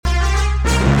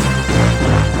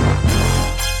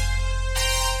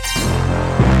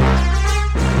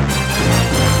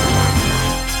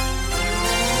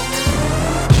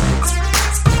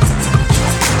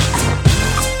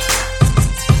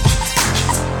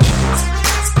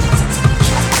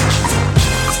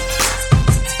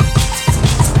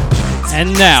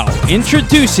And now,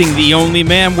 introducing the only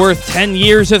man worth 10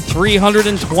 years of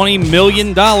 $320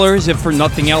 million, if for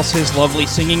nothing else his lovely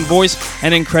singing voice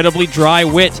and incredibly dry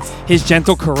wit. His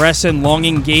gentle caress and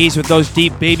longing gaze with those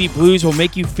deep baby blues will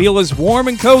make you feel as warm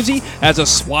and cozy as a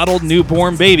swaddled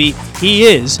newborn baby. He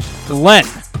is Glenn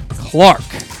Clark.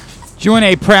 Join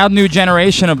a proud new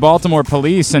generation of Baltimore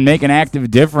police and make an active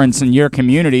difference in your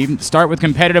community. Start with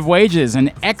competitive wages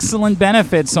and excellent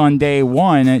benefits on day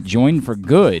one. Join for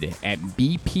good at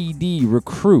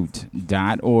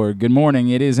bpdrecruit.org. Good morning.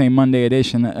 It is a Monday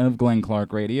edition of Glenn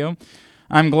Clark Radio.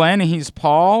 I'm Glenn. He's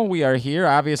Paul. We are here.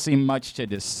 Obviously, much to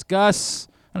discuss.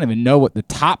 I don't even know what the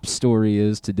top story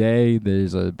is today.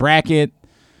 There's a bracket.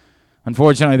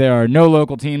 Unfortunately, there are no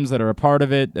local teams that are a part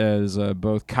of it, as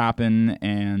both Coppin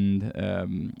and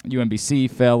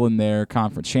UMBC fell in their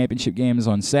conference championship games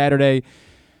on Saturday.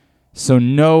 So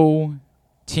no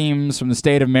teams from the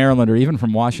state of Maryland or even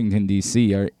from Washington,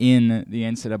 D.C. are in the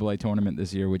NCAA tournament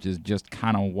this year, which is just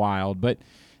kind of wild. But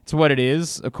it's what it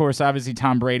is. Of course, obviously,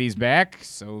 Tom Brady's back,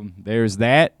 so there's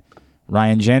that.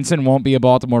 Ryan Jensen won't be a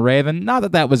Baltimore Raven. Not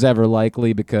that that was ever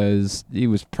likely because he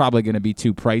was probably going to be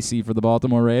too pricey for the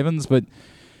Baltimore Ravens, but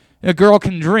a girl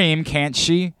can dream, can't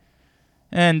she?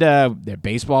 And they're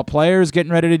baseball players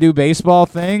getting ready to do baseball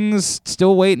things.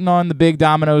 Still waiting on the big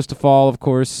dominoes to fall, of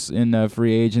course, in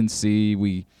free agency.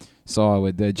 We saw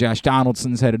with Josh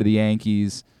Donaldson's headed to the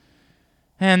Yankees.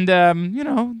 And,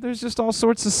 there's just all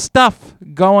sorts of stuff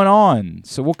going on.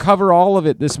 So we'll cover all of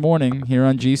it this morning here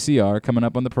on GCR, coming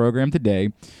up on the program today.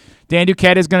 Dan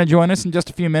Duquette is going to join us in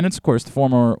just a few minutes. Of course, the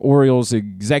former Orioles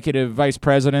executive vice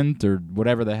president, or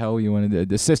whatever the hell you want,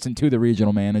 the assistant to the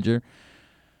regional manager.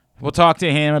 We'll talk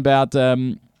to him about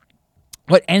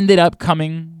what ended up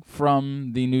coming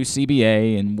from the new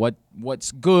CBA and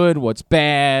what's good, what's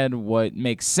bad, what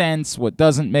makes sense, what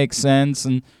doesn't make sense,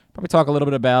 and probably talk a little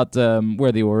bit about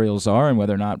where the Orioles are and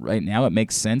whether or not right now it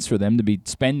makes sense for them to be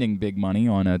spending big money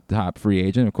on a top free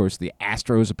agent. Of course, the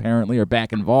Astros apparently are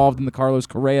back involved in the Carlos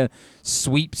Correa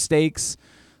sweepstakes.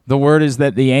 The word is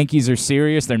that the Yankees are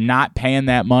serious. They're not paying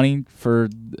that money for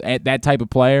that type of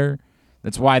player.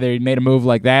 That's why they made a move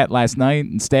like that last night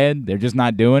instead. They're just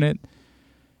not doing it.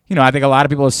 I think a lot of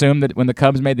people assume that when the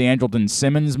Cubs made the Andrelton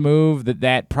Simmons move,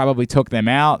 that probably took them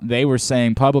out. They were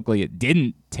saying publicly it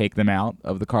didn't take them out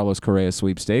of the Carlos Correa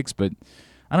sweepstakes, but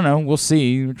I don't know. We'll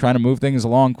see. We're trying to move things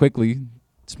along quickly.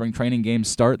 Spring training games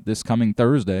start this coming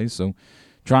Thursday, so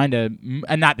trying to –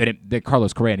 and not that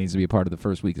Carlos Correa needs to be a part of the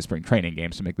first week of spring training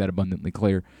games, to make that abundantly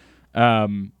clear.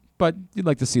 But you'd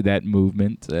like to see that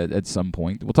movement at some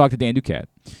point. We'll talk to Dan Duquette.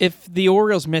 If the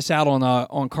Orioles miss out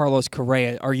on Carlos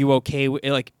Correa, are you okay with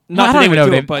I don't even know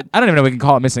we can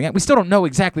call it missing out. We still don't know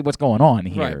exactly what's going on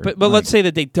here. Right, but let's say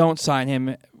that they don't sign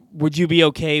him. Would you be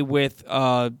okay with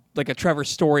like a Trevor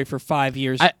Story for 5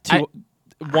 years to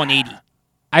 180?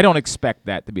 I don't expect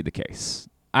that to be the case.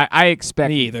 I expect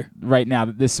Me either. Right now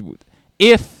that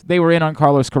if they were in on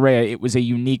Carlos Correa, it was a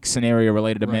unique scenario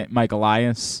related to Mike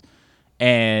Elias.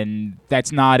 And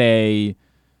that's not we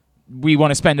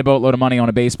want to spend a boatload of money on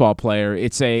a baseball player.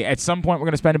 It's at some point we're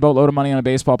going to spend a boatload of money on a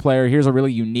baseball player. Here's a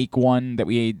really unique one that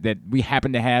we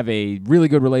happen to have a really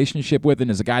good relationship with, and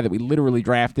is a guy that we literally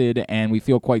drafted and we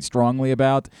feel quite strongly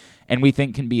about, and we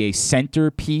think can be a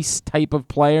centerpiece type of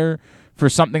player for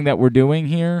something that we're doing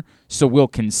here. So we'll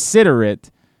consider it.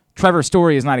 Trevor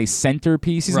Story is not a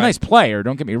centerpiece. He's a nice player.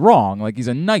 Don't get me wrong. Like, he's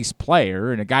a nice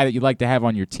player and a guy that you'd like to have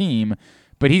on your team.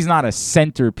 But he's not a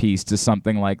centerpiece to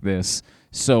something like this.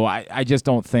 So I just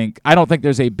don't think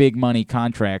there's a big money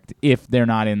contract if they're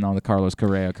not in on the Carlos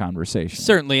Correa conversation.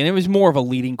 Certainly, and it was more of a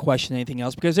leading question than anything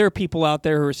else, because there are people out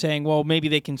there who are saying, well, maybe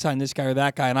they can sign this guy or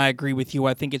that guy, and I agree with you.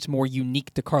 I think it's more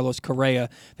unique to Carlos Correa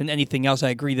than anything else. I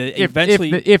agree that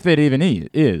eventually... If it even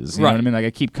is. You know what I mean? Like, I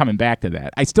keep coming back to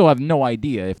that. I still have no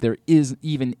idea if there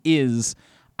even is...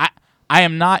 I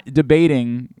am not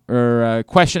debating or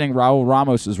questioning Raul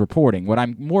Ramos's reporting. What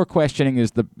I'm more questioning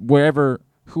is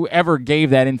whoever gave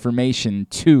that information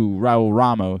to Raul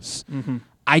Ramos. Mm-hmm.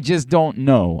 I just don't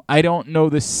know. I don't know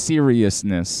the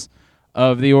seriousness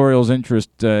of the Orioles'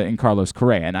 interest in Carlos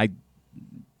Correa, and I,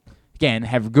 again,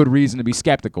 have good reason to be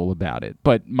skeptical about it.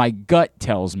 But my gut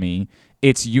tells me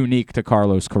it's unique to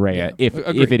Carlos Correa if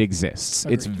it exists.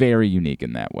 Agreed. It's very unique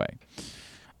in that way.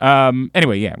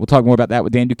 Anyway, we'll talk more about that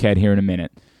with Dan Duquette here in a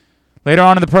minute. Later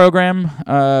on in the program,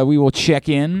 we will check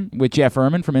in with Jeff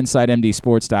Erman from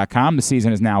InsideMDSports.com. The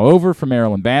season is now over for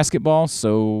Maryland basketball,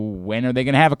 so when are they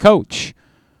going to have a coach?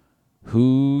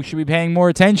 Who should we be paying more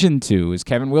attention to? Is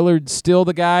Kevin Willard still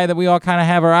the guy that we all kind of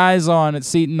have our eyes on at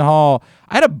Seton Hall?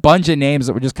 I had a bunch of names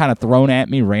that were just kind of thrown at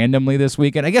me randomly this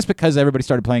weekend. I guess because everybody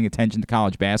started paying attention to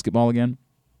college basketball again.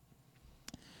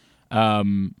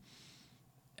 There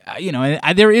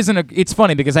isn't a. It's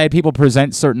funny because I had people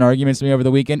present certain arguments to me over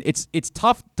the weekend. It's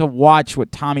tough to watch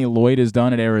what Tommy Lloyd has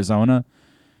done at Arizona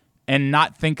and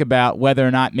not think about whether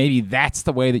or not maybe that's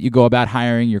the way that you go about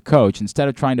hiring your coach. Instead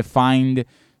of trying to find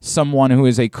someone who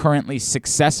is a currently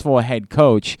successful head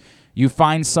coach, you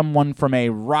find someone from a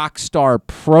rock star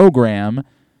program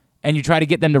and you try to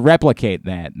get them to replicate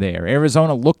that there.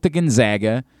 Arizona looked to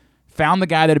Gonzaga, found the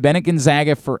guy that had been at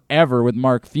Gonzaga forever with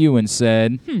Mark Few and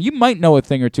said, you might know a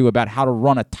thing or two about how to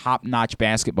run a top-notch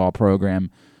basketball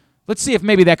program. Let's see if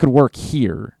maybe that could work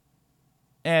here.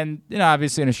 And,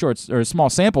 obviously in a small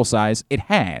sample size, it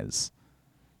has.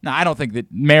 Now, I don't think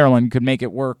that Maryland could make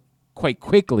it work quite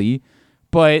quickly,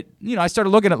 but, I started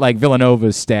looking at, like,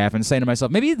 Villanova's staff and saying to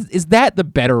myself, maybe is that the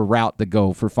better route to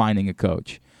go for finding a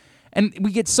coach? And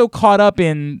we get so caught up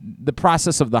in the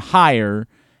process of the hire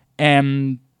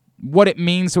and what it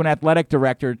means to an athletic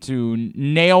director to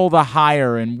nail the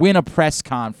hire and win a press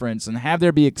conference and have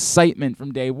there be excitement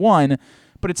from day one,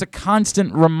 but it's a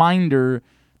constant reminder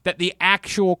that the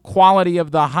actual quality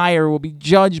of the hire will be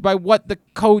judged by what the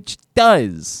coach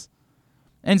does.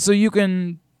 And so you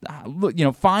can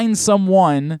find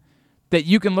someone that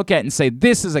you can look at and say,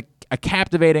 this is a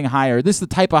captivating hire. This is the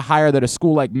type of hire that a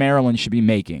school like Maryland should be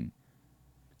making.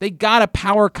 They got a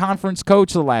power conference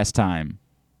coach the last time.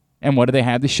 And what do they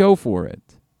have to show for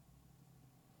it?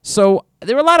 So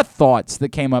there were a lot of thoughts that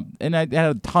came up, and I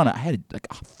had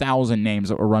like 1,000 names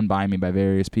that were run by me by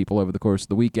various people over the course of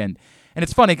the weekend. And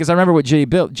it's funny because I remember what Jay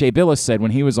Billis said when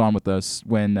he was on with us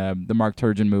when the Mark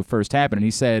Turgeon move first happened. And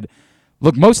he said,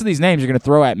 look, most of these names you're going to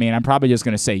throw at me, and I'm probably just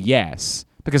going to say yes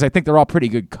because I think they're all pretty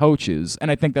good coaches,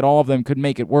 and I think that all of them could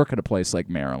make it work at a place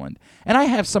like Maryland. And I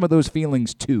have some of those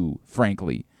feelings too,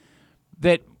 frankly,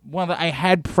 that while I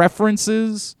had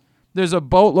preferences, there's a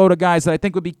boatload of guys that I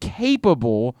think would be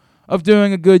capable of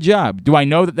doing a good job. Do I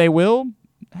know that they will?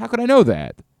 How could I know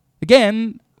that?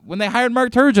 Again, when they hired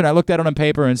Mark Turgeon, I looked at it on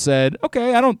paper and said,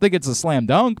 okay, I don't think it's a slam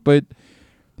dunk, but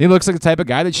he looks like the type of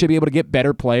guy that should be able to get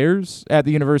better players at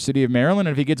the University of Maryland.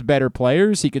 And if he gets better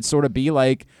players, he could sort of be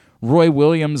like Roy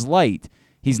Williams light.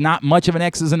 He's not much of an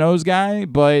X's and O's guy,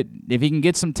 but if he can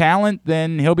get some talent,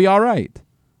 then he'll be all right.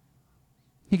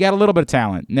 He got a little bit of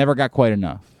talent, never got quite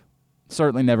enough.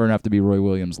 Certainly never enough to be Roy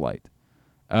Williams light.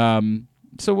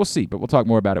 So we'll see, but we'll talk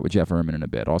more about it with Jeff Erman in a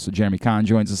bit. Also, Jeremy Kahn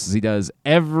joins us as he does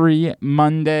every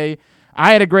Monday.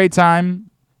 I had a great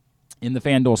time in the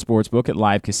FanDuel Sportsbook at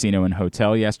Live Casino and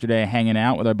Hotel yesterday, hanging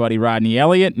out with our buddy Rodney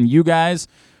Elliott and you guys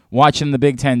watching the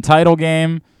Big Ten title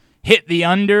game. Hit the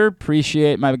under.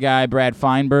 Appreciate my guy Brad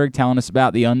Feinberg telling us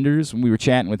about the unders when we were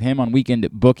chatting with him on Weekend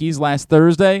at Bookies last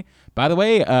Thursday. By the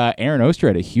way, Aaron Oster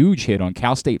had a huge hit on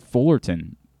Cal State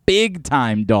Fullerton.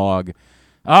 Big-time dog.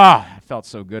 I felt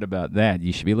so good about that.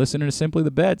 You should be listening to Simply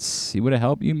the Bets. He would have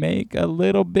helped you make a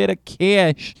little bit of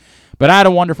cash. But I had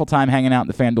a wonderful time hanging out in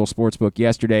the FanDuel Sportsbook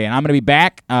yesterday, and I'm going to be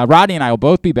back. Rodney and I will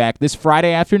both be back this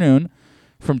Friday afternoon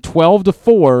from 12 to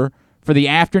 4 for the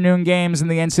afternoon games in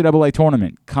the NCAA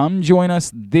tournament. Come join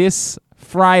us this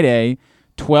Friday,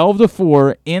 12 to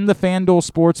 4, in the FanDuel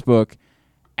Sportsbook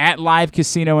at Live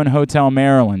Casino and Hotel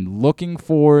Maryland. Looking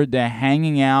forward to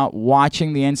hanging out,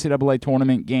 watching the NCAA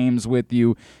tournament games with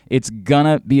you. It's going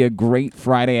to be a great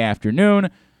Friday afternoon. I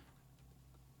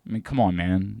mean, come on,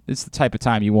 man. It's the type of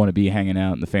time you want to be hanging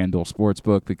out in the FanDuel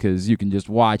Sportsbook because you can just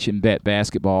watch and bet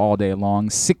basketball all day long.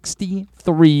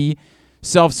 63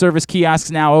 self-service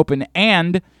kiosks now open,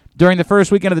 and during the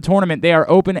first weekend of the tournament, they are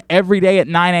open every day at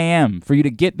 9 a.m. for you to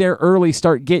get there early,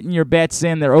 start getting your bets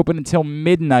in. They're open until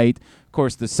midnight. Of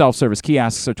course, the self-service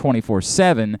kiosks are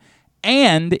 24/7.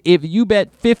 And if you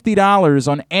bet $50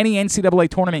 on any NCAA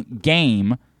tournament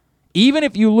game, even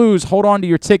if you lose, hold on to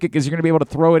your ticket because you're going to be able to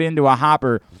throw it into a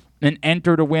hopper and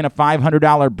enter to win a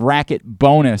 $500 bracket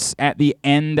bonus at the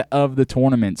end of the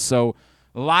tournament. So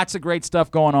lots of great stuff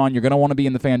going on. You're going to want to be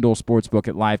in the FanDuel Sportsbook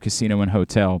at Live Casino and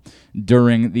Hotel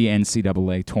during the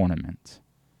NCAA tournament.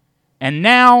 And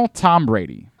now, Tom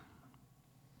Brady.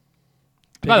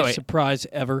 Biggest surprise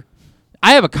ever.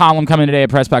 I have a column coming today at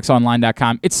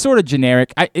PressBoxOnline.com. It's sort of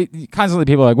generic. Constantly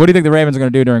people are like, what do you think the Ravens are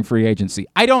going to do during free agency?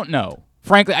 I don't know.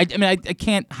 Frankly, I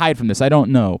can't hide from this. I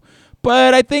don't know.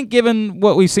 But I think given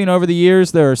what we've seen over the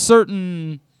years, there are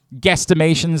certain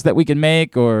guesstimations that we can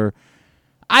make, or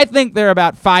I think there are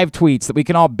about 5 tweets that we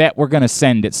can all bet we're going to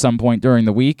send at some point during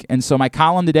the week. And so my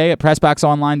column today at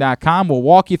PressBoxOnline.com will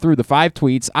walk you through the 5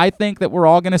 tweets I think that we're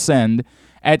all going to send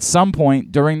at some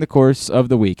point during the course of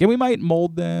the week. And we might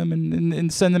mold them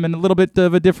and send them in a little bit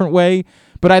of a different way.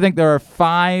 But I think there are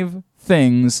 5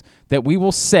 things that we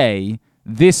will say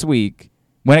this week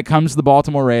when it comes to the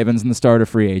Baltimore Ravens and the start of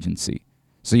free agency.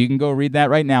 So you can go read that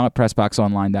right now at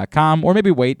PressBoxOnline.com, or maybe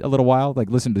wait a little while, like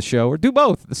listen to the show, or do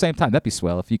both at the same time. That'd be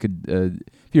swell. If you could,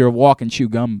 if you're a walk and chew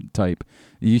gum type,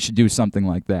 you should do something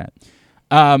like that.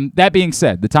 That being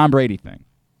said, the Tom Brady thing.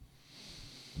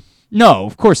 No,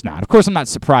 of course not. Of course I'm not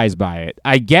surprised by it.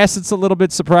 I guess it's a little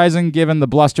bit surprising given the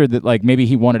bluster that like maybe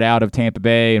he wanted out of Tampa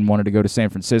Bay and wanted to go to San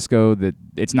Francisco, that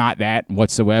it's not that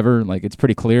whatsoever. Like it's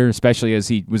pretty clear, especially as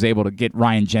he was able to get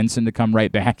Ryan Jensen to come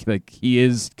right back. Like he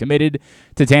is committed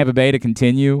to Tampa Bay to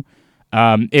continue.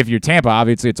 If you're Tampa,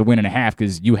 obviously it's a win and a half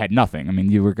because you had nothing. I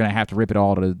mean, you were going to have to rip it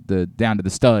all to down to the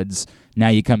studs. Now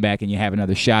you come back and you have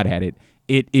another shot at it.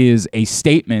 It is a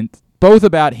statement both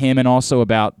about him and also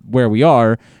about where we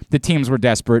are. The teams were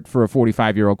desperate for a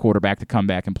 45-year-old quarterback to come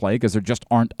back and play because there just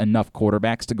aren't enough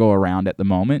quarterbacks to go around at the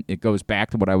moment. It goes back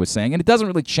to what I was saying, and it doesn't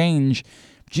really change.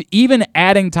 Even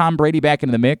adding Tom Brady back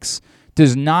into the mix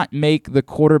does not make the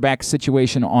quarterback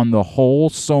situation on the whole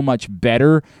so much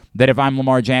better that if I'm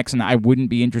Lamar Jackson, I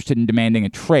wouldn't be interested in demanding a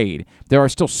trade. There are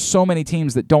still so many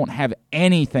teams that don't have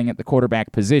anything at the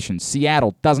quarterback position.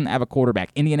 Seattle doesn't have a quarterback.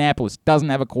 Indianapolis doesn't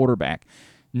have a quarterback.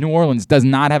 New Orleans does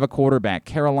not have a quarterback.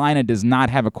 Carolina does not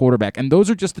have a quarterback. And those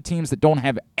are just the teams that don't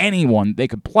have anyone they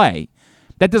could play.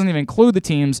 That doesn't even include the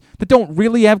teams that don't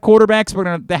really have quarterbacks,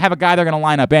 but they have a guy they're going to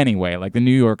line up anyway, like the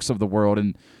New Yorks of the world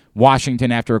and Washington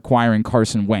after acquiring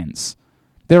Carson Wentz.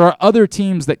 There are other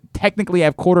teams that technically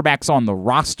have quarterbacks on the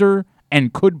roster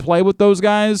and could play with those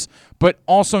guys, but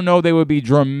also know they would be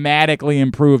dramatically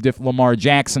improved if Lamar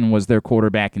Jackson was their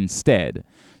quarterback instead.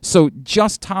 So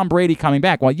just Tom Brady coming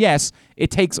back, well, yes,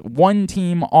 it takes one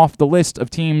team off the list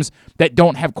of teams that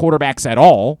don't have quarterbacks at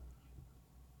all.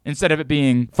 Instead of it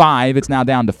being 5, it's now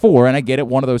down to 4, and I get it.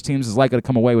 One of those teams is likely to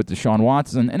come away with Deshaun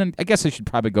Watson, and I guess I should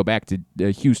probably go back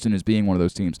to Houston as being one of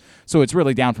those teams. So it's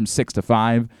really down from 6 to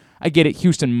 5. I get it.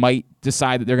 Houston might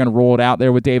decide that they're going to roll it out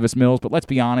there with Davis Mills, but let's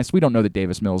be honest, we don't know that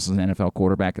Davis Mills is an NFL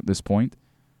quarterback at this point.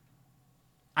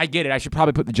 I get it. I should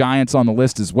probably put the Giants on the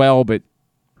list as well, but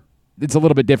it's a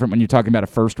little bit different when you're talking about a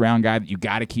first-round guy that you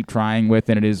got to keep trying with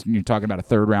than it is when you're talking about a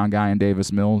third-round guy in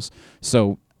Davis Mills.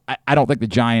 So I don't think the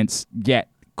Giants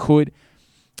could.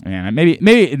 And maybe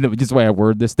just the way I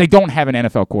word this, they don't have an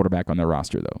NFL quarterback on their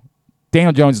roster, though.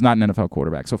 Daniel Jones is not an NFL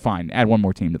quarterback, so fine, add one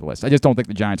more team to the list. I just don't think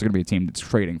the Giants are going to be a team that's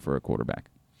trading for a quarterback.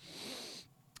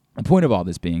 The point of all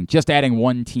this being, just adding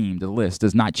one team to the list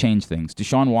does not change things.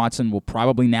 Deshaun Watson will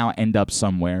probably now end up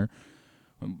somewhere.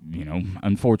 You know,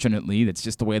 unfortunately, that's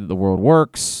just the way that the world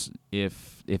works.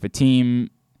 If a team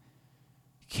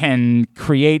can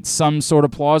create some sort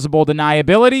of plausible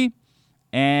deniability,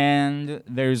 and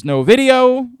there's no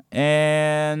video,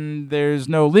 and there's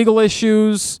no legal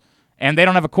issues, and they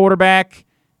don't have a quarterback,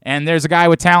 and there's a guy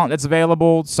with talent that's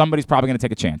available, somebody's probably going to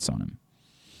take a chance on him.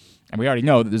 And we already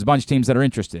know that there's a bunch of teams that are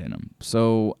interested in him.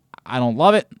 So I don't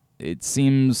love it. It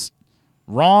seems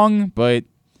wrong, but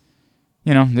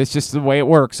you know, it's just the way it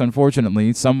works,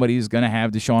 unfortunately. Somebody's going to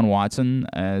have Deshaun Watson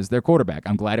as their quarterback.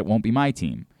 I'm glad it won't be my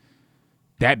team.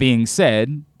 That being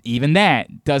said, even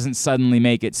that doesn't suddenly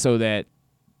make it so that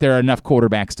there are enough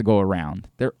quarterbacks to go around.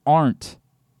 There aren't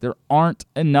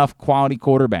enough quality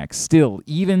quarterbacks still,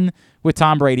 even with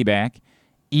Tom Brady back,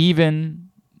 even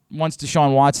once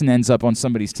Deshaun Watson ends up on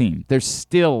somebody's team. There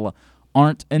still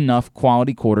aren't enough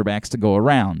quality quarterbacks to go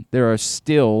around. There are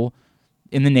still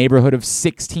in the neighborhood of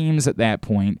 6 teams at that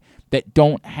point that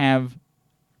don't have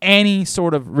any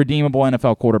sort of redeemable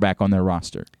NFL quarterback on their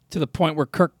roster. To the point where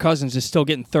Kirk Cousins is still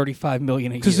getting $35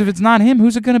 million a year. Because if it's not him,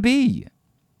 who's it going to be?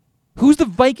 Who's the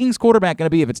Vikings quarterback going to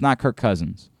be if it's not Kirk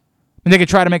Cousins? I mean, they could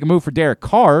try to make a move for Derek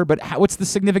Carr, but what's the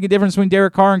significant difference between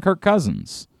Derek Carr and Kirk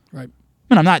Cousins? Right.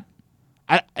 I mean,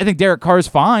 I think Derek Carr's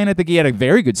fine. I think he had a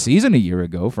very good season a year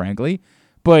ago, frankly.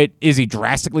 But is he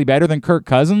drastically better than Kirk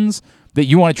Cousins that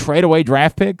you want to trade away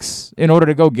draft picks in order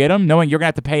to go get him, knowing you're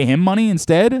going to have to pay him money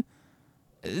instead?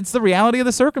 It's the reality of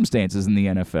the circumstances in the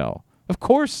NFL. Of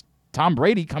course, Tom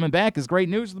Brady coming back is great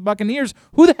news for the Buccaneers.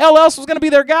 Who the hell else was going to be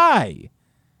their guy?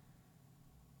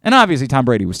 And obviously, Tom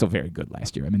Brady was still very good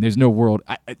last year. I mean, there's no world.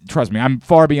 Trust me, I'm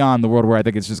far beyond the world where I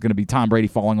think it's just going to be Tom Brady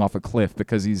falling off a cliff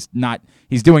because he's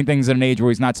doing things at an age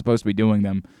where he's not supposed to be doing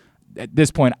them. At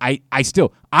this point, I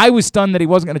was stunned that he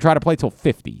wasn't going to try to play till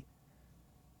 50.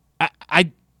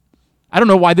 I don't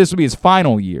know why this would be his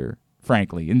final year,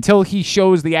 frankly, until he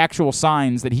shows the actual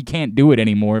signs that he can't do it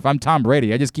anymore. If I'm Tom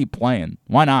Brady, I just keep playing.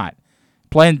 Why not?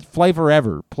 Play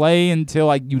forever. Play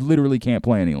until you literally can't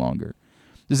play any longer.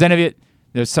 Does any of it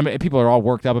There's some people are all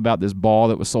worked up about this ball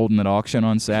that was sold in an auction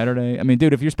on Saturday. I mean,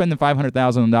 dude, if you're spending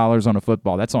 $500,000 on a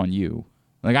football, that's on you.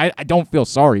 Like, I don't feel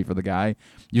sorry for the guy.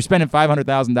 You're spending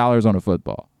 $500,000 on a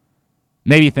football.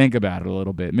 Maybe think about it a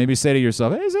little bit. Maybe say to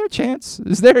yourself, hey, is there a chance?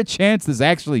 Is there a chance this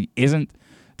actually isn't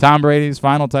Tom Brady's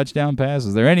final touchdown pass?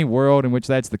 Is there any world in which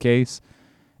that's the case?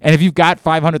 And if you've got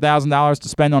 $500,000 to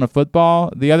spend on a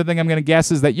football, the other thing I'm going to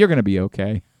guess is that you're going to be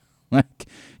okay. Like,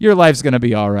 your life's going to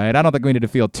be all right. I don't think we need to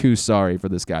feel too sorry for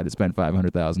this guy to spend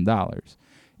 $500,000.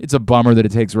 It's a bummer that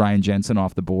it takes Ryan Jensen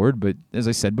off the board, but as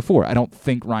I said before, I don't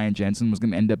think Ryan Jensen was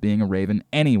going to end up being a Raven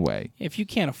anyway. If you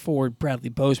can't afford Bradley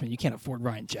Bozeman, you can't afford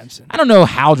Ryan Jensen. I don't know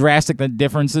how drastic the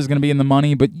difference is going to be in the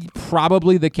money, but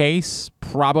probably the case,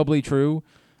 probably true.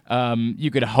 You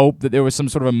could hope that there was some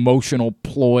sort of emotional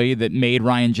ploy that made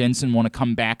Ryan Jensen want to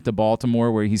come back to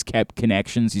Baltimore, where he's kept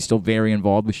connections. He's still very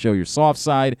involved with Show Your Soft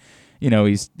Side. You know,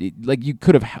 you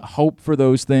could have hoped for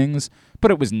those things, but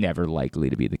it was never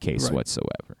likely to be the case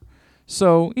whatsoever.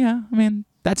 So, yeah, I mean,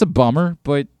 that's a bummer,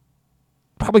 but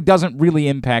probably doesn't really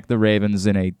impact the Ravens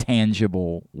in a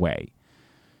tangible way.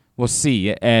 We'll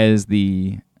see as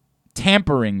the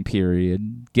tampering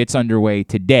period gets underway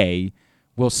today.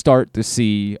 We'll start to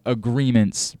see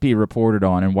agreements be reported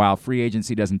on, and while free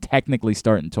agency doesn't technically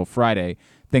start until Friday,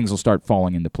 things will start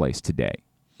falling into place today.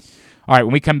 All right,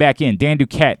 when we come back in, Dan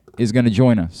Duquette is going to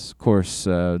join us. Of course,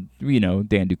 you know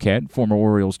Dan Duquette, former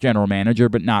Orioles general manager,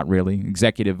 but not really.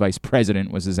 Executive vice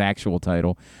president was his actual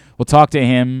title. We'll talk to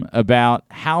him about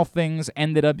how things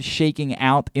ended up shaking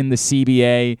out in the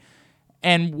CBA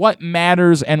and what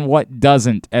matters and what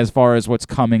doesn't as far as what's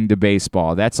coming to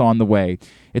baseball. That's on the way.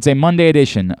 It's a Monday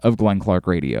edition of Glenn Clark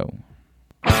Radio.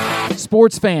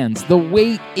 Sports fans, the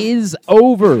wait is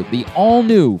over. The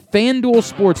all-new FanDuel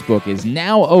Sportsbook is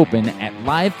now open at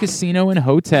Live Casino and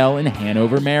Hotel in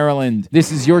Hanover, Maryland.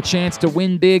 This is your chance to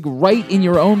win big right in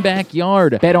your own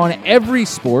backyard. Bet on every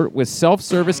sport with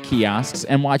self-service kiosks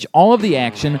and watch all of the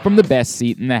action from the best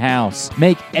seat in the house.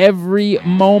 Make every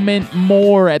moment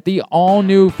more at the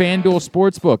all-new FanDuel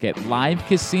Sportsbook at Live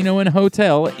Casino and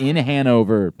Hotel in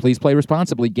Hanover. Please play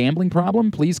responsibly. Gambling problem?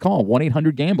 Please call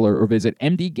 1-800-GAMBLER or visit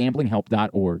mdgamblinghelp.org.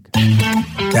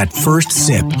 That first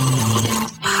sip.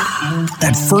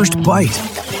 That first bite.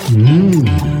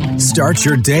 Start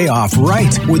your day off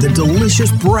right with a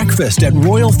delicious breakfast at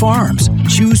Royal Farms.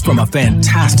 Choose from a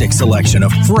fantastic selection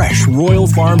of fresh Royal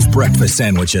Farms breakfast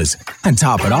sandwiches and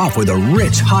top it off with a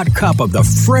rich hot cup of the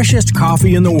freshest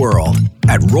coffee in the world.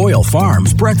 At Royal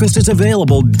Farms, breakfast is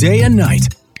available day and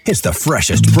night. It's the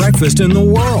freshest breakfast in the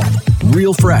world.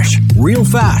 Real fresh, real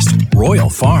fast. Royal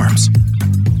Farms.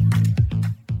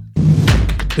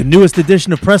 The newest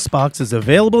edition of PressBox is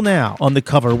available now. On the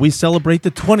cover, we celebrate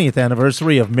the 20th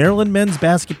anniversary of Maryland men's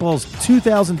basketball's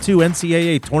 2002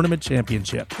 NCAA Tournament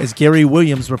Championship, as Gary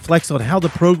Williams reflects on how the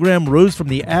program rose from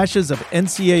the ashes of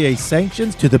NCAA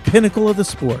sanctions to the pinnacle of the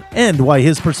sport, and why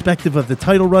his perspective of the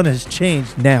title run has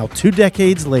changed now 2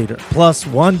 decades later. Plus,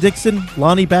 Juan Dixon,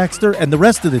 Lonnie Baxter, and the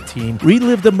rest of the team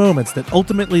relive the moments that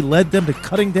ultimately led them to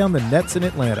cutting down the nets in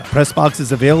Atlanta. PressBox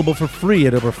is available for free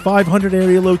at over 500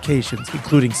 area locations,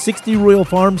 including 60 Royal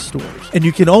Farms stores. And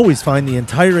you can always find the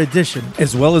entire edition,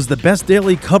 as well as the best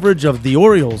daily coverage of the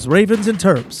Orioles, Ravens, and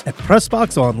Terps at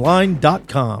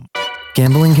PressBoxOnline.com.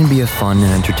 Gambling can be a fun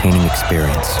and entertaining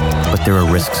experience, but there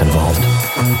are risks involved.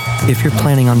 If you're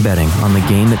planning on betting on the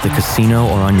game at the casino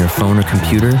or on your phone or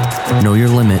computer, know your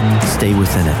limit, stay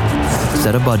within it.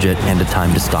 Set a budget and a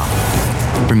time to stop.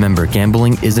 Remember,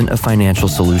 gambling isn't a financial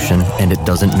solution, and it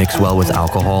doesn't mix well with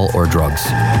alcohol or drugs.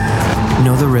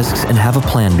 Know the risks and have a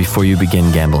plan before you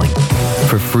begin gambling.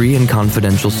 For free and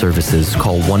confidential services,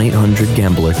 call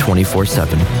 1-800-GAMBLER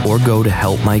 24/7 or go to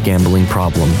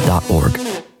helpmygamblingproblem.org.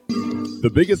 The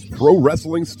biggest pro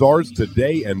wrestling stars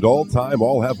today and all time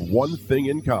all have one thing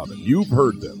in common. You've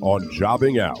heard them on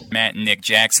Jobbing Out. Matt and Nick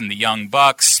Jackson, the Young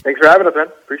Bucks. Thanks for having us, man.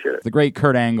 Appreciate it. The great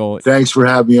Kurt Angle. Thanks for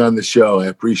having me on the show. I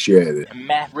appreciate it.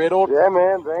 Matt Riddle. Yeah,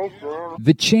 man. Thanks, man.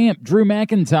 The champ, Drew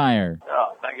McIntyre. Oh,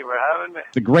 thank you for having me.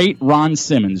 The great Ron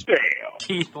Simmons. Damn.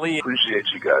 Keith Lee. Appreciate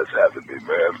you guys having me,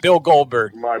 man. Bill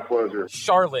Goldberg. My pleasure.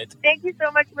 Charlotte. Thank you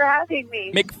so much for having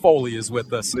me. Mick Foley is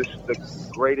with us. This is the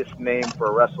greatest name for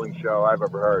a wrestling show I've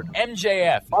ever heard.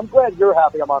 MJF. I'm glad you're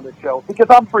happy I'm on this show because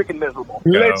I'm freaking miserable.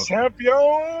 Le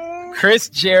Champion. Chris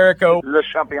Jericho. Le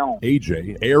Champion.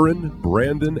 AJ, Aaron,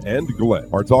 Brandon, and Glenn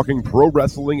are talking pro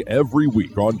wrestling every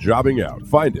week on Jobbing Out.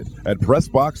 Find it at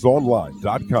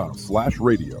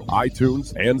PressBoxOnline.com/radio,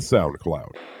 iTunes, and SoundCloud.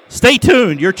 Stay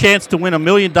tuned. Your chance to win $1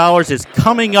 million is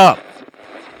coming up.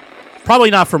 Probably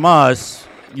not from us.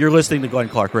 You're listening to Glenn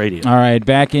Clark Radio. All right,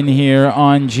 back in here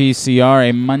on GCR,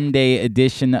 a Monday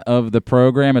edition of the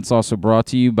program. It's also brought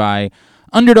to you by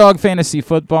Underdog Fantasy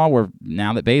Football, where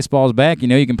now that baseball's back,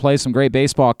 you can play some great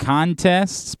baseball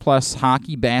contests, plus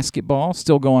hockey, basketball,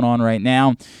 still going on right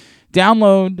now.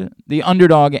 Download the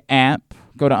Underdog app.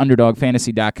 Go to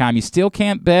UnderdogFantasy.com. You still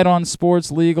can't bet on sports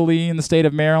legally in the state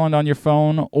of Maryland on your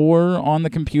phone or on the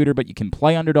computer, but you can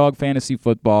play Underdog Fantasy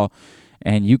Football,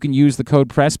 and you can use the code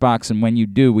PRESSBOX, and when you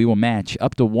do, we will match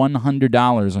up to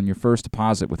 $100 on your first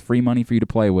deposit with free money for you to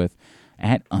play with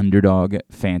at Underdog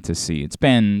Fantasy. It's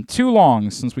been too long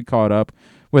since we caught up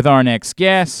with our next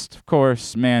guest, of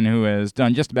course, man who has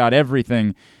done just about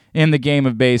everything in the game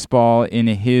of baseball in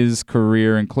his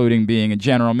career, including being a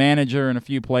general manager in a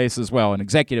few places, well, an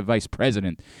executive vice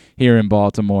president here in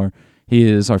Baltimore. He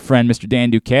is our friend, Mr.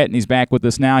 Dan Duquette, and he's back with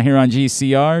us now here on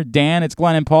GCR. Dan, it's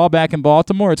Glenn and Paul back in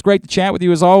Baltimore. It's great to chat with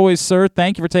you as always, sir.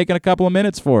 Thank you for taking a couple of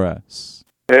minutes for us.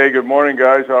 Hey, good morning,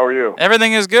 guys. How are you?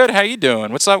 Everything is good. How you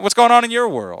doing? What's up? What's going on in your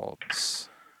world?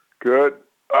 Good.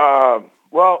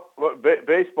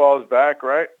 Baseball is back,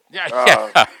 right?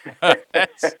 Yeah.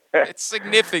 It's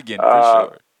significant for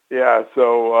sure. Yeah,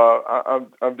 so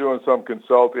I'm doing some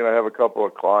consulting. I have a couple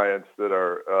of clients that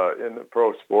are in the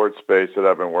pro sports space that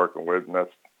I've been working with, and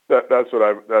that's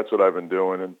what I've been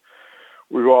doing. And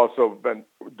we've also been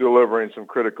delivering some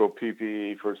critical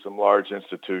PPE for some large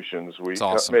institutions. We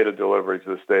made a delivery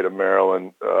to the state of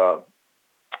Maryland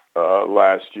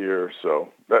last year, so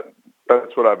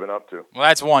that's what I've been up to. Well,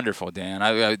 that's wonderful, Dan.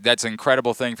 That's an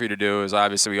incredible thing for you to do. Is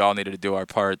obviously we all needed to do our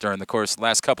part during the course of the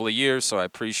last couple of years, so I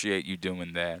appreciate you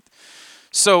doing that.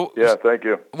 So yeah, thank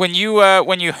you. When you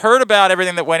heard about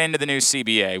everything that went into the new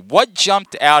CBA, what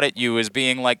jumped out at you as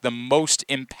being like the most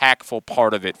impactful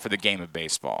part of it for the game of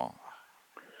baseball?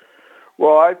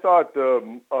 Well, I thought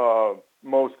the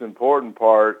most important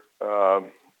part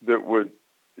that would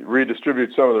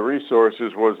redistribute some of the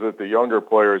resources was that the younger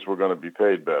players were going to be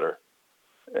paid better.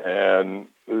 And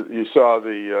you saw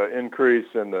the increase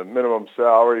in the minimum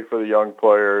salary for the young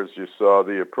players. You saw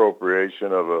the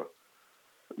appropriation of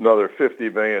another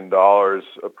 $50 million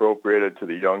appropriated to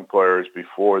the young players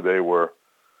before they were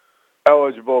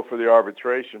eligible for the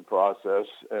arbitration process.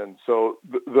 And so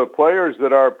the players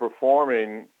that are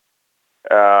performing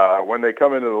when they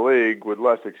come into the league with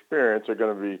less experience are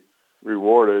going to be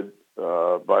rewarded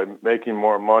by making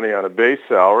more money on a base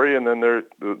salary, and then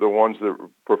the ones that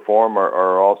perform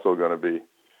are also going to be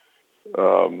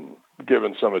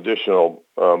given some additional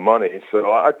money.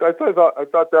 So I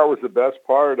thought that was the best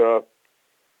part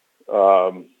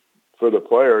for the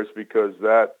players, because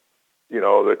that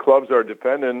the clubs are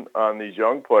dependent on these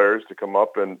young players to come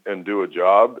up and do a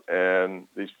job, and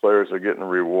these players are getting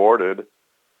rewarded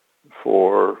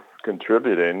for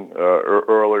contributing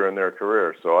earlier in their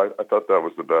career. So I thought that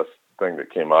was the best thing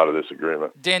that came out of this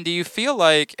agreement. Dan, do you feel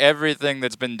like everything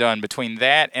that's been done between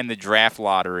that and the draft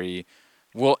lottery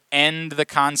will end the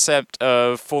concept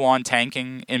of full-on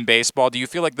tanking in baseball? Do you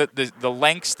feel like the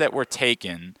lengths that were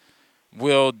taken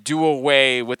will do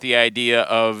away with the idea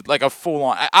of like a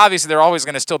full-on... Obviously, there are always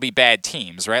going to still be bad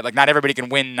teams, right? Like not everybody can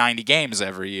win 90 games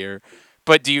every year.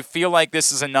 But do you feel like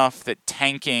this is enough that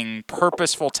tanking,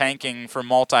 purposeful tanking for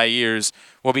multi-years,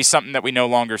 will be something that we no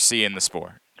longer see in the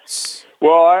sport?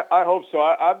 Well, I hope so.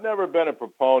 I've never been a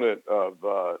proponent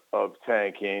of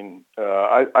tanking.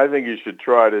 I think you should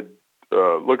try to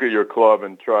look at your club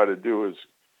and try to do as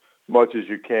much as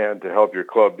you can to help your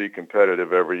club be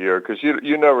competitive every year, because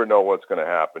you never know what's going to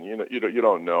happen. You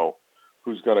don't know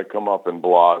who's going to come up and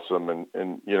blossom, and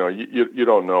you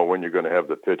don't know when you're going to have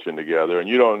the pitching together, and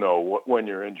you don't know when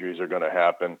your injuries are going to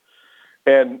happen.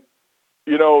 And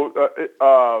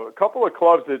a couple of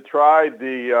clubs that tried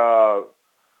the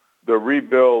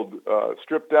rebuild,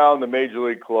 strip down the major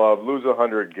league club, lose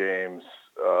 100 games.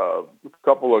 A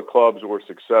couple of clubs were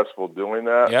successful doing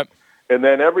that. Yep. And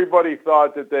then everybody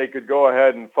thought that they could go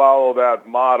ahead and follow that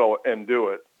model and do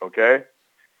it. Okay,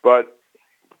 but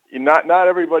not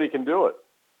everybody can do it.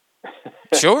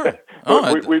 Sure.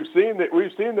 We've seen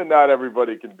that not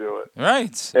everybody can do it.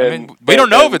 Right. We don't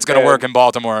know if it's going to work in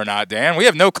Baltimore or not, Dan. We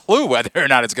have no clue whether or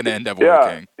not it's going to end up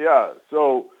working. Yeah.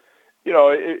 So,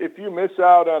 if you miss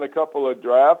out on a couple of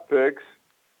draft picks,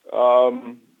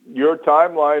 your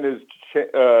timeline is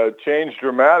changed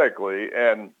dramatically.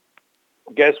 And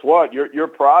guess what? Your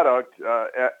product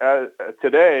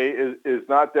today is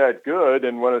not that good,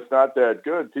 and when it's not that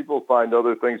good, people find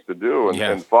other things to do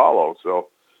and follow. So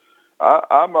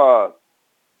I'm more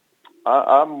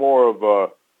of a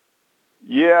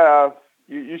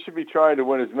you should be trying to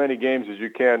win as many games as you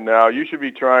can now. You should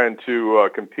be trying to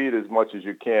compete as much as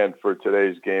you can for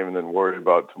today's game and then worry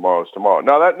about tomorrow's tomorrow.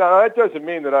 Now that doesn't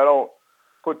mean that I don't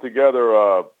put together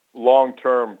a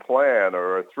long-term plan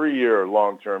or a 3-year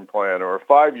long-term plan or a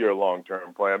 5-year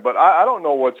long-term plan, but I don't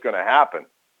know what's going to happen.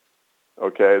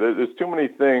 Okay, there's too many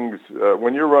things.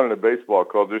 When you're running a baseball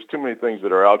club, there's too many things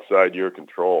that are outside your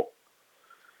control.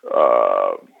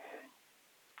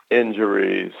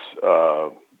 Injuries,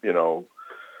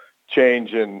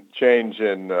 change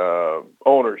in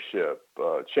ownership,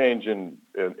 change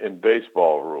in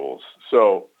baseball rules.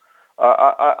 So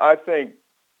I think,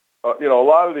 a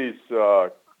lot of these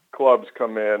clubs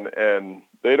come in and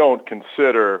they don't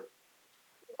consider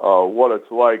what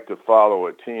it's like to follow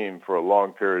a team for a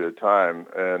long period of time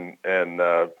and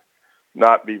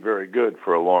not be very good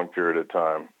for a long period of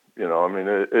time.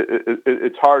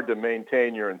 It's hard to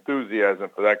maintain your enthusiasm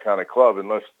for that kind of club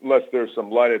unless there's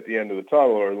some light at the end of the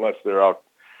tunnel or unless they're out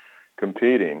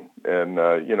competing. And,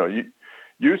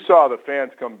 you saw the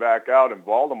fans come back out in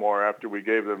Baltimore after we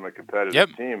gave them a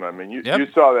competitive team. I mean, you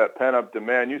saw that pent-up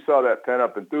demand. You saw that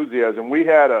pent-up enthusiasm. We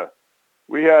had a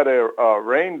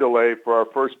rain delay for our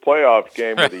first playoff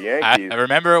game with the Yankees. I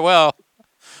remember it well.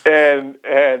 And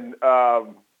they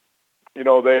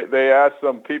asked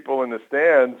some people in the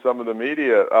stands, some of the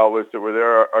media outlets that were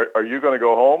there, are you going to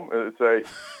go home? And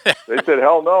they said,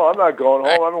 hell no, I'm not going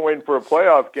home. I've been waiting for a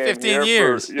playoff game 15 here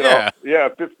years.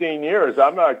 For 15 years.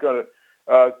 I'm not going to.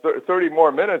 30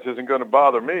 more minutes isn't going to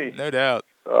bother me. No doubt.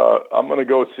 I'm going to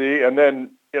go see. And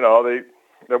then,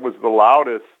 that was the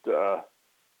loudest. It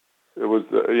was,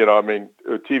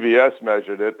 TBS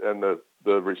measured it, and the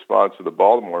response of the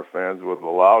Baltimore fans was the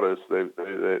loudest they've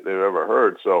ever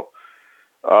heard. So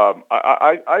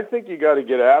I think you got to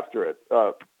get after it.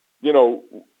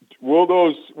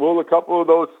 Will a couple of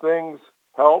those things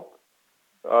help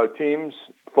teams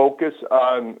focus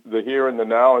on the here and the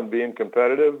now and being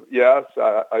competitive? Yes,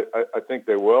 I think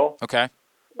they will. Okay.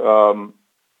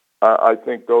 I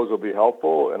think those will be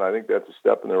helpful, and I think that's a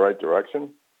step in the right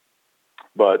direction.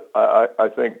 But I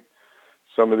think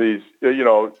some of these,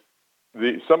 the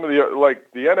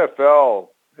NFL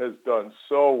has done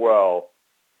so well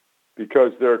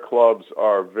because their clubs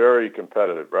are very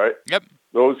competitive, right? Yep.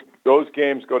 Those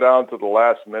games go down to the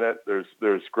last minute.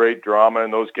 There's great drama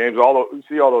in those games. You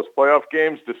see all those playoff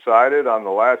games decided on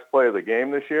the last play of the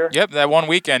game this year? Yep, that one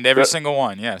weekend, every single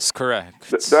one. Yes,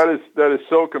 correct. That is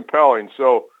so compelling.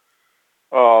 So,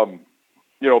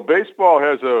 baseball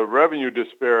has a revenue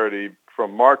disparity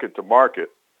from market to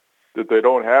market that they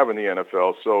don't have in the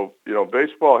NFL. So,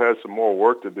 baseball has some more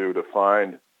work to do to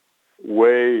find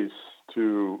ways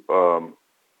to,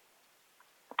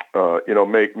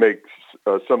 make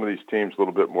some of these teams a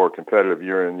little bit more competitive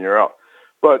year in and year out.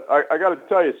 But I got to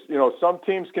tell you, some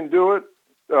teams can do it,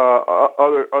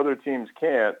 other teams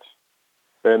can't.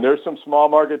 And there's some small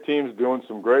market teams doing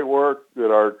some great work that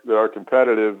are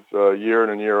competitive year in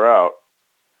and year out.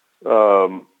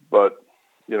 But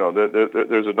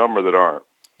there's a number that aren't.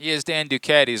 He is Dan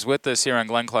Duquette. He's with us here on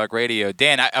Glenn Clark Radio.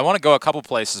 Dan, I want to go a couple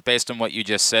places based on what you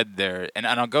just said there, and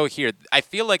I'll go here. I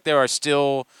feel like there are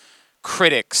still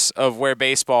critics of where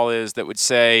baseball is that would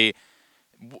say,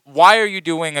 why are you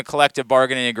doing a collective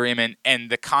bargaining agreement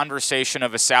and the conversation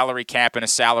of a salary cap and a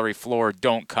salary floor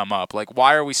don't come up? Like,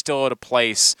 why are we still at a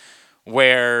place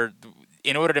where,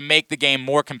 in order to make the game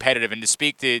more competitive and to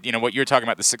speak to, what you're talking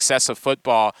about, the success of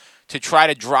football, to try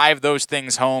to drive those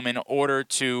things home in order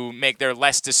to make there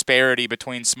less disparity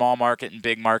between small market and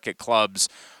big market clubs,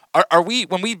 are we,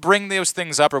 when we bring those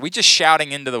things up, are we just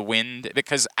shouting into the wind?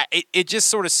 Because it just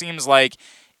sort of seems like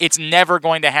it's never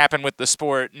going to happen with the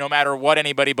sport, no matter what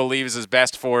anybody believes is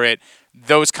best for it.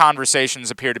 Those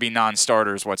conversations appear to be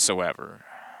non-starters whatsoever.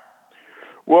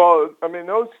 Well, I mean,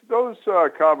 those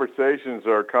conversations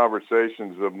are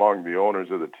conversations among the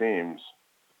owners of the teams.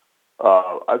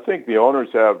 I think the owners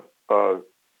have,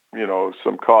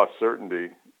 some cost certainty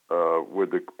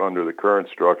under the current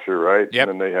structure, right? Yep.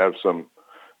 And then they have some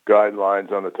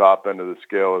guidelines on the top end of the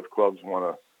scale. If clubs want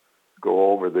to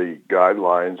go over the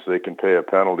guidelines, they can pay a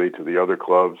penalty to the other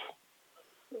clubs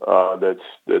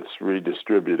that's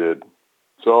redistributed.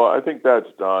 So I think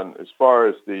that's done. As far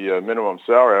as the minimum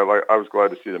salary, I was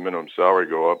glad to see the minimum salary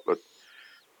go up, but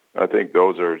I think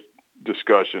those are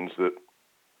discussions that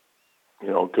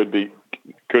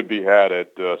could be had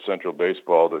at Central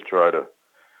Baseball to try to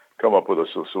come up with a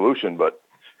solution. But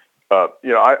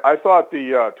I thought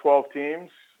the 12 teams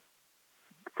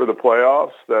for the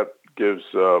playoffs, that gives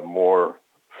more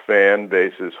fan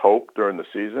bases hope during the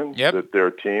season that their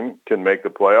team can make the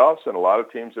playoffs. And a lot of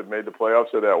teams have made the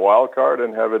playoffs at that wild card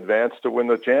and have advanced to win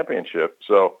the championship.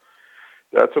 So,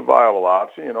 that's a viable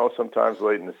option. You know, sometimes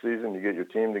late in the season, you get your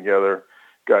team together,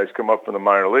 guys come up from the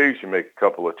minor leagues, you make a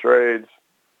couple of trades,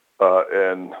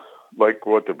 and like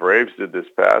what the Braves did this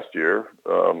past year,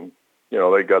 you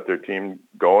know, they got their team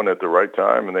going at the right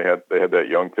time, and they had that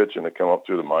young pitching to come up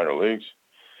through the minor leagues.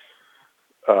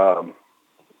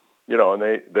 You know, and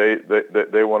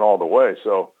they went all the way.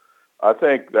 So I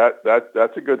think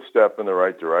that's a good step in the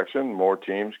right direction. More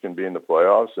teams can be in the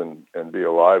playoffs and be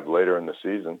alive later in the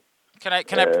season.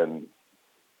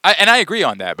 I agree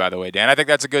on that, by the way, Dan. I think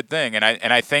that's a good thing, and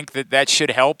I think that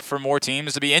should help for more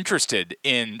teams to be interested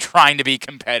in trying to be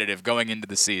competitive going into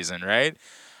the season, right?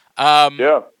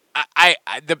 Yeah.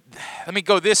 Let me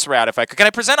go this route if I could. Can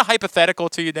I present a hypothetical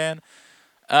to you, Dan?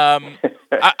 I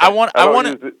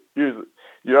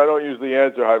don't usually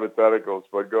answer hypotheticals,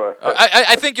 but go ahead.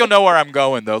 I think you'll know where I'm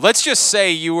going, though. Let's just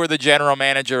say you were the general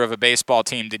manager of a baseball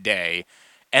team today,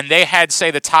 and they had,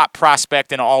 say, the top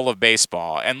prospect in all of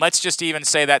baseball. And let's just even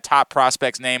say that top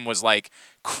prospect's name was like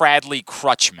Cradley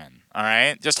Crutchman, all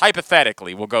right? Just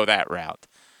hypothetically, we'll go that route.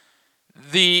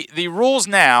 The rules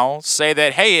now say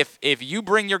that, hey, if you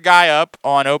bring your guy up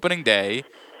on opening day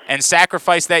and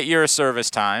sacrifice that year of service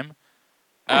time,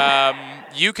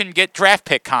 you can get draft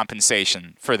pick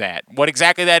compensation for that. What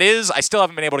exactly that is, I still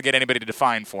haven't been able to get anybody to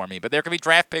define for me, but there can be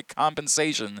draft pick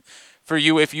compensation for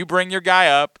you if you bring your guy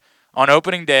up on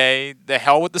opening day, the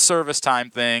hell with the service time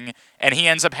thing, and he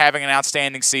ends up having an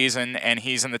outstanding season and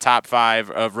he's in the top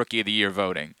 5 of Rookie of the Year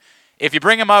voting. If you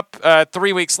bring him up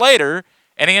 3 weeks later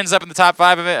and he ends up in the top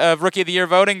 5 of Rookie of the Year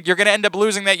voting, you're going to end up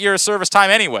losing that year of service time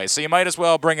anyway, so you might as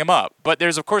well bring him up. But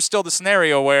there's, of course, still the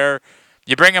scenario where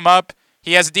you bring him up,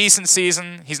 he has a decent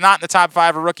season, he's not in the top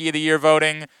 5 of Rookie of the Year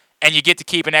voting, and you get to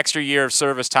keep an extra year of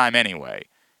service time anyway.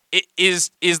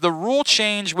 Is the rule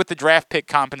change with the draft pick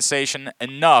compensation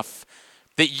enough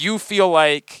that you feel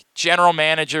like general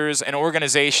managers and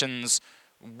organizations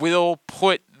will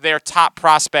put their top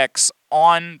prospects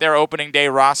on their opening day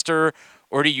roster,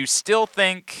 or do you still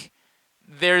think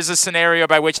there's a scenario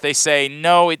by which they say,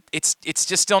 no, it's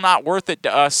just still not worth it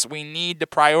to us, we need to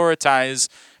prioritize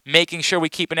making sure we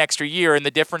keep an extra year, and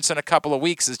the difference in a couple of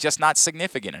weeks is just not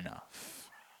significant enough?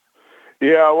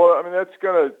 Yeah, well, I mean,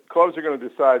 clubs are going to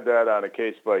decide that on a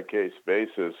case-by-case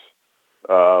basis.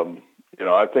 You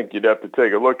know, I think you'd have to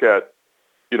take a look at,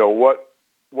 you know,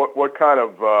 what kind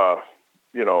of,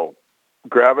 you know,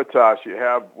 gravitas you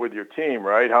have with your team,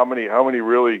 right? How many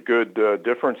really good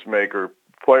difference maker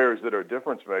players that are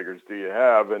difference makers do you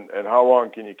have, and how long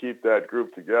can you keep that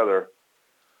group together?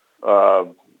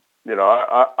 You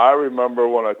know, I remember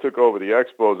when I took over the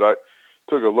Expos, I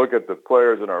took a look at the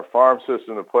players in our farm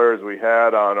system, the players we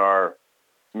had on our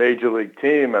major league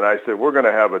team, and I said, we're going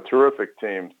to have a terrific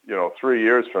team, you know, 3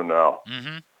 years from now.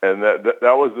 Mm-hmm. And that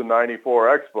was the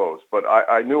 94 Expos. But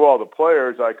I knew all the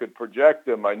players. I could project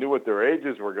them. I knew what their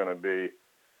ages were going to be.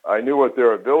 I knew what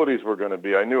their abilities were going to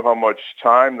be. I knew how much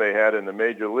time they had in the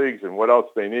major leagues and what else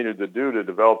they needed to do to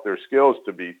develop their skills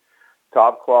to be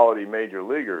top quality major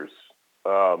leaguers.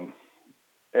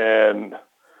 And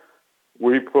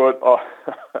we put all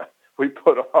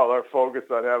our focus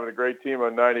on having a great team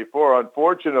on 94.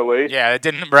 Unfortunately, yeah, it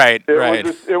didn't. Right.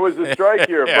 It was a strike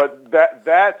year, yeah. But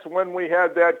that's when we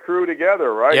had that crew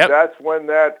together, right? Yep. That's when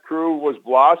that crew was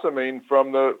blossoming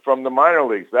from the minor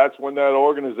leagues. That's when that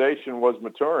organization was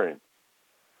maturing.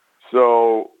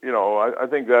 So, you know, I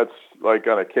think that's like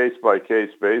on a case by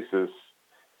case basis.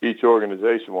 Each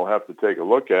organization will have to take a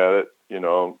look at it, you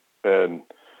know, and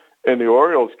in the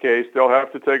Orioles case, they'll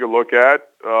have to take a look at,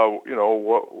 you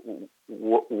know,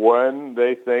 when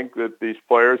they think that these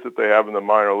players that they have in the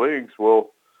minor leagues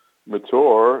will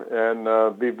mature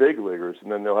and be big leaguers.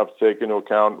 And then they'll have to take into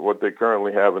account what they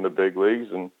currently have in the big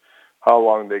leagues and how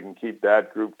long they can keep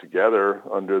that group together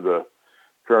under the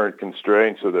current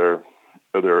constraints of their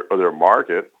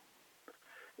market.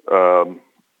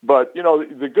 But, you know,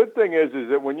 the good thing is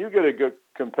that when you get a good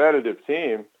competitive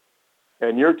team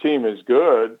and your team is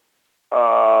good,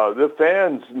 the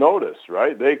fans notice,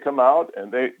 right? They come out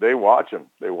and they watch them.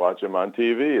 They watch them on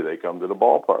TV. They come to the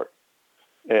ballpark,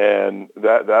 and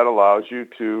that allows you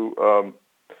to,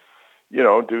 you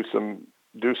know, do some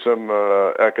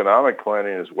economic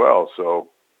planning as well. So,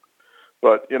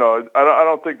 but you know, I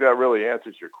don't think that really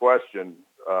answers your question.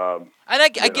 And I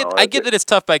get that it's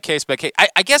tough by case by case.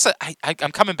 I guess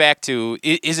I'm coming back to,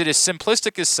 is it as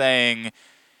simplistic as saying,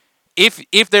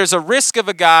 if there's a risk of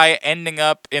a guy ending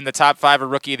up in the top 5 of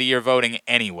Rookie of the Year voting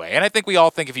anyway, and I think we all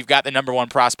think if you've got the number 1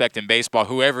 prospect in baseball,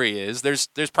 whoever he is, there's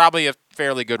probably a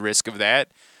fairly good risk of that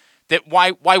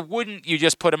why wouldn't you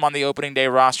just put him on the opening day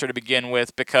roster to begin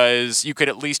with, because you could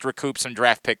at least recoup some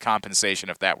draft pick compensation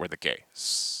if that were the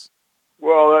case?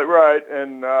 Well, right.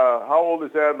 And how old is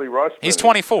Adley Rutschman? He's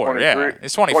 24. Yeah,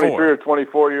 he's 24. 23 or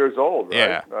 24 years old, right?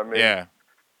 Yeah. I mean, yeah.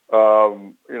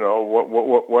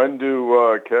 When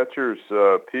do catchers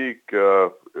peak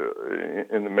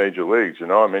in the major leagues?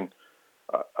 I mean,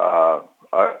 Adley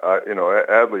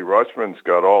Rutschman's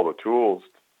got all the tools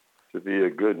to be a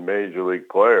good major league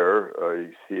player.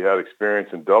 He had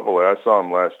experience in Double-A. I saw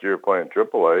him last year playing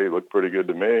Triple-A. He looked pretty good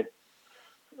to me.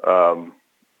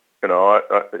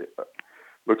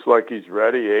 Looks like he's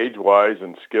ready age-wise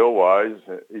and skill-wise.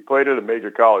 He played at a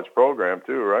major college program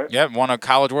too, right? Yeah, won a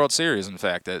College World Series, in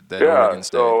fact, at Oregon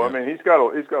State. So, I mean, he's got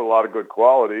a lot of good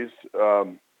qualities.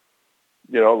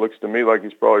 Looks to me like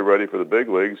he's probably ready for the big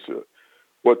leagues.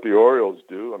 What the Orioles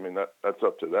do, I mean, that's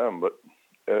up to them. But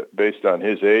based on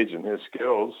his age and his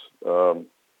skills,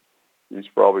 he's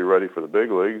probably ready for the big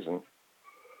leagues. And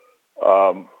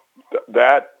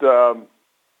that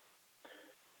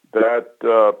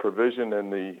provision in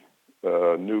the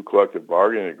new collective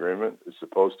bargaining agreement is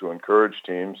supposed to encourage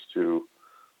teams to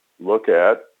look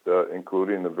at,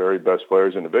 including the very best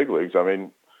players in the big leagues. I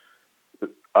mean,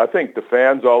 I think the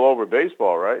fans all over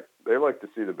baseball, right? They like to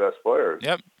see the best players.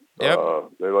 Yep.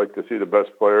 They like to see the best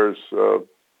players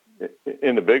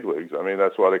in the big leagues. I mean,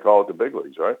 that's why they call it the big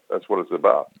leagues, right? That's what it's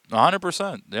about.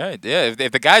 100%. Yeah.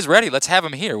 If the guy's ready, let's have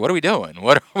him here. What are we doing?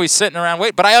 What are we sitting around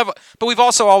waiting? But we've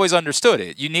also always understood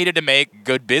it. You needed to make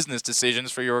good business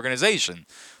decisions for your organization.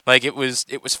 Like it was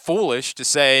foolish to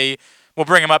say, we'll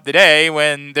bring him up today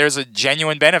when there's a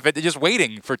genuine benefit to just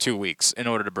waiting for 2 weeks in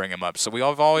order to bring him up. So we've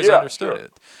always understood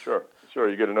it. Sure.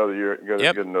 You get another year. You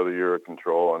get another year of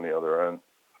control on the other end.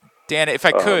 Dan, if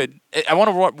I could, I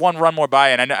want to run more by,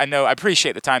 and I know I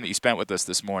appreciate the time that you spent with us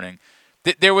this morning.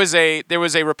 There was a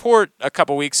report a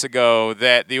couple weeks ago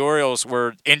that the Orioles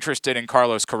were interested in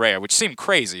Carlos Correa, which seemed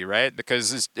crazy, right?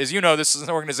 Because as you know, this is an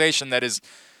organization that has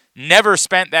never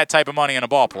spent that type of money on a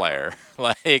ball player.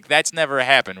 Like that's never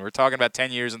happened. We're talking about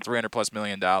 10 years and $300+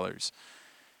 million.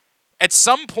 At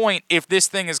some point, if this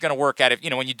thing is going to work out,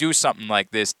 when you do something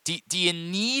like this, do you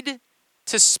need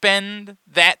to spend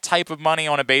that type of money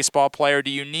on a baseball player?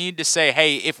 Do you need to say,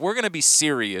 hey, if we're going to be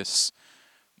serious,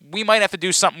 we might have to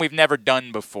do something we've never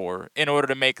done before in order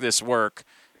to make this work?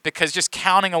 Because just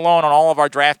counting alone on all of our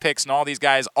draft picks and all these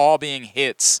guys all being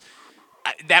hits,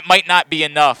 that might not be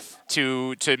enough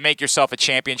to make yourself a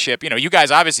championship. You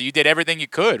guys, obviously, you did everything you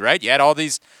could, right? You had all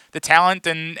the talent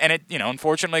and it,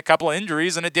 unfortunately, a couple of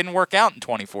injuries, and it didn't work out in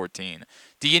 2014.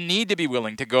 Do you need to be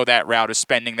willing to go that route of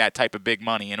spending that type of big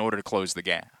money in order to close the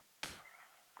gap?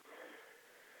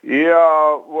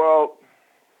 Yeah, well,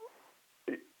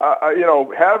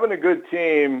 having a good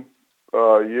team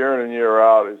year in and year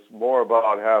out is more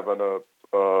about having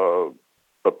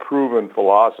a proven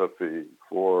philosophy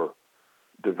for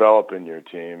developing your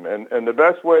team. And the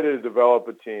best way to develop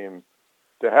a team,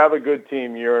 to have a good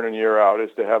team year in and year out,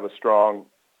 is to have a strong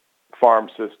farm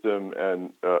system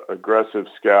and aggressive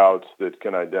scouts that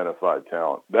can identify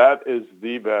talent. That is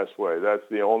the best way. That's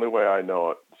the only way I know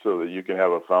it, so that you can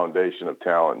have a foundation of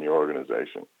talent in your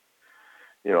organization.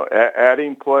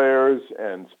 Adding players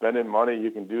and spending money,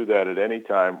 you can do that at any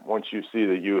time once you see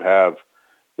that you have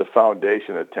the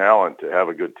foundation of talent to have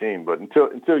a good team. But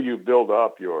until you build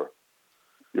up your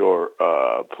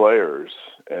players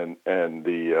and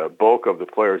the bulk of the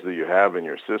players that you have in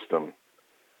your system,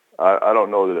 I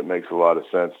don't know that it makes a lot of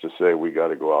sense to say we got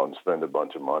to go out and spend a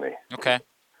bunch of money. Okay.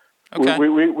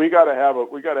 We got to have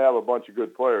a bunch of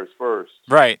good players first,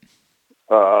 right?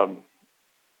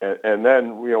 And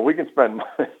then we can spend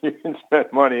money. You can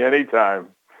spend money anytime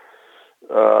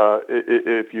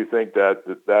if you think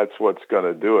that's what's going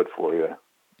to do it for you.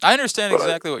 I understand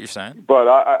exactly what you're saying. But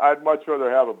I'd much rather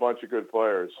have a bunch of good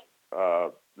players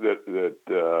that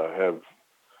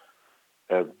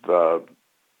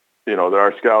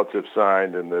our scouts have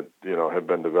signed and that have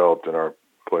been developed in our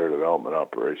player development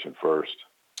operation first.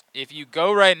 If you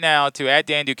go right now to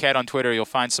 @Dan Duquette on Twitter, you'll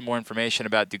find some more information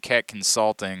about Duquette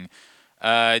Consulting.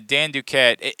 Dan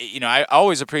Duquette, I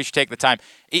always appreciate taking the time.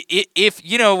 If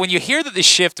when you hear that the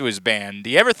shift was banned, do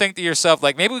you ever think to yourself,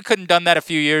 like, maybe we couldn't have done that a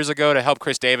few years ago to help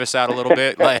Chris Davis out a little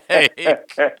bit? Like,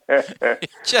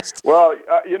 just well,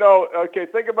 okay.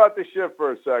 Think about the shift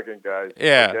for a second, guys.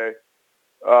 Yeah.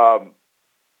 Okay.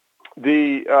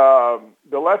 The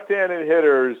left-handed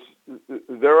hitters,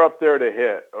 they're up there to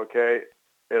hit. Okay.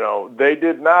 They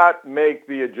did not make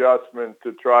the adjustment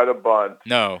to try to bunt.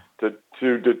 No. To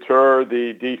deter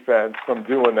the defense from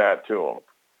doing that to them.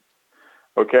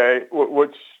 Okay?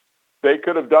 Which they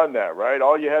could have done that, right?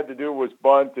 All you had to do was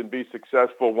bunt and be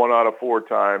successful 1 out of 4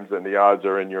 times, and the odds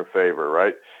are in your favor,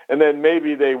 right? And then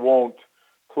maybe they won't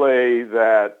play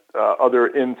that other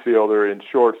infielder in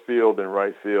short field and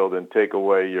right field and take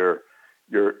away your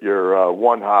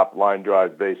one-hop line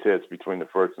drive base hits between the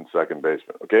first and second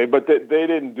baseman, okay? But they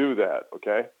didn't do that,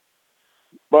 okay?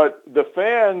 But the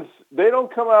fans, they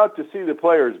don't come out to see the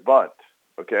players bunt,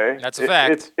 okay? That's a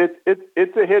fact.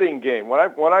 It's a hitting game. When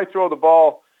I throw the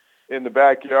ball in the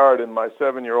backyard and my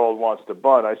 7-year-old wants to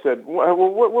bunt, I said, well,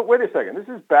 wait a second. This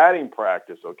is batting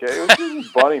practice, okay? This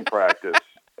isn't bunting practice,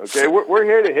 okay? We're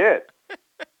here to hit.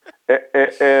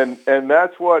 And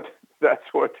that's what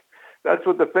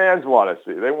the fans want to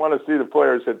see. They want to see the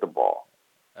players hit the ball.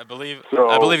 I believe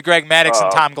Greg Maddux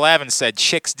and Tom Glavine said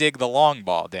chicks dig the long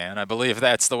ball, Dan. I believe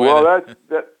that's the way. Well,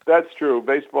 that's true.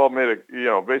 Baseball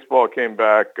baseball came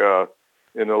back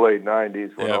in the late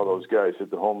 90s when all those guys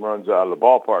hit the home runs out of the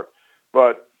ballpark.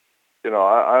 But I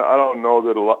don't know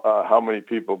that how many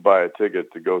people buy a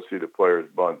ticket to go see the players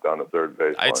bunt down the third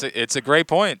base line. It's a great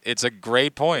point. It's a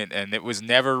great point, and it was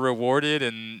never rewarded,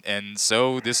 and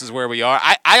so this is where we are.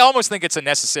 I almost think it's a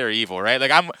necessary evil, right?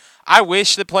 Like I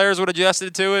wish the players would have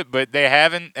adjusted to it, but they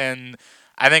haven't, and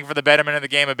I think for the betterment of the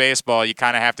game of baseball, you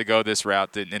kind of have to go this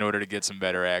route in order to get some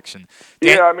better action.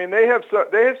 Yeah, I mean they have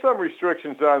some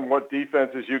restrictions on what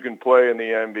defenses you can play in the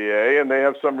NBA, and they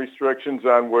have some restrictions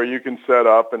on where you can set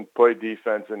up and play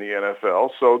defense in the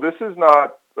NFL. So this is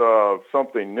not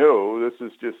something new. This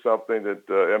is just something that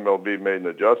MLB made an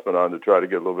adjustment on to try to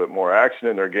get a little bit more action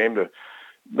in their game to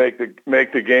make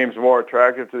the games more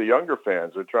attractive to the younger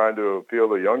fans. They're trying to appeal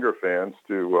to younger fans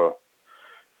to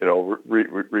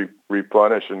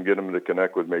replenish and get them to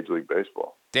connect with Major League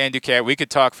Baseball. Dan Duquette, we could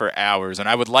talk for hours, and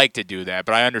I would like to do that,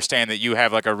 but I understand that you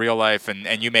have like a real life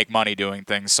and you make money doing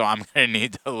things, so I'm going to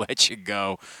need to let you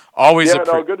go. Always good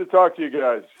to talk to you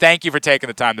guys. Thank you for taking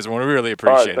the time this morning. We really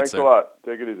appreciate it. Thanks a lot.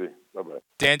 Take it easy. Bye-bye.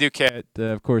 Dan Duquette,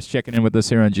 of course, checking in with us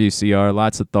here on GCR.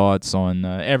 Lots of thoughts on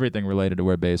everything related to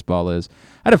where baseball is.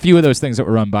 I had a few of those things that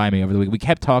were run by me over the week. We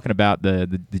kept talking about the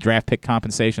draft pick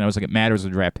compensation. I was like, it matters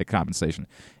with draft pick compensation.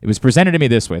 It was presented to me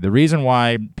this way. The reason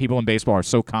why people in baseball are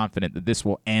so confident that this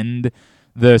will end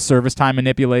the service time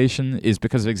manipulation is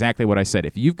because of exactly what I said.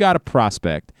 If you've got a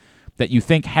prospect that you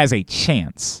think has a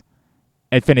chance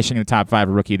at finishing in the top 5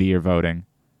 of Rookie of the Year voting,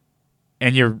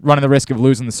 and you're running the risk of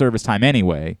losing the service time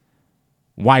anyway,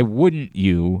 why wouldn't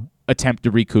you attempt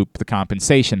to recoup the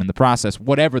compensation in the process,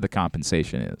 whatever the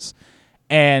compensation is?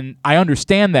 And I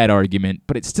understand that argument,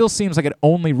 but it still seems like it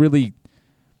only really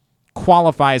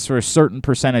qualifies for a certain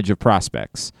percentage of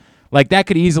prospects. Like, that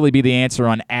could easily be the answer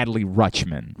on Adley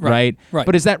Rutschman, right?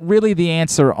 But is that really the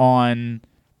answer on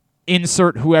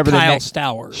insert whoever Kyle the next...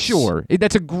 Stowers. Sure.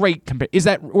 That's a great comparison. Is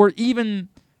that, or even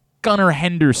Gunnar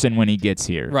Henderson when he gets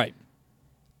here. Right.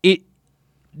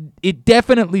 It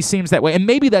definitely seems that way, and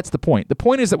maybe that's the point. The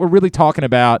point is that we're really talking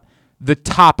about the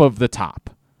top of the top.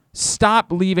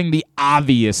 Stop leaving the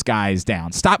obvious guys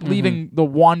down. Stop leaving the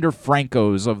Wander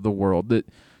Francos of the world.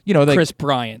 Chris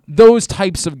Bryant. Those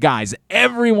types of guys.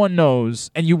 Everyone knows,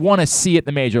 and you want to see it in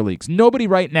the major leagues. Nobody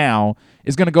right now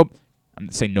is going to go. I'm going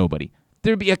to say nobody.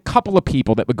 There'd be a couple of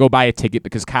people that would go buy a ticket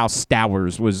because Kyle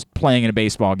Stowers was playing in a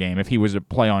baseball game if he was to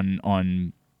play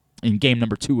in game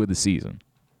number 2 of the season.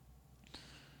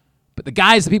 But the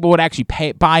guys that people would actually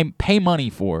pay money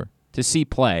for to see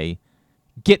play,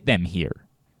 get them here.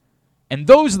 And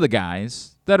those are the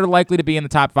guys that are likely to be in the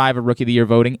top 5 of Rookie of the Year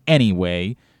voting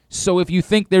anyway. So if you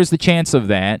think there's the chance of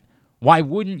that, why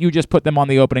wouldn't you just put them on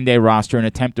the opening day roster and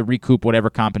attempt to recoup whatever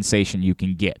compensation you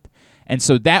can get? And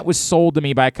so that was sold to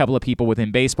me by a couple of people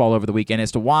within baseball over the weekend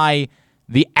as to why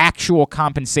the actual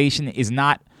compensation is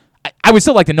not... I would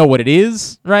still like to know what it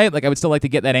is, right? Like, I would still like to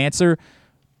get that answer.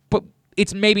 But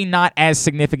it's maybe not as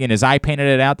significant as I painted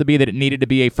it out to be, that it needed to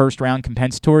be a first-round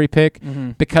compensatory pick,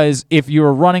 because if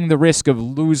you're running the risk of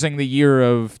losing the year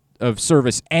of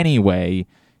service anyway,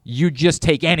 you just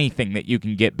take anything that you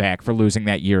can get back for losing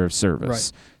that year of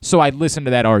service. Right. So I'd listen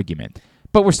to that argument.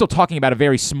 But we're still talking about a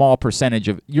very small percentage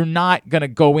of... You're not going to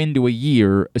go into a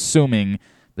year assuming...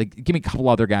 Like, give me a couple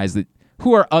other guys that...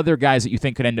 Who are other guys that you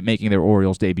think could end up making their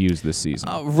Orioles debuts this season?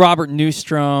 Robert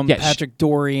Newstrom, Patrick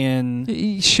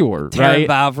Dorian. Sure, Terry right?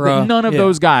 Vavra. None of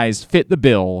those guys fit the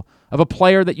bill of a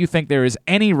player that you think there is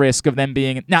any risk of them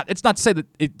being... Now, it's not to say that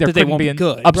there couldn't be an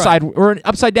good, or an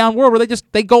upside-down world where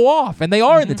they go off, and they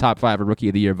are in the top 5 of Rookie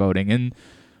of the Year voting. And,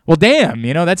 well, damn,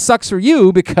 that sucks for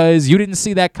you because you didn't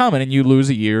see that coming, and you lose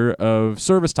a year of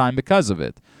service time because of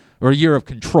it, or a year of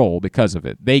control because of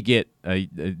it. They get...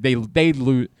 they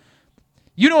lose...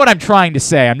 You know what I'm trying to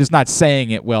say. I'm just not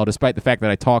saying it well, despite the fact that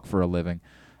I talk for a living.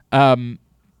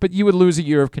 But you would lose a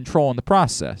year of control in the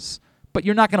process. but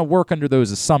you're not going to work under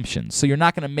those assumptions. So you're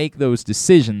not going to make those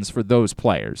decisions for those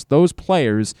players. Those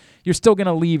players, you're still going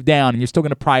to leave down, and you're still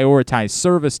going to prioritize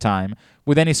service time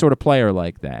with any sort of player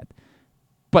like that.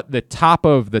 But the top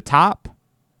of the top,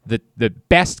 the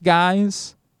best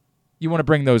guys, you want to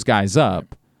bring those guys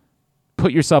up.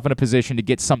 Put yourself in a position to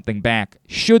get something back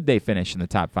should they finish in the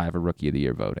top 5 of Rookie of the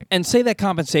Year voting. And say that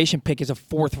compensation pick is a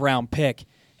 4th-round pick.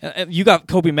 You got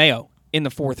Kobe Mayo in the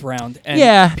 4th round,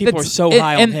 and people are so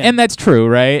high on him. And that's true,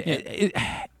 right?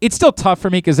 Yeah. It's still tough for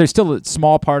me because there's still a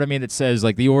small part of me that says,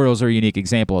 like, the Orioles are a unique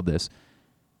example of this.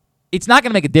 It's not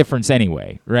going to make a difference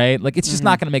anyway, right? Like, it's just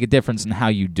not going to make a difference in how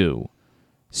you do.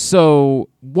 So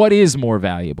what is more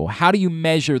valuable? How do you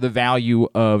measure the value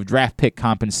of draft pick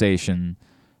compensation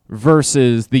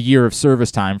versus the year of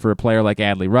service time for a player like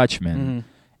Adley Rutschman,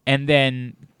 and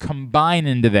then combine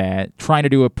into that trying to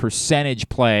do a percentage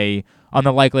play on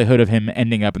the likelihood of him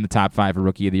ending up in the top 5 of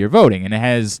Rookie of the Year voting? And it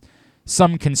has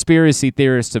some conspiracy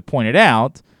theorists have pointed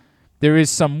out there is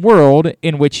some world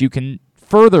in which you can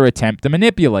further attempt to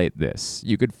manipulate this.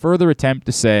 You could further attempt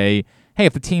to say, hey,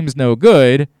 if the team's no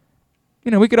good,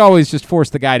 we could always just force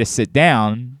the guy to sit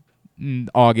down in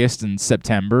August and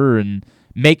September and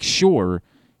make sure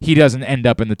he doesn't end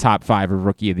up in the top 5 of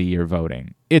Rookie of the Year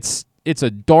voting. It's a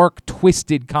dark,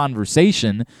 twisted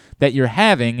conversation that you're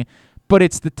having, but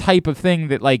it's the type of thing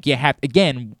that, like, you have,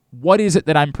 again, what is it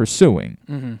that I'm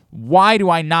pursuing? Why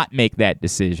do I not make that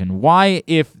decision? Why,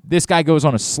 if this guy goes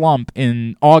on a slump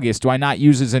in August, do I not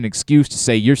use as an excuse to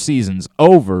say your season's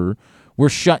over, we're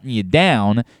shutting you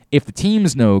down if the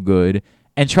team's no good,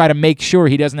 and try to make sure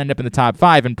he doesn't end up in the top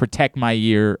 5 and protect my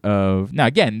year of... Now,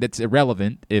 again, that's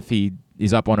irrelevant if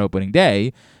he's up on opening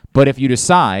day, but if you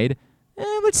decide,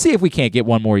 let's see if we can't get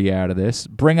one more year out of this,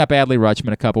 bring up Adley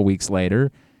Rutschman a couple weeks later,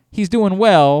 he's doing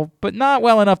well, but not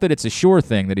well enough that it's a sure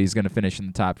thing that he's going to finish in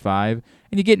the top 5,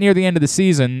 and you get near the end of the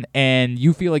season, and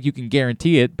you feel like you can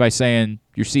guarantee it by saying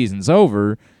your season's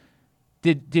over.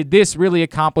 Did this really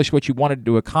accomplish what you wanted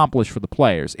to accomplish for the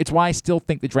players? It's why I still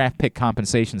think the draft pick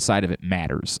compensation side of it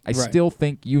matters. I still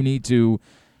think you need to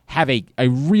have a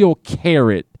real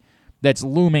carrot that's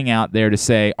looming out there to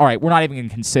say, all right, we're not even going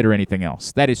to consider anything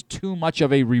else. That is too much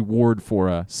of a reward for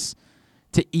us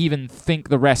to even think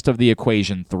the rest of the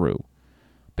equation through.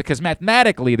 Because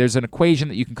mathematically, there's an equation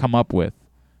that you can come up with.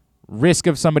 Risk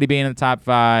of somebody being in the top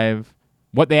 5,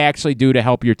 what they actually do to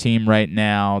help your team right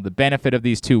now, the benefit of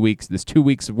these 2 weeks, this 2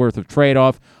 weeks worth of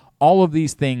trade-off, all of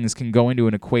these things can go into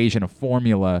an equation, a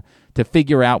formula, to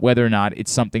figure out whether or not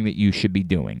it's something that you should be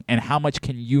doing. And how much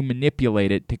can you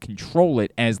manipulate it to control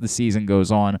it as the season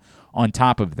goes on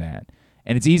top of that.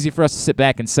 And it's easy for us to sit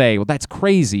back and say, well, that's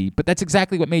crazy, but that's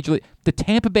exactly what Major League... The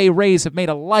Tampa Bay Rays have made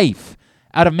a life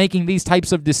out of making these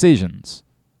types of decisions.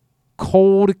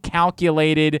 Cold,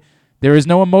 calculated, there is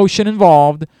no emotion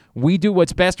involved. We do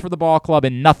what's best for the ball club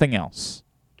and nothing else.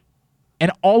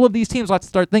 And all of these teams will have to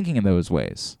start thinking in those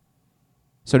ways.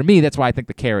 So to me, that's why I think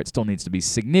the carrot still needs to be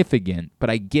significant, but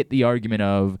I get the argument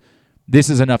of this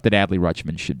is enough that Adley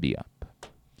Rutschman should be up.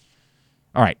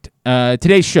 All right,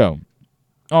 today's show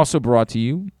also brought to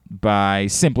you by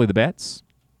Simply the Bets.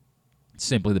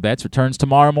 Simply the Bets returns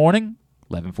tomorrow morning,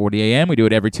 11:40 a.m. We do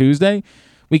it every Tuesday.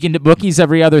 Weekend at Bookies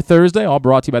every other Thursday, all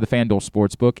brought to you by the FanDuel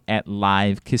Sportsbook at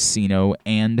Live Casino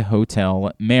and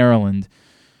Hotel Maryland.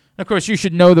 And of course, you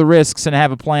should know the risks and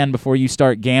have a plan before you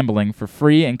start gambling. For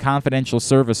free and confidential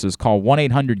services, call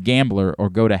 1-800-GAMBLER or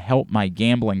go to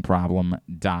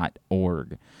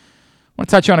helpmygamblingproblem.org. I want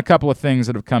to touch on a couple of things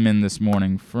that have come in this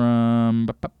morning from...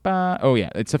 Oh, yeah,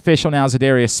 it's official now.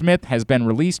 Zadarius Smith has been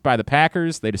released by the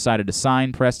Packers. They decided to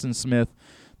sign Preston Smith.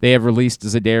 They have released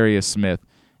Zadarius Smith,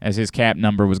 as his cap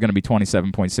number was going to be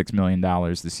 $27.6 million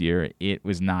this year. It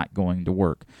was not going to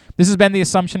work. This has been the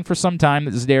assumption for some time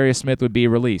that Zadarius Smith would be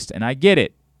released, and I get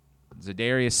it.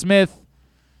 Zadarius Smith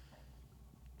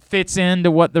fits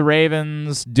into what the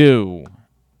Ravens do.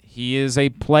 He is a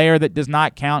player that does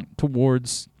not count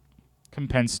towards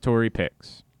compensatory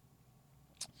picks.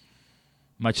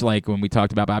 Much like when we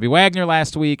talked about Bobby Wagner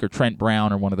last week or Trent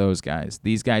Brown or one of those guys.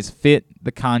 These guys fit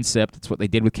the concept. It's what they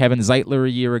did with Kevin Zeitler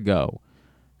a year ago.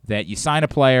 That you sign a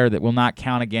player that will not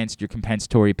count against your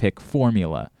compensatory pick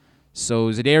formula. So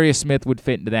Zadarius Smith would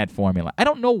fit into that formula. I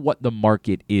don't know what the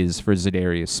market is for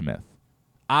Zadarius Smith.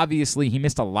 Obviously, he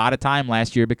missed a lot of time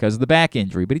last year because of the back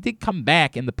injury, but he did come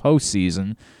back in the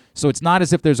postseason, so it's not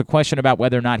as if there's a question about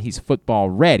whether or not he's football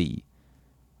ready.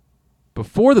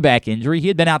 Before the back injury, he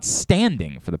had been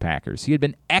outstanding for the Packers. He had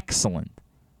been excellent.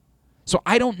 So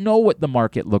I don't know what the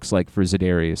market looks like for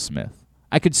Zadarius Smith.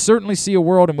 I could certainly see a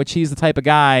world in which he's the type of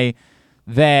guy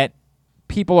that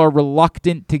people are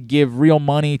reluctant to give real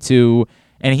money to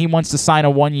and he wants to sign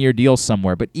a 1-year deal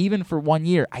somewhere. But even for 1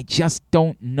 year, I just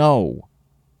don't know.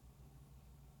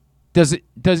 Is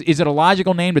it a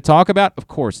logical name to talk about? Of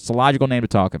course, it's a logical name to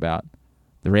talk about.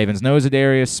 The Ravens know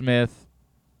Za'Darius Smith.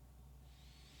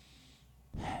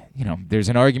 There's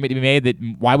an argument to be made that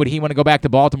why would he want to go back to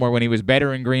Baltimore when he was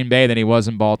better in Green Bay than he was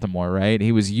in Baltimore, right?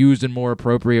 He was used in more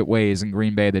appropriate ways in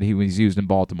Green Bay than he was used in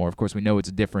Baltimore. Of course, we know it's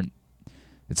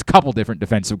a couple different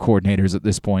defensive coordinators at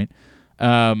this point.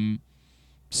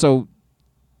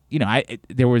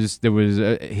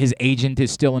 His agent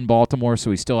is still in Baltimore,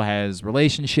 so he still has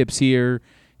relationships here.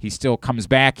 He still comes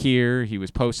back here. He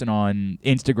was posting on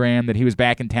Instagram that he was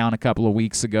back in town a couple of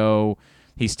weeks ago.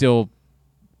 He still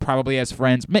probably has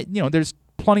friends. There's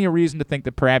plenty of reason to think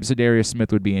that perhaps Za'Darius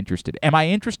Smith would be interested. Am I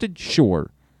interested? Sure.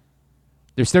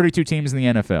 There's 32 teams in the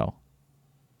NFL.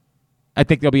 I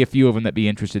think there'll be a few of them that be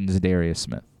interested in Za'Darius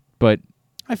Smith. But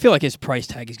I feel like his price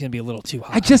tag is going to be a little too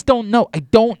high. I just don't know.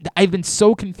 I've been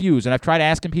so confused, and I've tried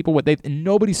asking people and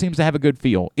nobody seems to have a good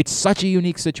feel. It's such a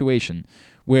unique situation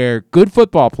where good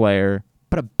football player,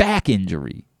 but a back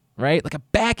injury, right? Like a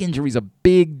back injury is a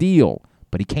big deal,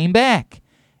 but he came back,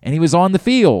 and he was on the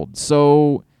field.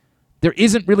 So there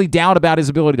isn't really doubt about his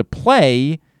ability to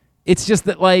play. It's just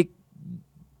that,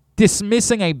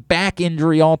 dismissing a back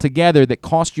injury altogether that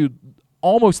cost you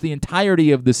almost the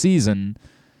entirety of the season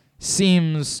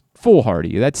seems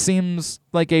foolhardy. That seems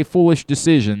like a foolish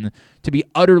decision to be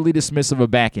utterly dismissive of a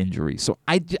back injury. So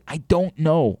I don't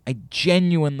know. I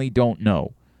genuinely don't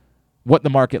know what the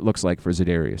market looks like for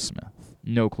Za'Darius Smith.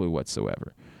 No clue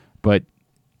whatsoever. But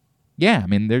yeah, I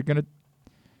mean,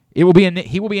 he will be a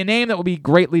name that will be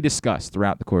greatly discussed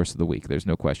throughout the course of the week. There's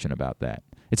no question about that.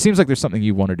 It seems like there's something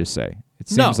you wanted to say. It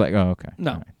seems like okay.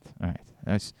 No. All right.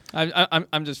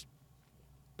 I'm just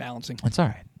balancing. It's all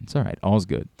right. It's all right. All's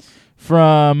good.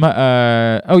 From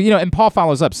and Paul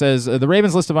follows up, says the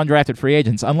Ravens' list of undrafted free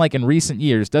agents, unlike in recent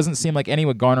years, doesn't seem like any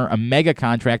would garner a mega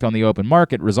contract on the open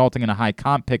market, resulting in a high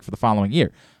comp pick for the following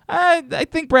year. I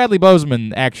think Bradley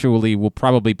Bozeman actually will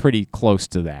probably pretty close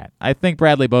to that. I think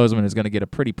Bradley Bozeman is going to get a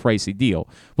pretty pricey deal.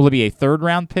 Will it be a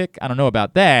third-round pick? I don't know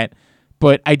about that,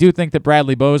 but I do think that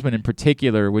Bradley Bozeman in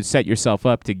particular would set yourself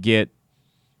up to get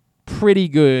pretty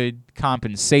good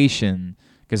compensation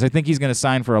because I think he's going to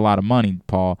sign for a lot of money,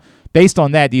 Paul. Based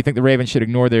on that, do you think the Ravens should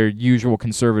ignore their usual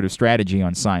conservative strategy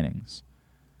on signings?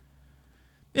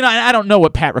 I don't know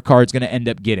what Pat Ricard's going to end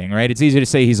up getting, right? It's easy to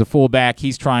say he's a fullback.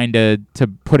 He's trying to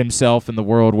put himself in the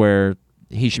world where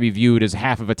he should be viewed as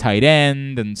half of a tight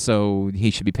end, and so he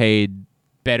should be paid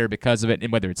better because of it,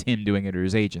 and whether it's him doing it or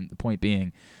his agent. The point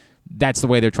being, that's the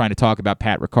way they're trying to talk about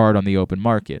Pat Ricard on the open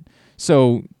market.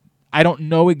 So I don't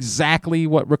know exactly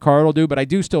what Ricard will do, but I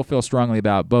do still feel strongly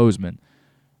about Bozeman.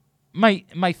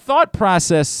 My thought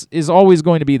process is always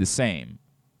going to be the same.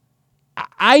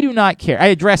 I do not care. I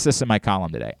addressed this in my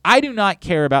column today. I do not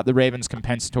care about the Ravens'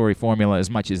 compensatory formula as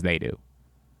much as they do.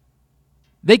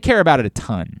 They care about it a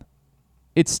ton.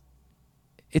 It's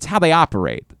how they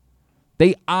operate.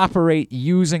 They operate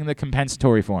using the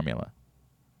compensatory formula.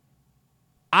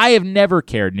 I have never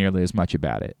cared nearly as much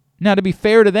about it. Now, to be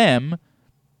fair to them,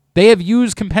 they have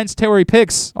used compensatory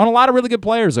picks on a lot of really good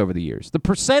players over the years. The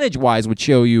percentage-wise would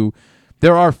show you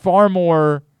there are far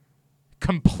more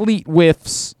complete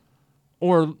whiffs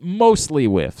or mostly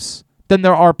whiffs than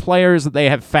there are players that they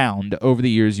have found over the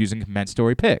years using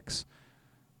compensatory picks.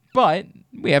 But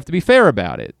we have to be fair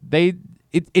about it.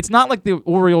 It's not like the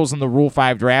Orioles in the Rule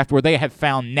 5 draft where they have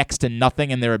found next to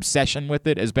nothing and their obsession with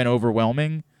it has been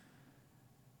overwhelming.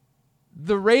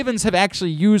 The Ravens have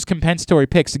actually used compensatory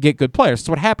picks to get good players. That's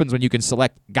what happens when you can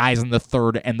select guys in the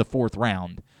third and the fourth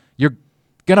round. You're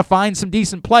going to find some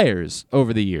decent players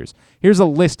over the years. Here's a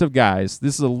list of guys.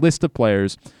 This is a list of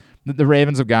players that the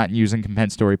Ravens have gotten using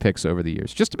compensatory picks over the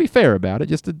years. Just to be fair about it,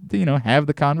 just to have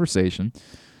the conversation.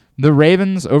 The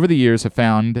Ravens over the years have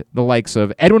found the likes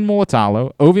of Edwin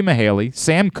Mulatalo, Ovi Mihaly,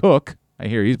 Sam Cook. I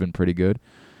hear he's been pretty good.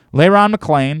 LeRon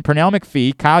McClain, Pernell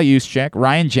McPhee, Kyle Juszczyk,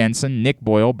 Ryan Jensen, Nick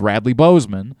Boyle, Bradley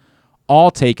Bozeman,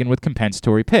 all taken with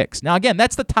compensatory picks. Now, again,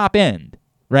 that's the top end,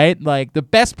 right? Like, the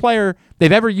best player they've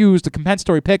ever used a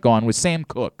compensatory pick on was Sam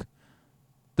Cook.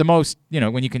 The most,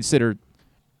 when you consider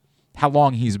how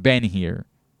long he's been here.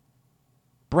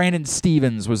 Brandon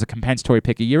Stevens was a compensatory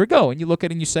pick a year ago, and you look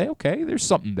at it and you say, okay, there's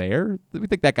something there. We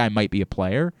think that guy might be a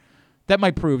player. That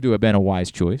might prove to have been a wise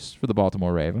choice for the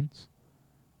Baltimore Ravens.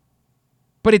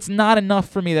 But it's not enough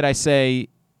for me that I say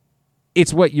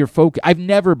it's what you're focused. I've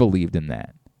never believed in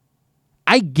that.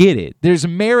 I get it. There's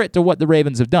merit to what the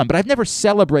Ravens have done, but I've never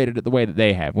celebrated it the way that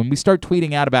they have. When we start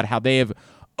tweeting out about how they have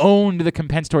owned the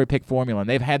compensatory pick formula and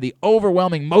they've had the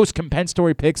overwhelming most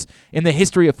compensatory picks in the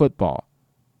history of football,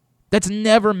 That's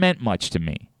never meant much to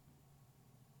me.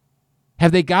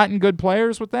 Have they gotten good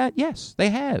players with that? Yes, they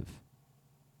have.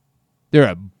 There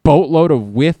are a boatload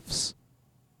of whiffs.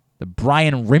 The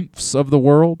Brian Rimpfs of the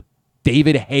world.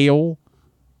 David Hale.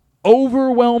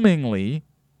 Overwhelmingly,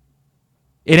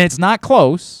 and it's not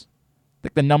close. I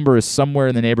think the number is somewhere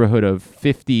in the neighborhood of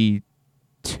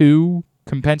 52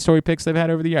 compensatory picks they've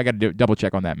had over the year. I got to double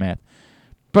check on that math.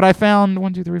 But I found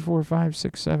 1, 2, 3, 4, 5,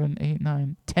 6, 7, 8,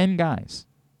 9, 10 guys.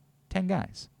 10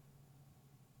 guys.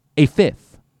 A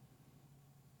fifth.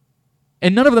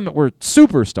 And none of them were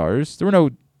superstars. There were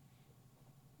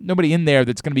nobody in there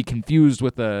that's going to be confused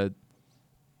with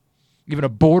even a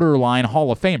borderline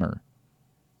Hall of Famer.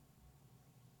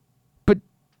 But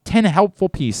 10 helpful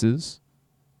pieces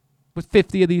with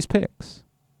 50 of these picks.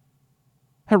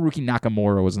 Haruki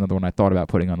Nakamura was another one I thought about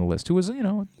putting on the list, who was,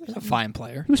 a fine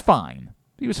player. He was fine.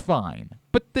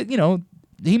 But,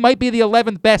 he might be the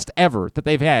 11th best ever that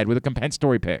they've had with a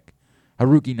compensatory pick.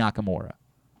 Haruki Nakamura.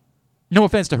 No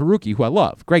offense to Haruki, who I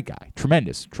love. Great guy.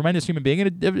 Tremendous human being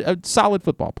and a solid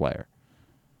football player.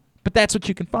 But that's what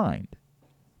you can find.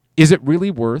 Is it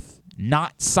really worth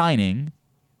not signing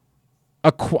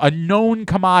a known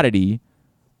commodity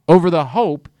over the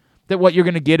hope that what you're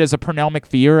going to get is a Pernell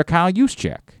McPhee or a Kyle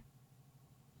Juszczyk?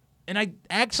 And I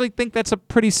actually think that's a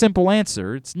pretty simple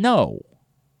answer. It's no.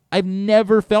 I've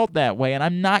never felt that way, and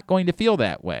I'm not going to feel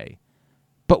that way.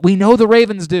 But we know the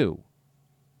Ravens do.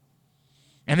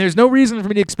 And there's no reason for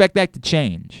me to expect that to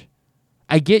change.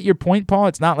 I get your point, Paul.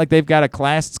 It's not like they've got a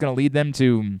class that's going to lead them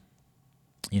to,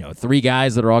 3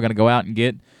 guys that are all going to go out and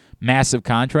get massive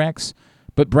contracts.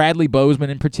 But Bradley Bozeman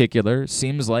in particular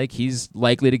seems like he's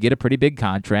likely to get a pretty big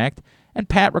contract. And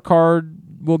Pat Ricard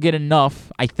will get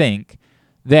enough, I think,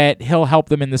 that he'll help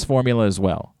them in this formula as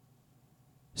well.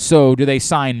 So do they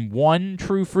sign one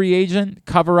true free agent,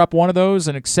 cover up one of those,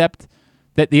 and accept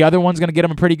that the other one's going to get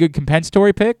them a pretty good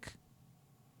compensatory pick?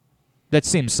 That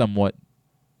seems somewhat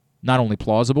not only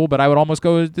plausible, but I would almost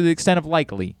go to the extent of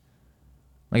likely.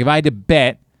 Like if I had to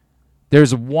bet,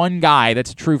 there's one guy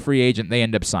that's a true free agent they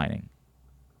end up signing.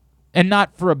 And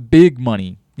not for a big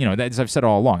money. As I've said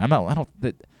all along.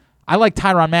 I like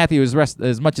Tyrann Mathieu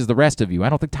as much as the rest of you. I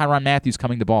don't think Tyrann Mathieu's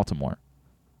coming to Baltimore.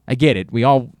 I get it. We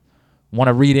all want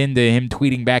to read into him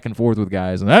tweeting back and forth with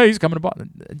guys. And, hey, he's coming to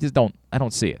Baltimore. I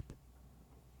don't see it.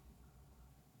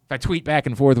 If I tweet back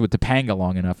and forth with Topanga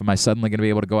long enough, am I suddenly going to be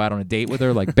able to go out on a date with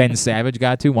her like Ben Savage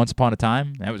got to once upon a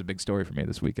time? That was a big story for me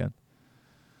this weekend.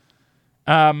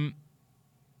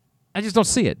 I just don't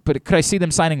see it. But could I see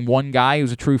them signing one guy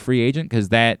who's a true free agent because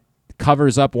that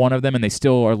covers up one of them and they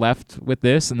still are left with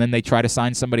this, and then they try to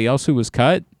sign somebody else who was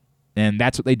cut, and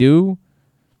that's what they do?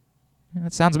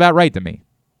 That sounds about right to me.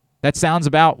 That sounds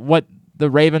about what the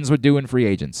Ravens would do in free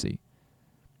agency.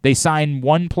 They sign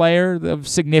one player of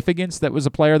significance that was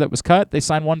a player that was cut. They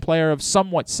sign one player of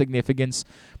somewhat significance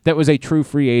that was a true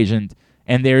free agent,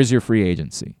 and there's your free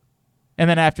agency. And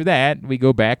then after that, we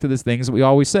go back to the things that we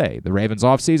always say. The Ravens'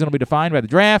 offseason will be defined by the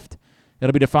draft.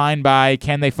 It'll be defined by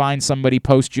can they find somebody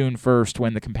post-June 1st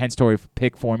when the compensatory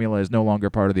pick formula is no longer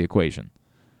part of the equation.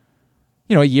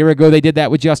 A year ago they did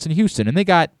that with Justin Houston, and they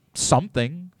got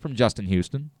something from Justin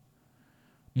Houston.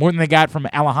 More than they got from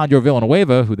Alejandro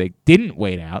Villanueva, who they didn't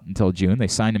wait out until June. They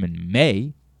signed him in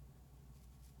May.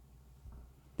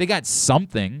 They got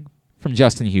something from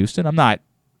Justin Houston. I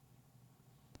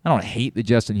don't hate the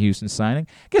Justin Houston signing.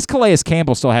 I guess Calais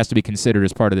Campbell still has to be considered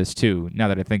as part of this, too, now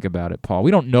that I think about it, Paul.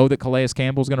 We don't know that Calais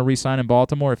Campbell's going to re-sign in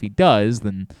Baltimore. If he does,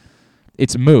 then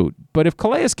it's moot. But if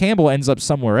Calais Campbell ends up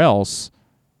somewhere else,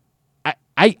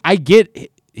 I get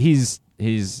he's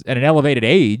at an elevated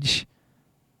age,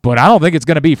 but I don't think it's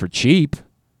going to be for cheap.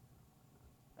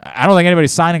 I don't think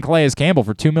anybody's signing Calais Campbell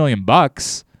for $2 million.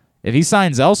 If he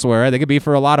signs elsewhere, they could be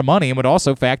for a lot of money and would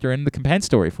also factor in the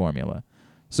compensatory formula.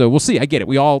 So we'll see. I get it.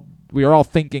 We are all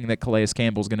thinking that Calais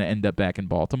Campbell's going to end up back in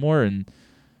Baltimore, and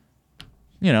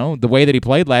the way that he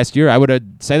played last year, I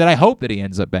would say that I hope that he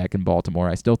ends up back in Baltimore.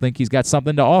 I still think he's got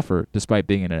something to offer, despite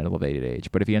being in an elevated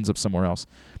age. But if he ends up somewhere else,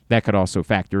 that could also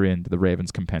factor into the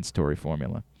Ravens' compensatory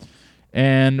formula.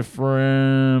 And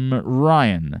from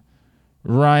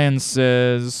Ryan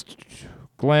says,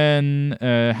 Glenn,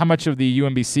 how much of the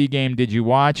UMBC game did you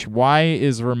watch? Why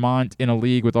is Vermont in a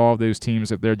league with all of those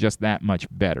teams if they're just that much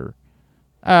better?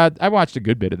 I watched a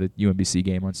good bit of the UMBC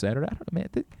game on Saturday. I don't know,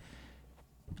 man.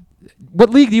 What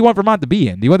league do you want Vermont to be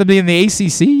in? Do you want them to be in the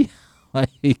ACC?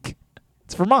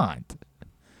 It's Vermont.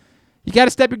 You got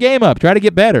to step your game up. Try to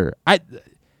get better.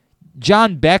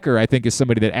 John Becker, I think, is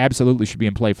somebody that absolutely should be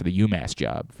in play for the UMass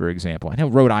job, for example. I know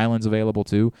Rhode Island's available,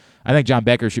 too. I think John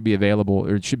Becker should be available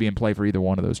or should be in play for either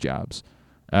one of those jobs.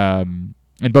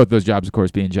 And both those jobs, of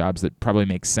course, being jobs that probably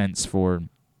make sense for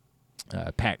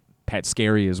Pat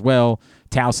Scarry as well.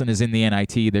 Towson is in the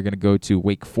NIT. They're going to go to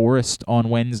Wake Forest on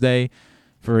Wednesday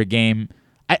for a game.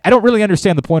 I don't really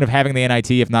understand the point of having the NIT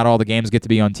if not all the games get to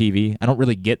be on TV. I don't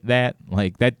really get that.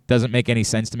 Like, that doesn't make any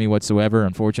sense to me whatsoever.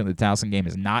 Unfortunately, the Towson game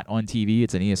is not on TV.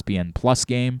 It's an ESPN Plus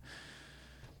game.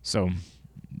 So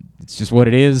it's just what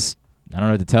it is. I don't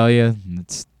know what to tell you.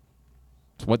 It's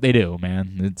what they do,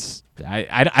 man.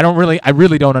 I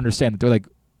really don't understand that. They're like,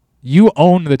 you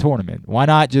own the tournament. Why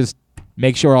not just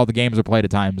make sure all the games are played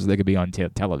at times so they could be on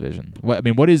television?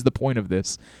 What is the point of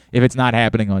this if it's not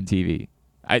happening on TV?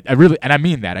 I really, and I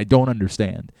mean that, I don't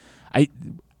understand.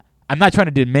 I'm not trying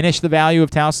to diminish the value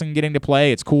of Towson getting to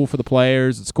play. It's cool for the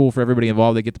players. It's cool for everybody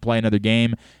involved. They get to play another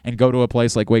game and go to a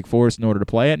place like Wake Forest in order to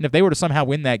play it. And if they were to somehow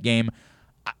win that game,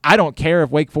 I don't care if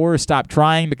Wake Forest stopped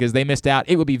trying because they missed out.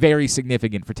 It would be very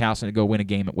significant for Towson to go win a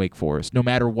game at Wake Forest, no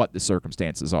matter what the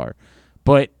circumstances are.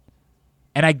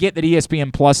 And I get that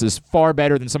ESPN Plus is far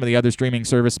better than some of the other streaming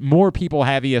service. More people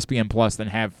have ESPN Plus than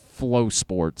have Flow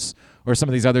Sports or some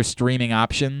of these other streaming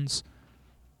options.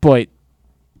 But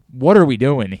what are we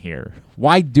doing here?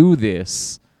 Why do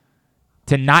this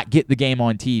to not get the game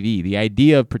on TV? The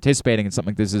idea of participating in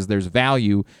something like this is there's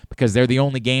value because they're the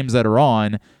only games that are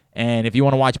on. And if you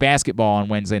want to watch basketball on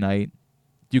Wednesday night,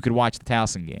 you could watch the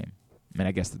Towson game. I mean,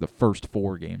 I guess the first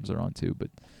 4 games are on too, but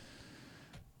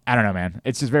I don't know, man.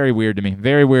 It's just very weird to me.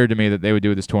 Very weird to me that they would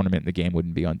do this tournament and the game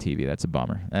wouldn't be on TV. That's a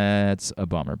bummer.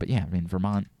 But yeah, I mean,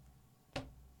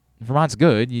 Vermont's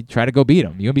good. You try to go beat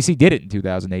them. UMBC did it in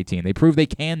 2018. They proved they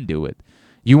can do it.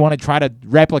 You want to try to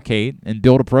replicate and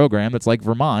build a program that's like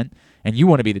Vermont, and you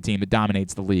want to be the team that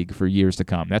dominates the league for years to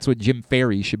come. That's what Jim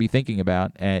Ferry should be thinking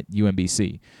about at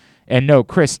UMBC. And no,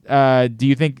 Chris, do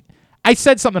you think – I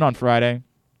said something on Friday.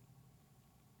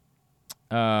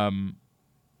 I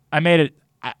made it –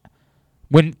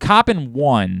 when Coppin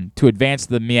won to advance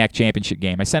to the MEAC championship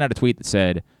game, I sent out a tweet that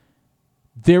said,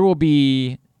 there will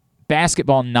be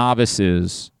basketball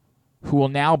novices who will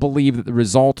now believe that the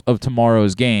result of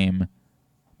tomorrow's game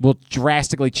will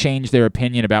drastically change their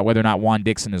opinion about whether or not Juan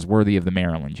Dixon is worthy of the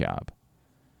Maryland job.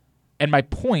 And my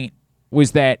point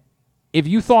was that if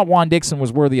you thought Juan Dixon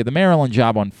was worthy of the Maryland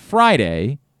job on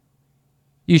Friday,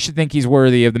 you should think he's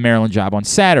worthy of the Maryland job on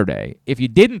Saturday. If you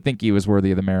didn't think he was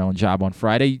worthy of the Maryland job on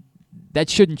Friday, that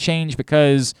shouldn't change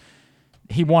because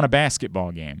he won a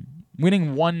basketball game.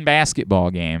 Winning one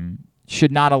basketball game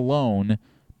should not alone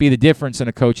be the difference in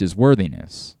a coach's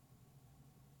worthiness.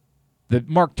 The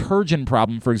Mark Turgeon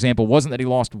problem, for example, wasn't that he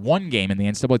lost one game in the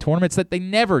NCAA tournament. It's that they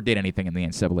never did anything in the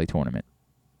NCAA tournament.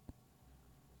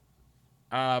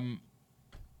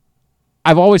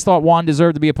 I've always thought Juan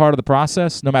deserved to be a part of the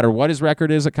process, no matter what his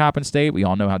record is at Coppin State. We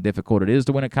all know how difficult it is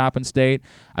to win at Coppin State.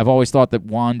 I've always thought that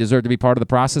Juan deserved to be part of the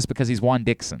process because he's Juan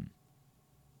Dixon.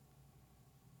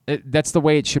 That's the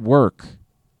way it should work.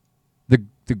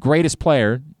 The greatest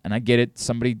player, and I get it,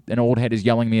 an old head is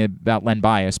yelling at me about Len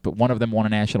Bias, but one of them won a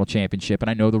national championship, and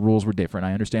I know the rules were different.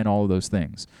 I understand all of those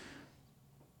things.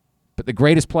 But the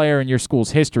greatest player in your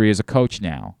school's history is a coach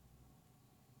now.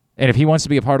 And if he wants to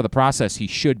be a part of the process, he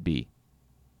should be.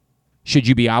 Should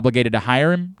you be obligated to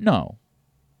hire him? No.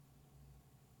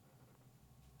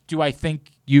 Do I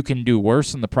think you can do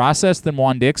worse in the process than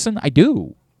Juan Dixon? I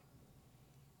do.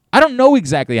 I don't know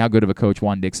exactly how good of a coach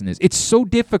Juan Dixon is. It's so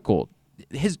difficult.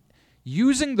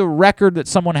 Using the record that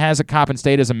someone has at Coppin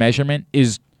State as a measurement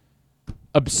is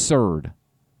absurd.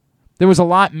 There was a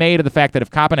lot made of the fact that if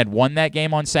Coppin had won that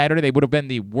game on Saturday, they would have been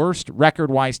the worst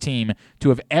record-wise team to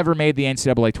have ever made the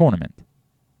NCAA tournament.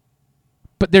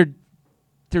 But they're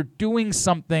doing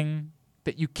something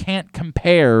that you can't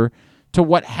compare to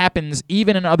what happens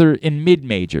even in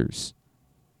mid-majors.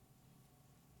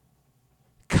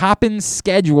 Coppin's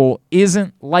schedule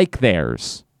isn't like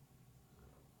theirs.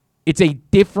 It's a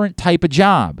different type of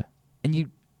job. And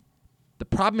the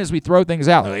problem is we throw things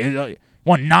out.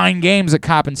 Won 9 games at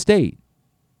Coppin State.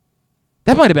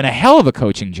 That might have been a hell of a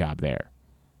coaching job there.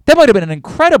 That might have been an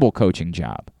incredible coaching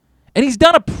job. And he's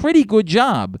done a pretty good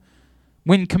job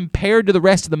when compared to the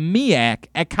rest of the MEAC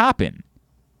at Coppin.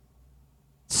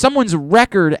 Someone's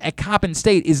record at Coppin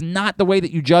State is not the way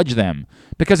that you judge them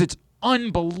because it's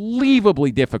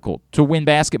unbelievably difficult to win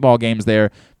basketball games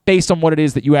there based on what it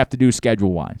is that you have to do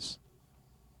schedule-wise.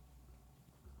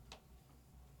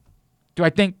 Do I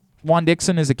think Juan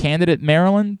Dixon is a candidate at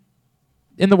Maryland?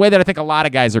 In the way that I think a lot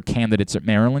of guys are candidates at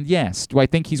Maryland, yes. Do I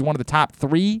think he's one of the top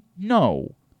 3?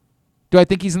 No. Do I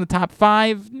think he's in the top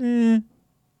 5?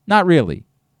 Not really.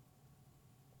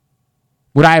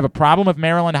 Would I have a problem if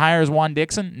Maryland hires Juan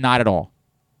Dixon? Not at all.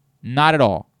 Not at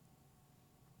all.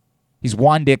 He's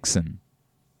Juan Dixon.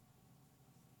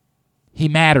 He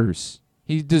matters.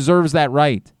 He deserves that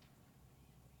right.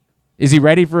 Is he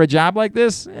ready for a job like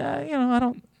this? I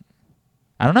don't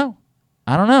know.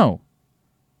 I know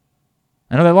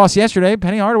they lost yesterday.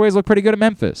 Penny Hardaway's looked pretty good at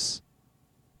Memphis.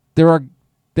 There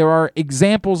are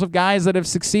examples of guys that have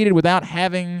succeeded without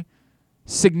having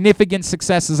significant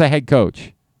success as a head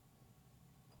coach.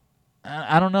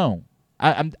 I don't know.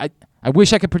 I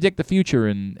wish I could predict the future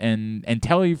and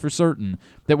tell you for certain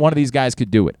that one of these guys could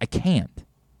do it. I can't.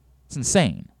 It's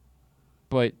insane.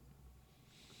 But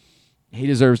he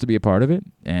deserves to be a part of it,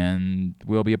 and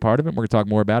we'll be a part of it. We're going to talk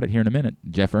more about it here in a minute.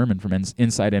 Jeff Erman from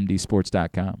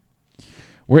InsideMDSports.com.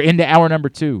 We're into hour number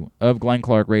 2 of Glenn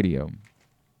Clark Radio.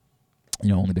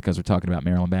 Only because we're talking about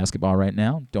Maryland basketball right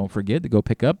now. Don't forget to go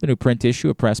pick up the new print issue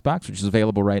of Press Box, which is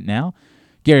available right now.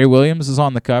 Gary Williams is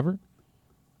on the cover.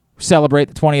 Celebrate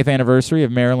the 20th anniversary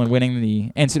of Maryland winning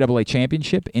the NCAA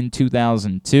championship in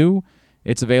 2002.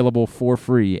 It's available for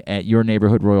free at your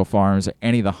neighborhood Royal Farms, at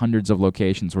any of the hundreds of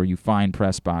locations where you find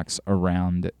Press Box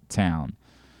around town.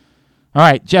 All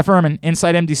right, Jeff Erman,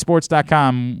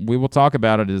 InsideMDSports.com. We will talk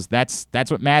about it. That's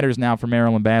what matters now for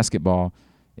Maryland basketball.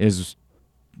 Is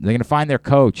they're going to find their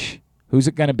coach. Who's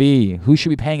it going to be? Who should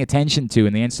be paying attention to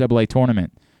in the NCAA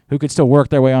tournament? Who could still work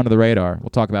their way onto the radar? We'll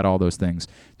talk about all those things.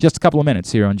 Just a couple of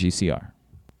minutes here on GCR.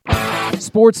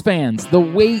 Sports fans, the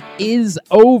wait is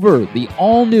over. The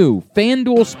all-new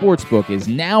FanDuel Sportsbook is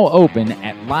now open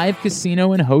at Live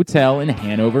Casino and Hotel in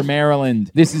Hanover,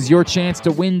 Maryland. This is your chance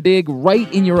to win big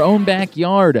right in your own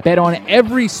backyard. Bet on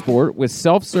every sport with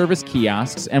self-service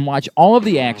kiosks and watch all of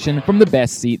the action from the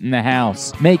best seat in the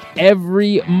house. Make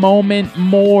every moment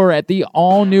more at the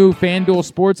all-new FanDuel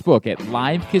Sportsbook at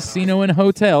Live Casino and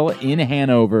Hotel in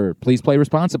Hanover. Please play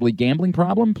responsibly. Gambling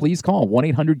problem? Please call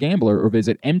 1-800-GAMBLER or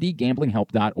visit mdgamblinghelp.org.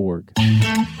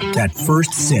 That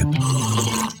first sip.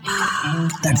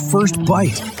 That first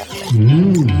bite.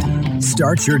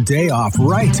 Start your day off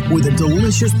right with a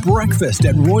delicious breakfast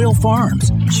at Royal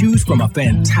Farms. Choose from a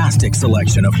fantastic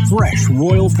selection of fresh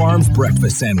Royal Farms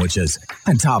breakfast sandwiches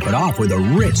and top it off with a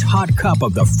rich hot cup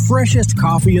of the freshest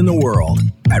coffee in the world.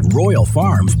 At Royal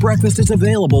Farms, breakfast is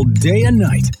available day and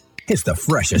night. It's the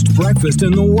freshest breakfast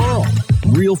in the world.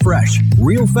 Real fresh,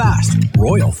 real fast.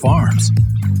 Royal Farms.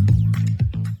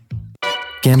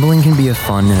 Gambling can be a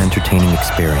fun and entertaining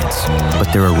experience,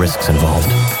 but there are risks involved.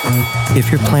 If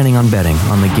you're planning on betting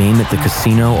on the game at the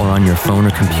casino or on your phone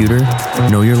or computer,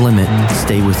 know your limit,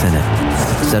 stay within it.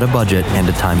 Set a budget and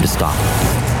a time to stop.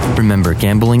 Remember,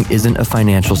 gambling isn't a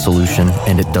financial solution,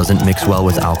 and it doesn't mix well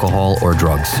with alcohol or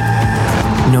drugs.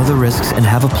 Know the risks and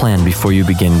have a plan before you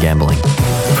begin gambling.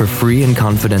 For free and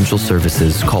confidential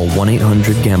services, call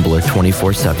 1-800-GAMBLER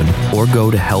 24/7 or go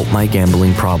to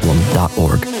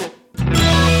helpmygamblingproblem.org.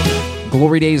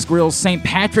 Glory Days Grill's St.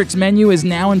 Patrick's menu is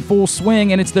now in full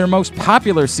swing, and it's their most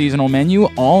popular seasonal menu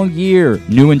all year.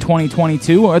 New in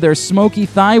 2022 are their smoky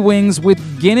thigh wings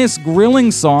with Guinness grilling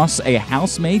sauce, a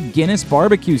house-made Guinness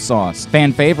barbecue sauce.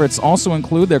 Fan favorites also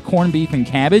include their corned beef and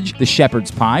cabbage, the shepherd's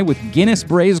pie with Guinness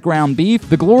braised ground beef,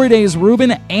 the Glory Days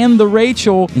Reuben, and the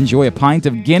Rachel. Enjoy a pint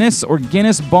of Guinness or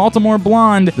Guinness Baltimore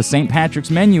Blonde. The St. Patrick's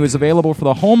menu is available for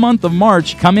the whole month of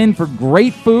March. Come in for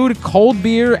great food, cold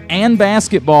beer, and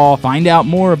basketball. Find out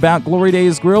more about Glory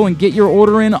Days Grill and get your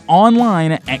order in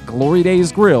online at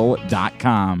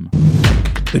glorydaysgrill.com.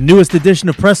 The newest edition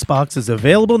of Press Box is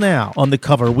available now. On the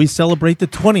cover, we celebrate the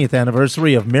 20th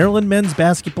anniversary of Maryland men's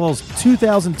basketball's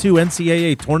 2002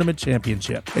 NCAA Tournament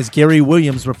Championship, as Gary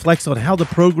Williams reflects on how the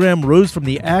program rose from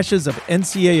the ashes of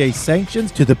NCAA sanctions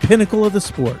to the pinnacle of the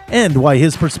sport, and why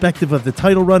his perspective of the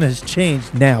title run has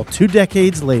changed now 2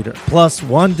 decades later. Plus,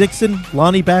 Juan Dixon,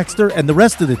 Lonnie Baxter, and the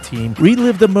rest of the team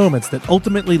relive the moments that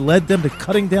ultimately led them to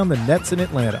cutting down the nets in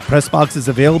Atlanta. Press Box is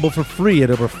available for free at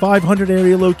over 500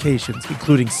 area locations,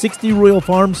 including 60 Royal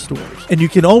Farms stores. And you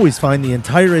can always find the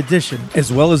entire edition,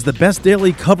 as well as the best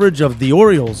daily coverage of the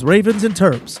Orioles, Ravens, and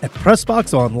Terps at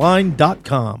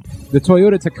PressBoxOnline.com. The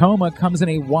Toyota Tacoma comes in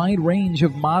a wide range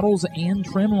of models and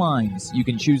trim lines. You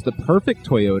can choose the perfect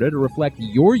Toyota to reflect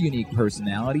your unique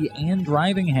personality and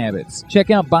driving habits. Check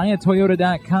out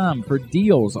buyatoyota.com for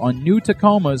deals on new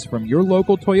Tacomas from your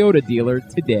local Toyota dealer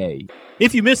today.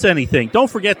 If you miss anything,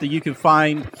 don't forget that you can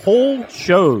find whole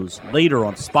shows later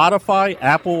on Spotify,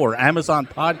 Apple, or Amazon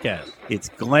Podcasts. It's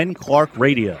Glenn Clark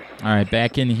Radio. All right,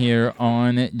 back in here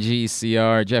on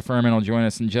GCR. Jeff Erman will join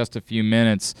us in just a few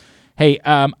minutes. Hey,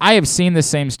 I have seen the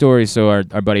same story. So our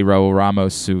buddy Raul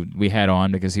Ramos, who we had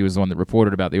on because he was the one that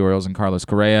reported about the Orioles and Carlos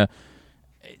Correa.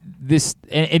 This,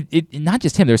 and it not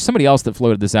just him. There's somebody else that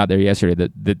floated this out there yesterday.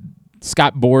 That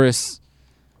Scott Boras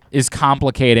is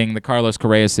complicating the Carlos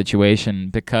Correa situation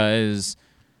because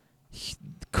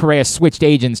Correa switched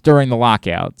agents during the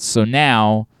lockout. So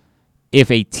now, if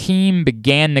a team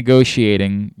began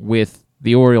negotiating with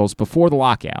the Orioles before the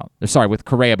lockout, with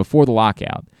Correa before the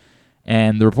lockout,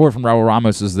 and the report from Raul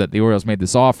Ramos is that the Orioles made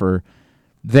this offer,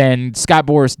 then Scott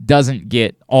Boras doesn't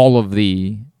get all of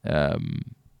the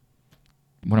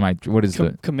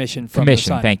commission from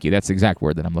commission? Thank you. That's the exact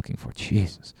word that I'm looking for.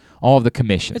 Jesus, all of the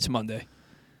commission. It's Monday.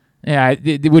 Yeah,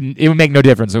 it would make no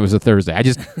difference if it was a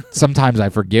Thursday. Sometimes I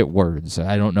forget words.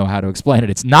 I don't know how to explain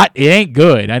it. It ain't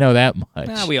good. I know that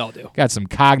much. We all do. Got some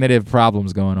cognitive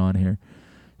problems going on here.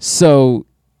 So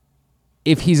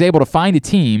if he's able to find a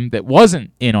team that wasn't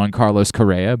in on Carlos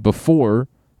Correa before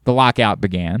the lockout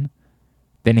began,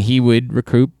 then he would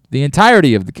recoup the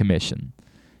entirety of the commission.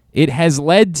 It has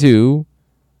led to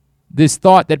this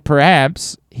thought that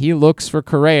perhaps he looks for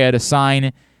Correa to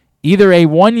sign either a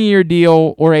one-year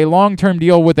deal or a long-term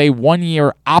deal with a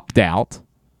one-year opt-out,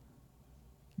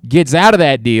 gets out of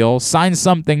that deal, signs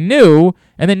something new,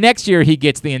 and then next year he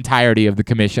gets the entirety of the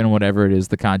commission, whatever it is,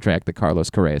 the contract that Carlos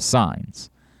Correa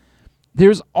signs.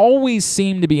 There's always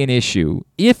seemed to be an issue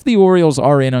if the Orioles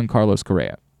are in on Carlos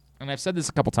Correa. And I've said this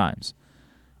a couple times.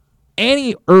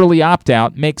 Any early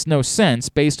opt-out makes no sense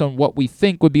based on what we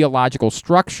think would be a logical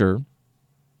structure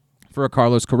for a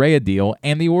Carlos Correa deal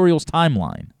and the Orioles'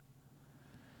 timeline.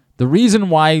 The reason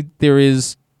why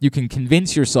you can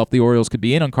convince yourself the Orioles could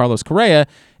be in on Carlos Correa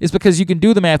is because you can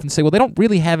do the math and say, well, they don't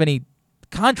really have any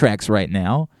contracts right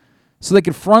now, so they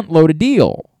could front-load a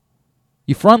deal.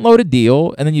 You front-load a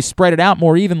deal, and then you spread it out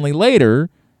more evenly later,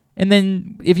 and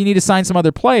then if you need to sign some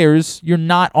other players, you're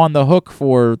not on the hook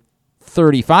for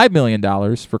 $35 million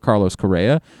for Carlos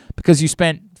Correa because you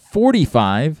spent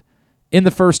 $45 in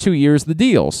the first 2 years of the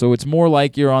deal. So it's more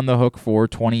like you're on the hook for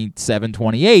 $27,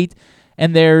 $28,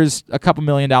 and there's a couple $1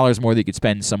 million more that you could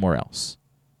spend somewhere else.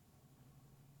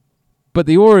 But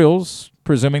the Orioles,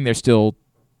 presuming they're still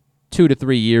 2 to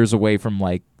 3 years away from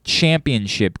like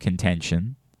championship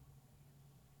contention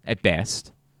at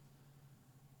best,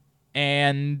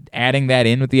 and adding that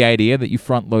in with the idea that you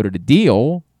front-loaded a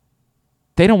deal,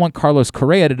 they don't want Carlos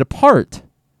Correa to depart.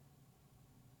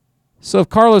 So if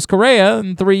Carlos Correa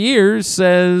in 3 years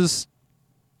says,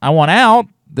 I want out,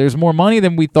 there's more money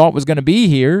than we thought was going to be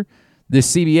here,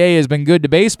 this CBA has been good to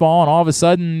baseball, and all of a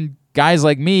sudden guys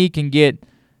like me can get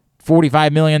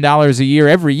 $45 million a year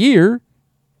every year.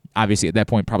 Obviously, at that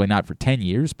point, probably not for 10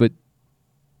 years, but,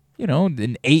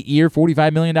 an 8-year,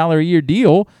 $45 million a year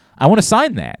deal, I want to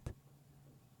sign that.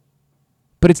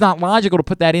 But it's not logical to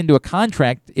put that into a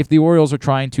contract if the Orioles are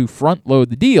trying to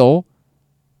front-load the deal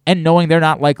and knowing they're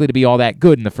not likely to be all that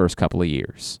good in the first couple of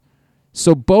years.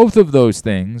 So both of those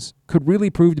things could really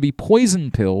prove to be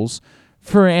poison pills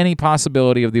for any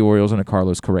possibility of the Orioles in a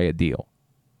Carlos Correa deal.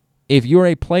 If you're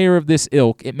a player of this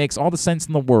ilk, it makes all the sense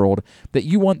in the world that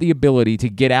you want the ability to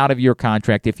get out of your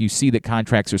contract if you see that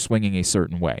contracts are swinging a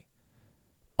certain way.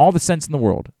 All the sense in the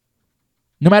world.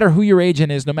 No matter who your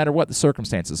agent is, no matter what the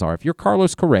circumstances are, if you're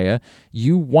Carlos Correa,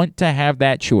 you want to have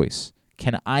that choice.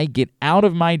 Can I get out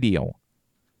of my deal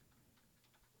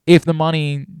if the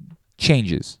money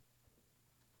changes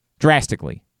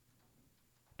drastically?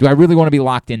 Do I really want to be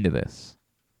locked into this?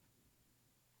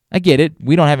 I get it.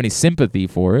 We don't have any sympathy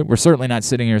for it. We're certainly not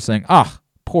sitting here saying,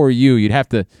 poor you. You'd have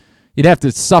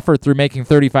to suffer through making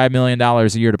 $35 million a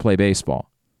year to play baseball.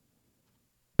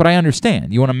 But I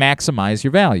understand. You want to maximize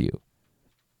your value.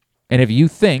 And if you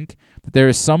think that there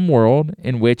is some world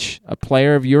in which a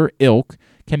player of your ilk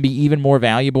can be even more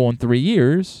valuable in 3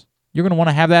 years, you're going to want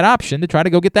to have that option to try to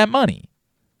go get that money.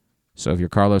 So if you're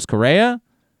Carlos Correa,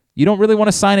 you don't really want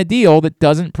to sign a deal that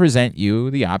doesn't present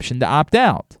you the option to opt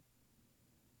out.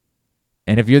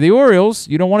 And if you're the Orioles,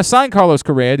 you don't want to sign Carlos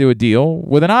Correa to a deal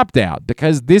with an opt-out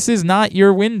because this is not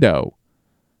your window.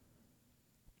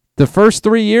 The first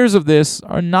 3 years of this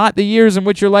are not the years in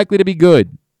which you're likely to be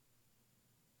good.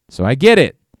 So I get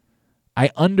it. I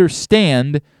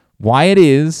understand why it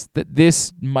is that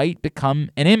this might become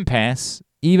an impasse,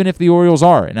 even if the Orioles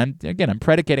are. And I'm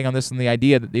predicating on this on the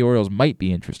idea that the Orioles might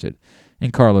be interested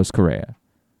in Carlos Correa.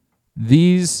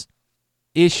 These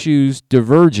issues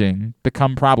diverging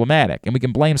become problematic, and we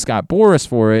can blame Scott Boras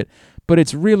for it, but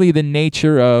it's really the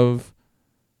nature of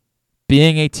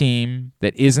being a team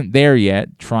that isn't there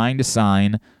yet, trying to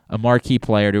sign a marquee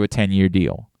player to a 10-year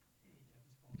deal.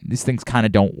 These things kind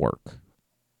of don't work.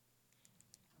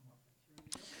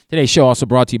 Today's show also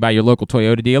brought to you by your local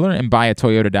Toyota dealer and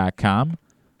buyatoyota.com.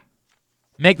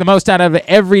 Make the most out of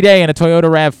every day in a Toyota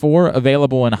RAV4,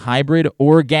 available in hybrid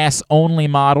or gas-only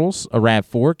models. A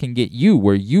RAV4 can get you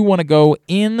where you want to go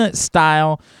in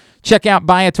style Check out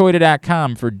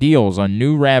buyatoyota.com for deals on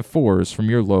new RAV4s from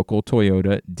your local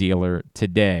Toyota dealer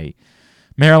today.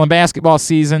 Maryland basketball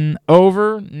season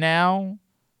over. Now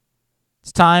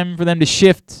it's time for them to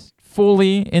shift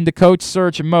fully into coach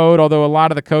search mode, although a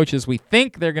lot of the coaches we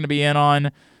think they're going to be in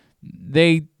on,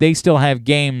 they still have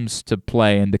games to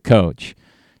play and to coach.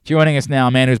 Joining us now,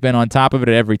 a man who's been on top of it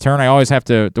at every turn. I always have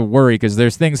to worry because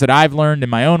there's things that I've learned in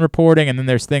my own reporting, and then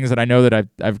there's things that I know that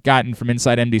I've gotten from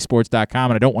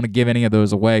InsideMDSports.com, and I don't want to give any of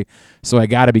those away, so I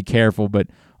got to be careful. But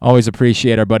always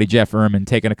appreciate our buddy Jeff Erman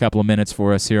taking a couple of minutes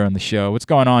for us here on the show. What's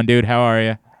going on, dude? How are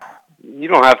you? You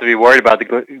don't have to be worried about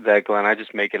that, Glenn. I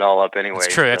just make it all up anyway.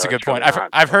 That's true. That's a good point.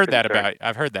 I've heard that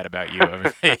about you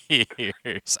over the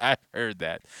years. I've heard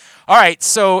that. All right.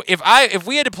 So if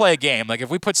we had to play a game, like if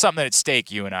we put something at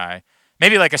stake, you and I,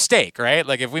 maybe like a stake, right?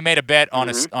 Like if we made a bet on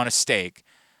a stake,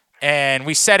 and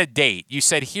we set a date. You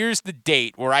said, "Here's the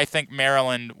date where I think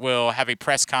Maryland will have a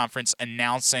press conference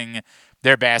announcing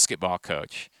their basketball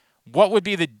coach." What would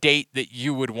be the date that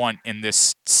you would want in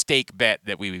this stake bet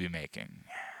that we would be making?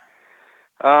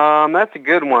 That's a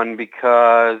good one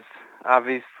because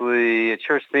obviously it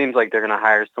sure seems like they're going to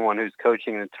hire someone who's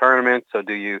coaching the tournament. So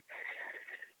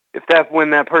when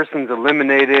that person's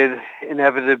eliminated,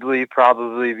 inevitably,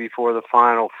 probably before the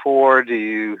Final Four, do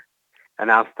you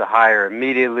announce the hire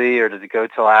immediately or does it go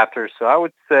till after? So I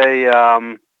would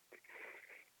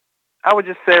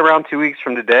just say around 2 weeks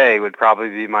from today would probably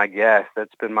be my guess.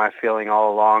 That's been my feeling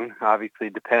all along. Obviously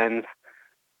it depends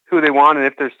who they want and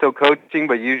if they're still coaching,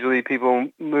 but usually people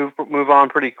move on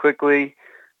pretty quickly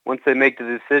once they make the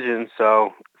decision.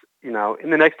 So, in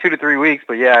the next 2 to 3 weeks.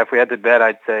 But yeah, if we had to bet,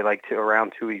 I'd say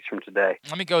around 2 weeks from today.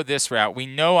 Let me go this route. We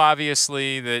know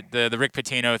obviously that the Rick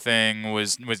Pitino thing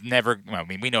was never. Well, I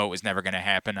mean, we know it was never going to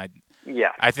happen.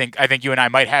 I think you and I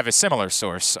might have a similar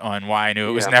source on why I knew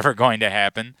it was never going to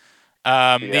happen. The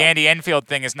Andy Enfield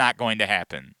thing is not going to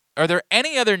happen. Are there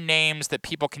any other names that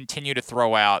people continue to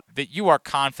throw out that you are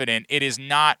confident it is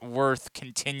not worth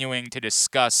continuing to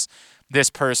discuss this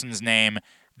person's name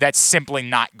that's simply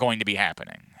not going to be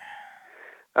happening?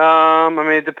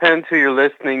 It depends who you're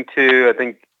listening to. I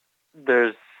think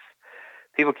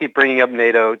people keep bringing up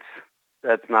Nate Oates.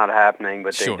 That's not happening,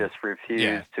 but they just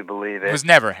refuse to believe it. It was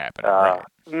never happening, right?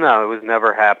 No, it was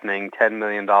never happening. $10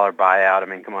 million buyout. I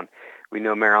mean, come on. We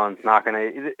know Maryland's not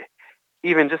going to...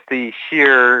 Even just the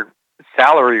sheer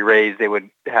salary raise they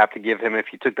would have to give him if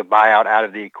you took the buyout out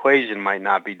of the equation might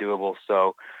not be doable.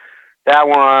 So that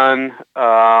one,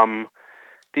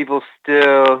 people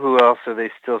still, who else are they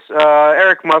still?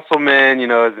 Eric Musselman,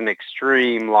 is an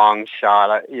extreme long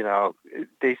shot.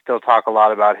 They still talk a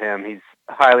lot about him. He's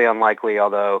highly unlikely,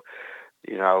 although,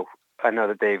 I know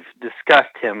that they've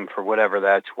discussed him for whatever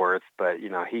that's worth, but,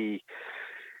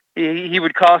 he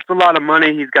would cost a lot of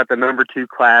money. He's got the number 2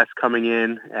 class coming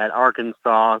in at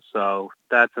Arkansas, so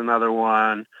that's another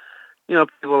one.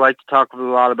 People like to talk a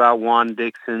lot about Juan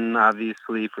Dixon,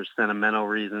 obviously, for sentimental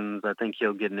reasons. I think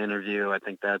he'll get an interview. I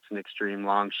think that's an extreme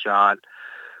long shot.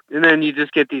 And then you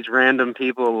just get these random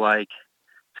people like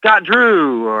Scott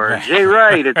Drew or Jay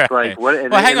Wright. It's like what?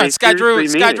 Hang on, Scott Drew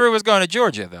was going to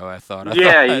Georgia, though. I thought.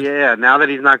 Yeah. Now that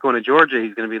he's not going to Georgia,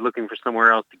 he's going to be looking for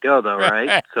somewhere else to go, though,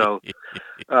 right? So,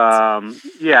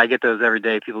 I get those every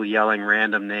day. People yelling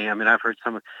random names. I mean, I've heard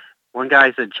one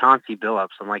guy said Chauncey Billups.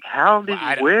 I'm like,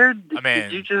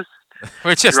 did you just?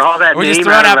 We're just throwing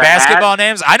out basketball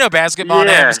names. I know basketball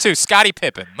names too. Scottie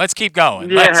Pippen. Let's keep going.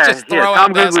 Let's just throw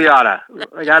out Gugliotta.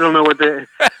 I don't know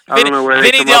where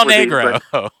Vinny Del Negro.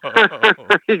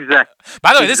 Exactly.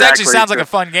 By the way, this actually sounds like a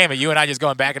fun game of you and I just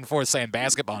going back and forth saying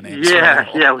basketball names.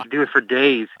 Yeah, we could do it for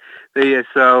days.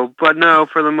 But no,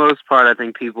 for the most part, I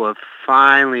think people have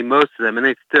finally, most of them,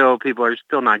 and people are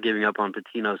still not giving up on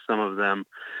Pitino. Some of them,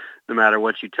 no matter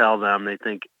what you tell them, they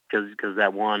think because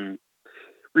that one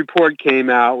report came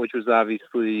out, which was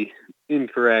obviously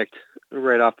incorrect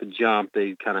right off the jump.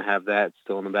 They kind of have that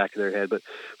still in the back of their head. But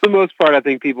for the most part, I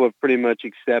think people have pretty much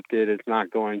accepted it's not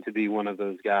going to be one of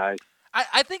those guys.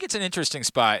 I think it's an interesting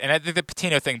spot, and I think the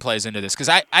Pitino thing plays into this because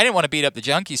I didn't want to beat up the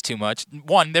Junkies too much.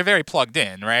 One, they're very plugged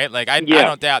in, right? I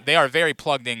don't doubt they are very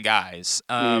plugged in guys.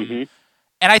 And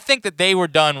I think that they were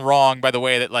done wrong by the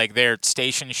way that their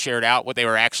station shared out what they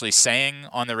were actually saying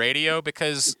on the radio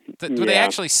because what they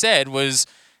actually said was,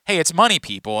 hey, it's money,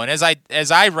 people. And as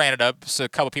I ran it up, so a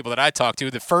couple people that I talked to,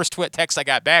 the first text I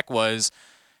got back was,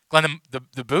 Glenn,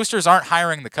 the boosters aren't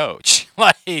hiring the coach.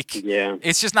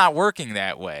 It's just not working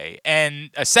that way.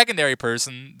 And a secondary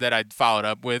person that I followed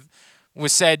up with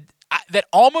said that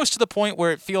almost to the point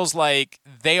where it feels like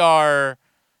they are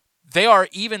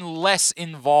even less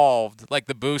involved, like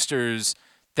the boosters,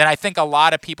 than I think a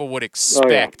lot of people would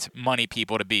expect money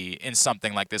people to be in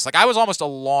something like this. Like, I was almost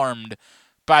alarmed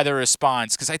by the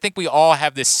response because I think we all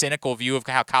have this cynical view of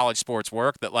how college sports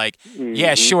work that, like,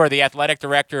 yeah, sure, the athletic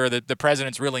director or the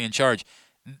president's really in charge.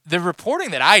 The reporting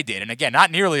that I did, and again,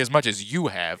 not nearly as much as you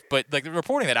have, but like the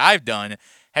reporting that I've done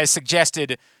has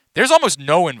suggested there's almost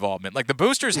no involvement. Like, the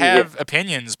boosters have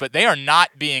opinions, but they are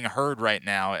not being heard right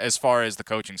now as far as the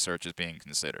coaching search is being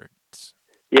considered.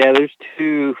 Yeah, there's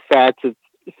two facets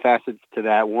to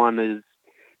that. One is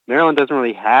Maryland doesn't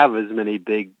really have as many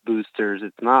big boosters.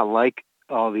 It's not like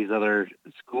all these other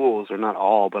schools, or not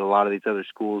all, but a lot of these other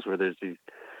schools where there's these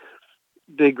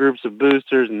big groups of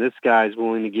boosters and this guy's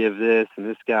willing to give this and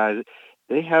this guy.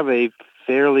 They have a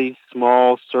fairly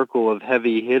small circle of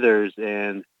heavy hitters,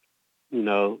 and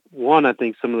one, I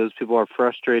think some of those people are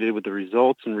frustrated with the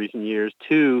results in recent years.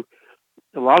 Two,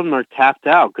 a lot of them are tapped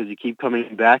out because you keep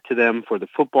coming back to them for the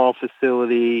football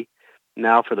facility,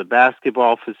 now for the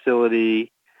basketball facility.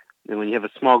 And when you have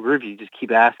a small group, you just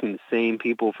keep asking the same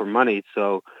people for money.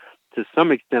 So to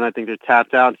some extent, I think they're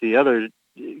tapped out. To the other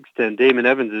extent, Damon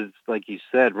Evans is, like you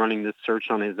said, running this search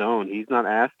on his own. He's not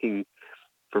asking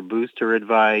for booster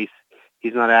advice.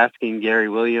 He's not asking Gary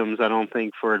Williams, I don't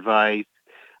think, for advice.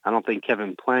 I don't think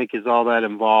Kevin Plank is all that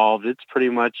involved. It's pretty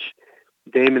much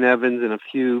Damon Evans and a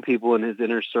few people in his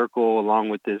inner circle, along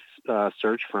with this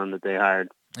search firm that they hired.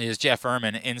 He is Jeff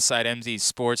Erman,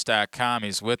 InsideMZSports.com.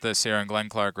 He's with us here on Glenn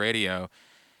Clark Radio.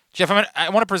 Jeff, I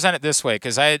want to present it this way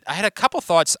because I had a couple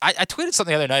thoughts. I tweeted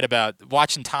something the other night about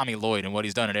watching Tommy Lloyd and what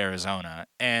he's done at Arizona,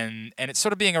 and it's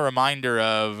sort of being a reminder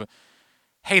of,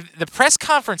 hey, the press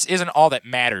conference isn't all that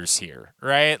matters here,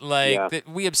 right? Like,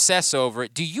 we obsess over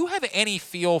it. Do you have any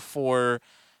feel for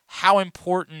how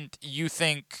important you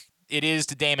think it is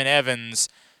to Damon Evans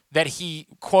that he,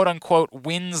 quote-unquote,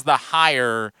 wins the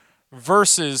hire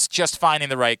versus just finding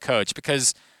the right coach?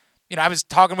 Because, I was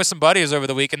talking with some buddies over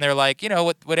the week, and they're like,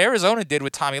 what Arizona did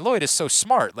with Tommy Lloyd is so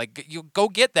smart. Like, you go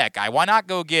get that guy. Why not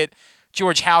go get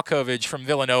George Halkovich from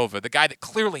Villanova, the guy that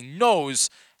clearly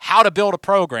knows how to build a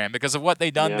program because of what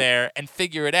they've done there, and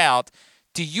figure it out?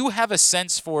 Do you have a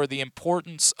sense for the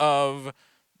importance of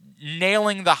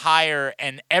nailing the hire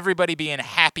and everybody being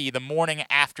happy the morning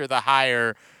after the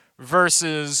hire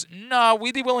versus, no,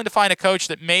 we'd be willing to find a coach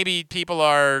that maybe people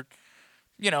are,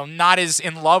 not as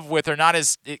in love with or not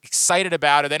as excited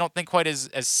about, or they don't think quite as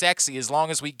sexy, as long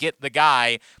as we get the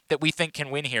guy that we think can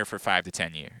win here for 5 to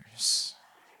 10 years?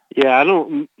 Yeah, I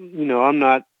don't, I'm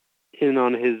not in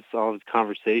on all his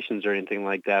conversations or anything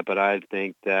like that, but I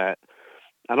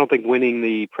don't think winning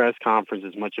the press conference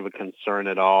is much of a concern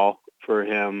at all for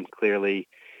him. Clearly,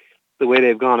 the way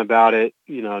they've gone about it,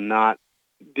 not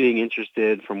being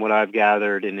interested, from what I've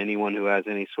gathered, in anyone who has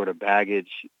any sort of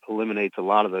baggage, eliminates a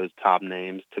lot of those top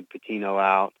names. Took Pitino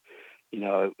out.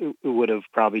 It would have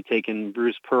probably taken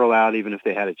Bruce Pearl out even if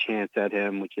they had a chance at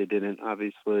him, which they didn't,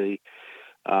 obviously.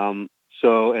 And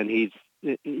he's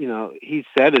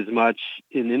said as much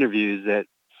in interviews that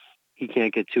he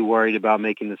can't get too worried about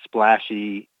making the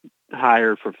splashy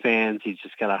hire for fans. He's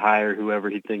just got to hire whoever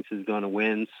he thinks is going to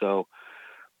win. So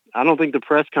I don't think the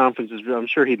press conference is, I'm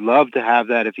sure he'd love to have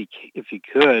that if he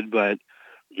could, but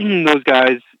those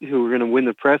guys who are going to win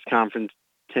the press conference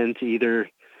tend to either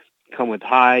come with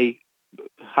high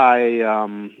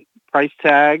price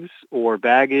tags or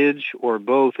baggage, or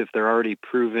both if they're already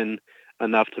proven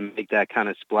enough to make that kind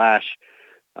of splash.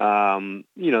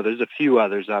 There's a few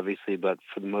others, obviously, but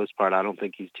for the most part, I don't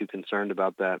think he's too concerned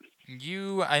about that.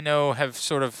 You, I know, have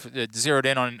sort of zeroed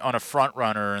in on a front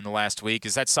runner in the last week.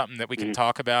 Is that something that we can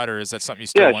talk about, or is that something you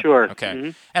still want? Yeah, sure.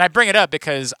 Okay. And I bring it up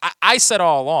because I said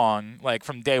all along, like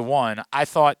from day one, I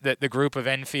thought that the group of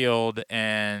Enfield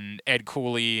and Ed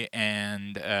Cooley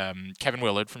and Kevin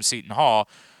Willard from Seton Hall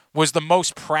was the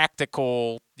most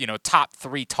practical, top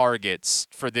 3 targets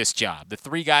for this job. The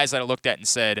 3 guys that I looked at and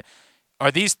said,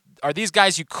 are these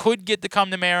guys you could get to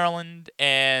come to Maryland,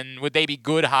 and would they be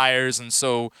good hires? And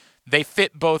so they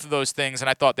fit both of those things, and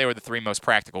I thought they were the 3 most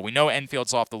practical. We know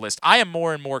Enfield's off the list. I am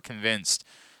more and more convinced,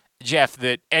 Jeff,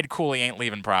 that Ed Cooley ain't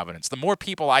leaving Providence. The more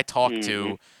people I talk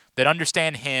to that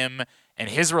understand him and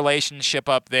his relationship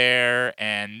up there,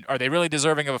 and are they really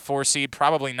deserving of a 4 seed?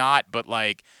 Probably not, but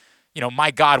my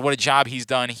God, what a job he's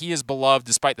done. He is beloved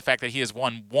despite the fact that he has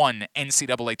won 1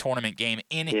 NCAA tournament game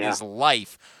in his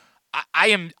life. I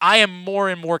am more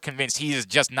and more convinced he is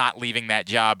just not leaving that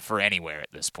job for anywhere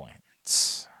at this point.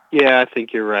 Yeah, I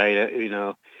think you're right.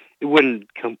 It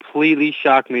wouldn't completely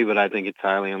shock me, but I think it's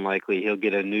highly unlikely he'll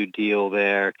get a new deal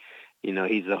there. He's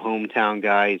a hometown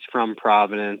guy. He's from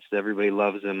Providence. Everybody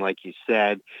loves him, like you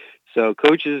said. So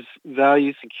coaches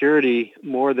value security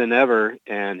more than ever,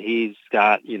 and he's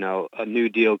got, a new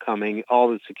deal coming, all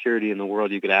the security in the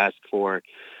world you could ask for.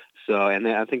 So, and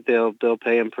I think they'll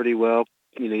pay him pretty well,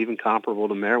 even comparable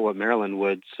to what Maryland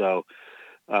would. So,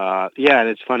 and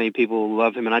it's funny, people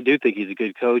love him, and I do think he's a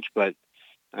good coach, but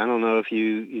I don't know if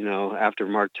after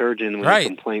Mark Turgeon, when the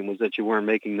complaint was that you weren't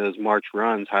making those March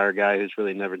runs, hire a guy who's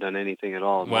really never done anything at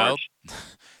all in March.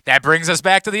 That brings us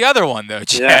back to the other one, though,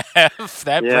 Jeff. Yeah.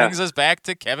 That brings us back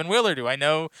to Kevin Willard, who I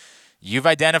know you've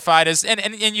identified as, and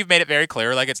you've made it very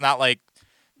clear, like it's not like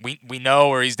we know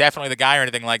or he's definitely the guy or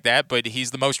anything like that, but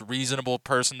he's the most reasonable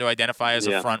person to identify as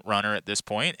a front runner at this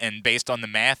point. And based on the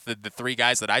math, the three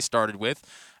guys that I started with,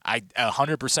 I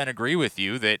 100% agree with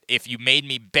you that if you made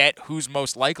me bet who's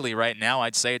most likely right now,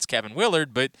 I'd say it's Kevin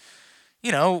Willard. But,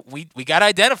 we got to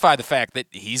identify the fact that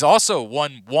he's also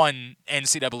won one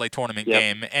NCAA tournament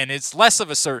game, and it's less of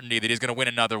a certainty that he's going to win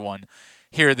another one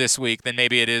here this week than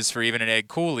maybe it is for even an Ed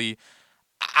Cooley.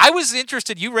 I was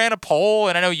interested. You ran a poll,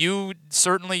 and I know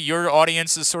your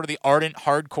audience is sort of the ardent,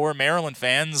 hardcore Maryland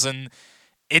fans, and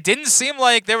it didn't seem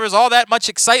like there was all that much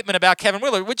excitement about Kevin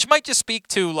Willard, which might just speak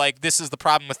to, like, this is the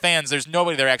problem with fans. There's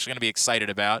nobody they're actually going to be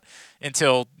excited about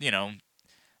until,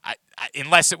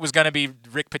 unless it was going to be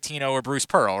Rick Pitino or Bruce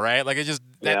Pearl, right? Like,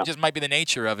 that just might be the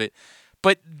nature of it.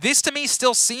 But this, to me,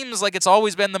 still seems like it's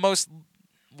always been the most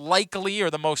likely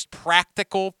or the most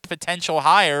practical potential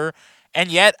hire. And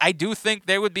yet, I do think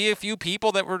there would be a few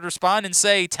people that would respond and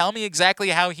say, tell me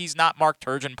exactly how he's not Mark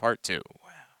Turgeon Part 2.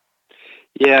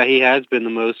 Yeah, he has been the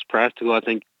most practical. I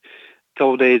think a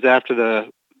couple of days after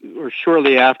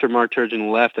shortly after Mark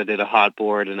Turgeon left, I did a hot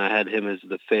board, and I had him as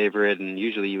the favorite. And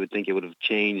usually you would think it would have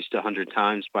changed 100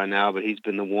 times by now, but he's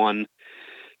been the one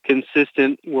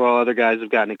consistent while other guys have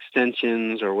gotten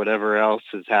extensions or whatever else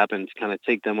has happened to kind of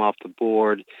take them off the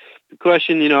board. The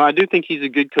question, I do think he's a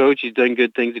good coach. He's done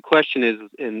good things. The question is,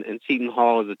 and Seton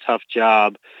Hall is a tough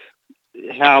job,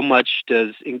 how much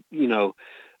does,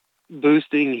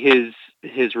 boosting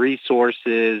his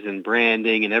resources and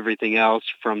branding and everything else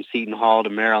from Seton Hall to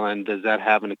Maryland, does that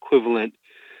have an equivalent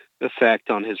effect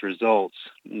on his results?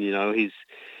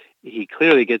 He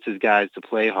clearly gets his guys to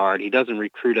play hard. He doesn't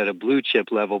recruit at a blue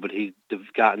chip level, but he's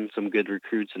gotten some good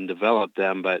recruits and developed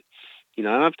them. But,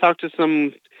 I've talked to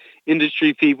some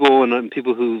industry people and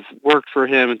people who've worked for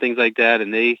him and things like that,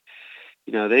 and they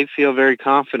feel very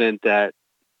confident that,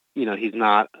 he's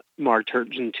not Mark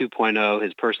Turgeon 2.0.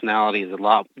 His personality is a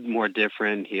lot more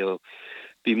different. He'll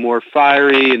be more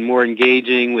fiery and more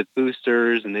engaging with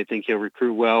boosters, and they think he'll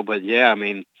recruit well. But,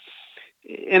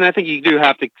 and I think you do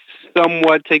have to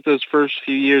somewhat take those first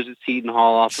few years at Seton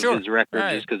Hall off of his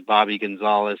record, just because Bobby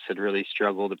Gonzalez had really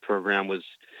struggled. The program was,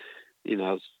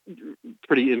 in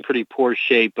pretty poor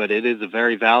shape. But it is a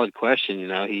very valid question.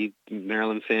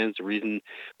 Maryland fans,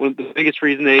 one of the biggest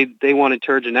reason they wanted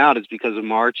Turgeon out is because of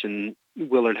March, and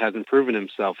Willard hasn't proven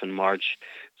himself in March.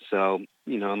 So,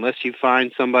 unless you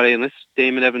find somebody, unless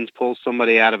Damon Evans pulls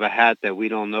somebody out of a hat that we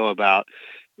don't know about,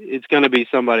 it's going to be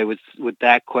somebody with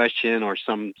that question or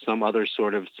some other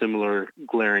sort of similar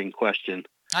glaring question.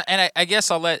 And I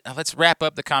guess let's wrap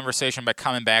up the conversation by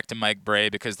coming back to Mike Brey,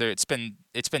 because it's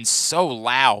been so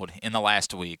loud in the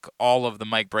last week, all of the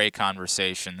Mike Brey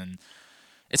conversation. And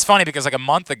it's funny because like a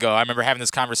month ago, I remember having this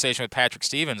conversation with Patrick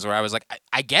Stevens where I was like,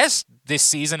 I guess this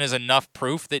season is enough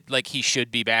proof that like he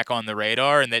should be back on the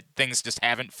radar and that things just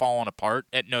haven't fallen apart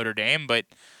at Notre Dame. But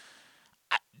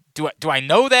do I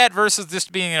know that versus this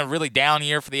being a really down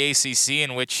year for the ACC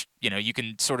in which, you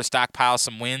can sort of stockpile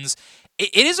some wins?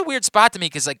 It is a weird spot to me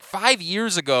because like 5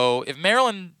 years ago, if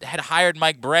Maryland had hired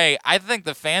Mike Brey, I think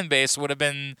the fan base would have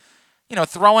been,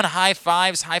 throwing high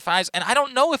fives. And I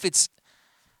don't know if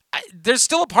there's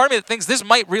still a part of me that thinks this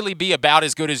might really be about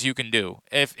as good as you can do.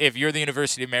 If you're the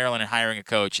University of Maryland and hiring a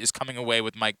coach, is coming away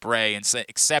with Mike Brey and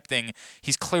accepting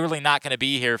he's clearly not going to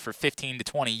be here for 15 to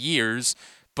 20 years,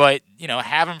 but,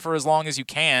 have him for as long as you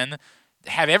can,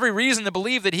 have every reason to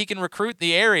believe that he can recruit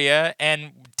the area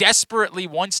and desperately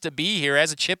wants to be here,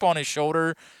 has a chip on his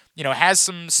shoulder, has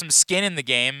some skin in the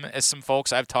game, as some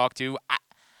folks I've talked to.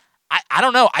 I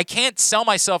don't know. I can't sell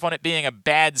myself on it being a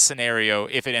bad scenario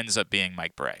if it ends up being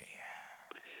Mike Brey.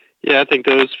 Yeah, I think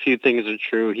those few things are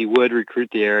true. He would recruit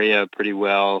the area pretty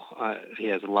well. He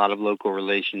has a lot of local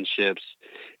relationships.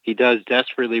 He does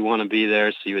desperately want to be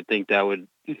there, so you would think that would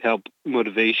help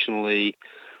motivationally.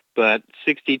 But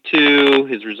 62,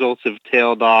 his results have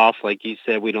tailed off. Like you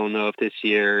said, we don't know if this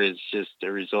year is just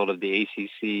a result of the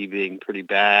ACC being pretty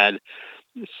bad.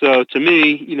 So to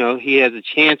me, he has a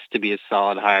chance to be a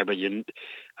solid hire, but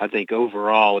I think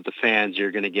overall with the fans,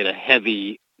 you're going to get a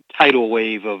heavy tidal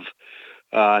wave of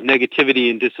negativity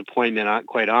and disappointment,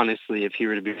 quite honestly, if he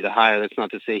were to be the hire. That's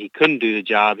not to say he couldn't do the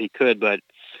job. He could, but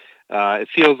it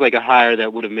feels like a hire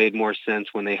that would have made more sense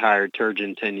when they hired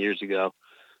Turgeon 10 years ago.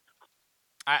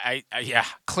 Yeah,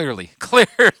 clearly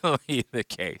the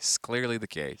case. Clearly the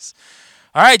case.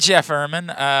 All right, Jeff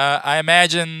Ermann. I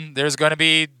imagine there's going to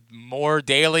be more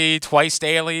daily, twice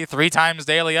daily, 3 times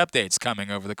daily updates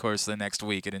coming over the course of the next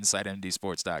week at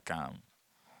InsideMDSports.com.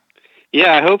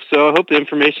 Yeah, I hope so. I hope the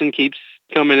information keeps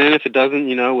coming in. If it doesn't,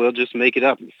 we'll just make it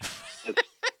up.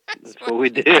 That's what we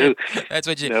do. That's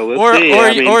what you. We'll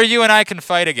see. Or you and I can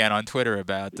fight again on Twitter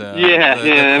about. The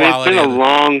it's been a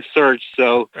long search,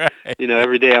 so right.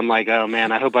 Every day I'm like, oh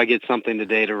man, I hope I get something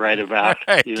today to write about.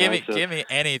 Right. Give me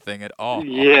anything at all.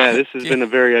 Yeah, this has been a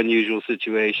very unusual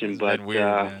situation, but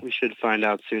weird, we should find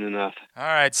out soon enough. All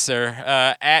right, sir.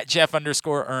 At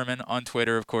Jeff_Ermann on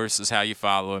Twitter, of course, is how you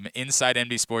follow him.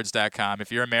 InsideMDSports.com.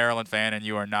 If you're a Maryland fan and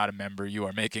you are not a member, you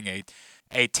are making a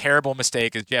terrible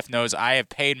mistake. As Jeff knows, I have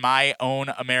paid my own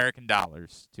American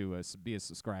dollars to be a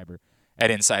subscriber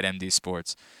at Inside MD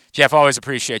Sports. Jeff, always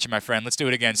appreciate you, my friend. Let's do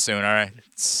it again soon, all right?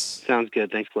 Sounds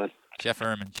good. Thanks, Glenn. Jeff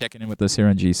Ermann checking in with us here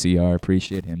on GCR.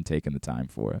 Appreciate him taking the time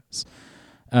for us.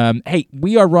 Hey,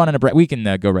 we are running we can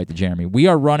go right to Jeremy. We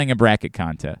are running a bracket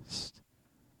contest.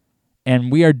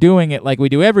 And we are doing it like we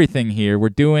do everything here. We're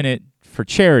doing it for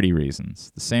charity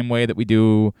reasons, the same way that we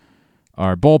do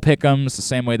our bowl pick'ems, the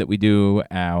same way that we do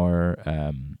our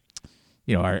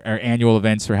annual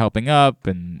events for Helping Up,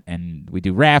 and we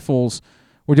do raffles.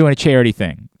 We're doing a charity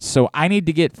thing. So I need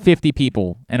to get 50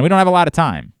 people, and we don't have a lot of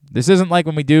time. This isn't like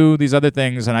when we do these other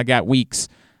things and I got weeks.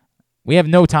 We have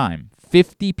no time.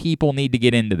 50 people need to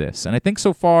get into this. And I think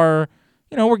so far,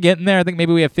 we're getting there. I think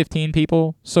maybe we have 15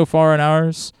 people so far in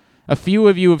ours. A few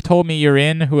of you have told me you're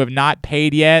in who have not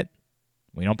paid yet.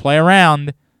 We don't play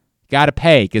around. Got to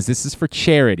pay because this is for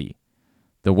charity.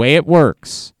 The way it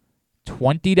works,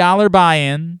 $20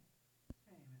 buy-in,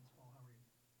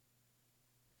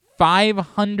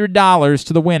 $500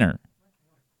 to the winner,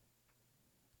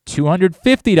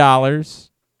 $250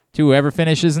 to whoever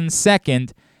finishes in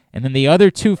second, and then the other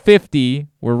 $250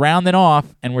 we're rounding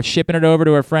off and we're shipping it over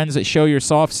to our friends at Show Your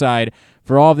Soft Side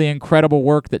for all the incredible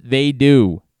work that they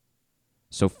do.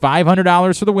 So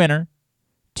 $500 for the winner,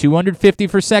 $250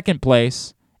 for second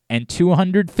place, and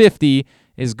 $250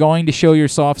 is going to Show Your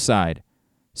Soft Side.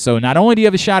 So not only do you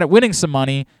have a shot at winning some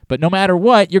money, but no matter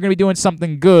what, you're going to be doing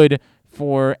something good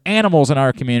for animals in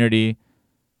our community.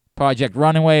 Project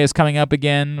Runaway is coming up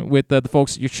again with the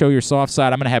folks at Show Your Soft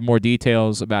Side. I'm going to have more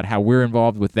details about how we're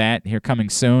involved with that here coming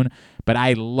soon. But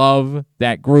I love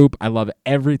that group. I love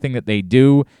everything that they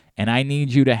do. And I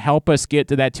need you to help us get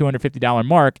to that $250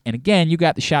 mark. And again, you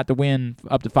got the shot to win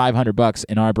up to $500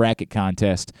 in our bracket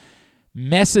contest.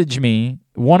 Message me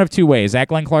one of 2 ways, at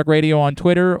Glenn Clark Radio on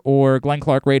Twitter or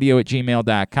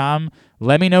glennclarkradio@gmail.com.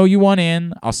 Let me know you want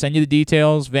in. I'll send you the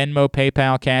details, Venmo,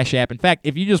 PayPal, Cash App. In fact,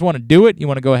 if you just want to do it, you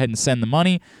want to go ahead and send the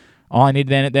money, all I need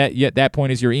then at that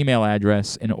point is your email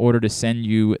address in order to send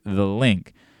you the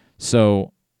link.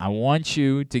 So I want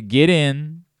you to get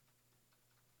in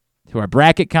to our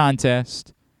bracket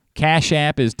contest. Cash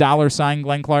App is $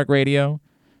 Glenn Clark Radio.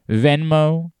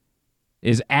 Venmo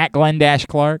is at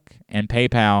Glenn-Clark, and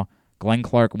PayPal, Glenn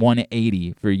Clark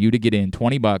 180 for you to get in.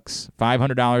 $20,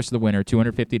 $500 to the winner,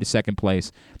 $250 to second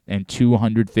place, and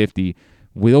 $250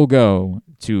 will go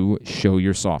to Show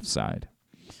Your Soft Side.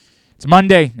 It's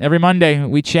Monday. Every Monday,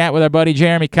 we chat with our buddy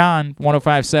Jeremy Kahn,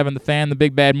 105.7 The Fan, the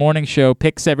Big Bad Morning Show.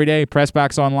 Picks every day,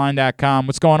 PressBoxOnline.com.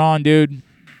 What's going on, dude?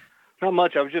 Not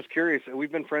much. I was just curious.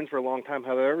 We've been friends for a long time.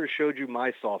 Have I ever showed you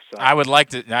my soft side? I would like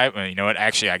to. You know what?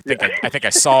 Actually, I think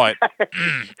I saw it.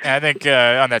 I think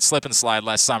on that slip and slide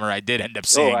last summer, I did end up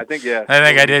seeing. Oh, I think yeah. I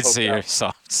think I did see your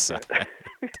soft side.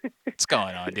 What's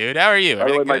going on, dude? How are you? By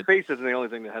the way, my face isn't the only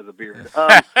thing that has a beard.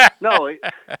 No,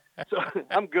 so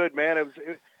I'm good, man.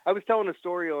 I was telling a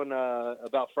story on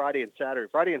about Friday and Saturday.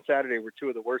 Friday and Saturday were 2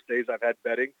 of the worst days I've had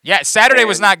betting. Yeah, Saturday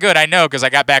was not good. I know because I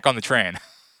got back on the train.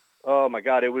 Oh my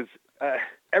God, it was.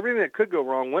 Everything that could go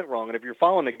wrong went wrong. And if you're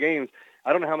following the games,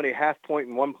 I don't know how many half-point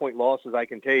and one-point losses I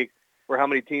can take or how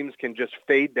many teams can just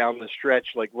fade down the stretch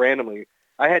like randomly.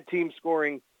 I had teams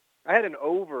scoring. I had an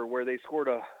over where they scored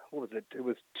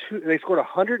they scored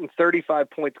 135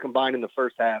 points combined in the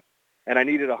first half, and I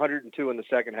needed 102 in the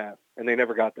second half, and they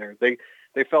never got there. They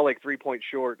fell like 3 points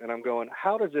short, and I'm going,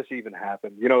 how does this even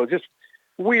happen? Just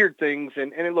weird things.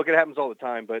 And look, it happens all the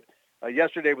time, but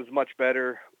yesterday was much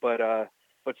better, but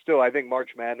still, I think March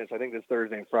Madness, I think this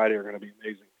Thursday and Friday are going to be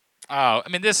amazing. Oh, I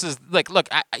mean, this is like, look,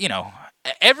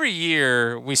 every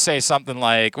year we say something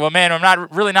like, well, man, I'm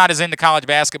not as into college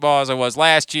basketball as I was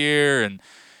last year, and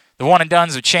the one and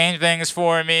dones have changed things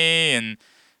for me, and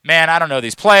man, I don't know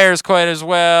these players quite as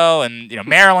well, and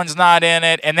Maryland's not in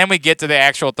it. And then we get to the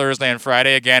actual Thursday and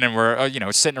Friday again, and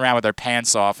we're sitting around with our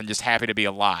pants off and just happy to be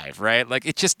alive, right? Like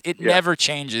it never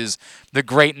changes the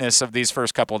greatness of these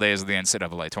first couple of days of the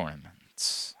NCAA tournament.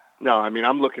 No, I mean,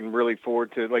 I'm looking really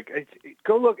forward to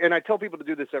go look, and I tell people to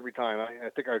do this every time. I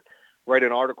think I write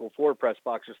an article for Press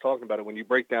Box just talking about it. When you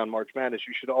break down March Madness,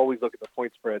 you should always look at the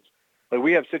point spreads. Like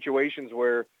we have situations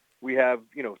where we have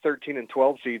 13 and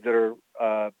 12 seeds that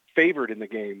are favored in the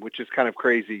game, which is kind of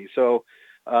crazy. So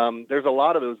there's a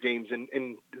lot of those games,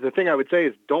 and the thing I would say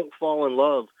is don't fall in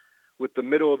love with the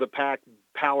middle of the pack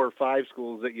Power 5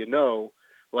 schools that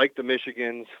like the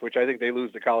Michigans, which I think they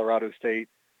lose to Colorado State.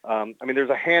 I mean,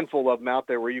 there's a handful of them out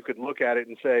there where you could look at it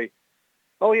and say,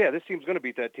 oh yeah, this team's going to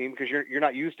beat that team because you're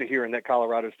not used to hearing that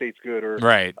Colorado State's good, or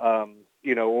right. I'm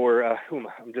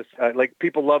just like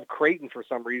people love Creighton for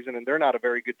some reason, and they're not a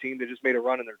very good team. They just made a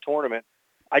run in their tournament.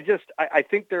 I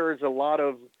think there is a lot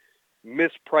of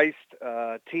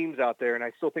mispriced teams out there, and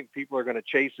I still think people are going to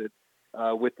chase it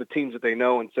with the teams that they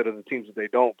know instead of the teams that they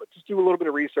don't. But just do a little bit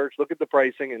of research, look at the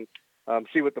pricing, and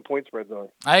see what the point spreads are.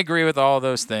 I agree with all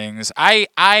those things. I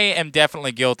am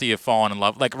definitely guilty of falling in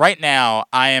love. Like right now,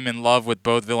 I am in love with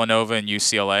both Villanova and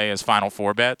UCLA as Final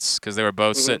Four bets because they were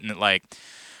both sitting at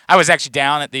I was actually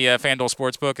down at the FanDuel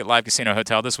Sportsbook at Live Casino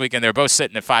Hotel this weekend. They were both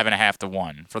sitting at 5.5 to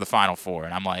 1 for the Final Four.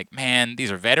 And I'm like, man, these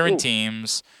are veteran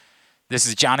teams. This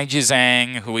is Johnny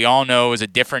Juzang, who we all know is a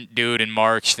different dude in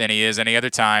March than he is any other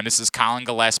time. This is Colin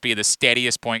Gillespie, the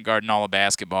steadiest point guard in all of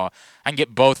basketball. I can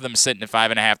get both of them sitting at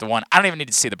 5.5 to 1. I don't even need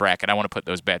to see the bracket. I want to put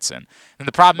those bets in. And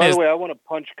the problem is, by the way, I want to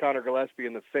punch Connor Gillespie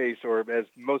in the face, or as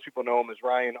most people know him as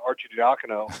Ryan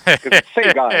Arcidiacono, because it's the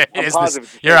same guy. I'm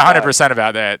positive you're 100%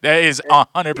 about that. That is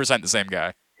 100% the same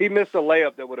guy. He missed a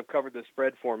layup that would have covered the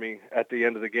spread for me at the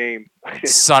end of the game.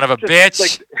 Son of a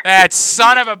bitch. That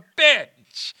son of a bitch.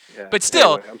 Yeah, but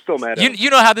still, anyway, I'm still mad at him. You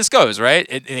know how this goes, right?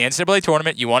 In the NCAA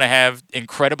tournament, you want to have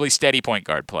incredibly steady point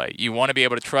guard play. You want to be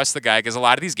able to trust the guy because a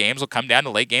lot of these games will come down to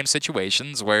late game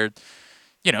situations where,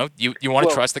 you want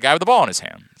to trust the guy with the ball in his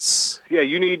hands. Yeah,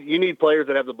 you need players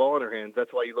that have the ball in their hands.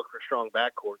 That's why you look for strong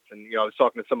backcourts. And I was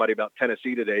talking to somebody about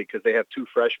Tennessee today because they have 2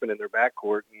 freshmen in their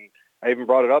backcourt, and I even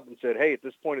brought it up and said, hey, at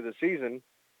this point of the season,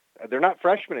 they're not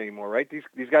freshmen anymore, right?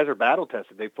 These guys are battle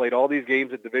tested. They've played all these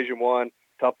games at Division I,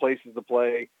 tough places to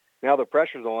play. Now the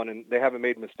pressure's on, and they haven't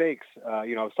made mistakes. I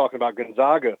was talking about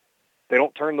Gonzaga. They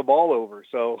don't turn the ball over.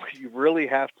 So you really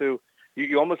have to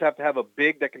you almost have to have a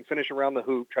big that can finish around the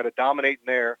hoop, try to dominate in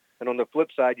there. And on the flip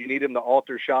side, you need him to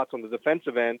alter shots on the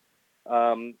defensive end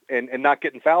and not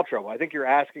get in foul trouble. I think you're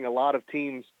asking a lot of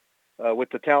teams with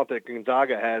the talent that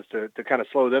Gonzaga has to kind of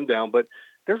slow them down. But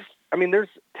there's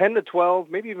 10 to 12,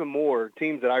 maybe even more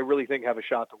teams that I really think have a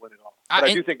shot to win it all. But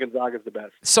I do think Gonzaga's the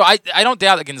best. So I don't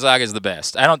doubt that Gonzaga is the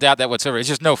best. I don't doubt that whatsoever. It's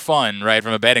just no fun, right,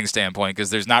 from a betting standpoint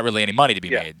because there's not really any money to be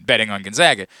made betting on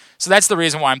Gonzaga. So that's the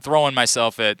reason why I'm throwing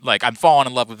myself at, I'm falling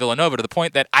in love with Villanova to the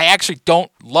point that I actually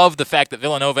don't love the fact that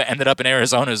Villanova ended up in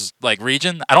Arizona's,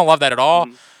 region. I don't love that at all.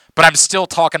 Mm-hmm. But I'm still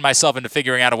talking myself into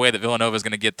figuring out a way that Villanova is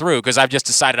going to get through because I've just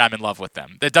decided I'm in love with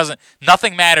them.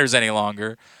 Nothing matters any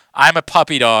longer. I'm a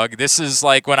puppy dog. This is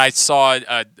like when I saw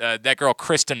that girl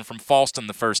Kristen from Falston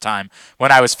the first time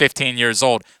when I was 15 years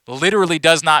old. Literally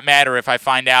does not matter if I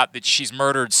find out that she's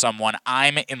murdered someone.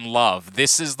 I'm in love.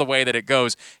 This is the way that it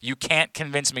goes. You can't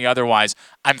convince me otherwise.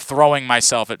 I'm throwing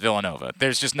myself at Villanova.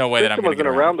 There's just no way that I'm going to get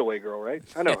around the way girl, right?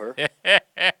 I know her.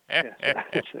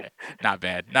 Not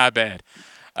bad.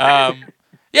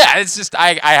 Yeah, it's just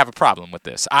I have a problem with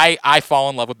this. I fall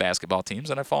in love with basketball teams,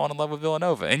 and I've fallen in love with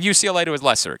Villanova. And UCLA to a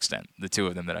lesser extent, the two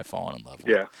of them that I've fallen in love with.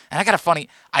 Yeah. And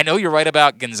I know you're right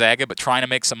about Gonzaga, but trying to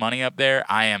make some money up there,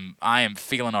 I am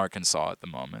feeling Arkansas at the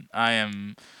moment. I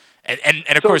am, and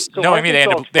of course, knowing me, they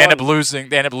end up losing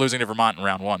to Vermont in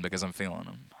round 1 because I'm feeling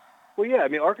them. Well, yeah,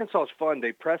 Arkansas is fun.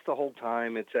 They press the whole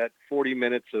time. It's at 40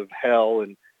 minutes of hell,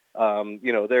 and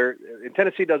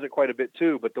Tennessee does it quite a bit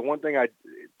too. But the one thing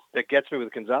that gets me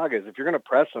with Gonzaga is if you're going to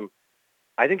press them,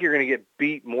 I think you're going to get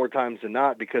beat more times than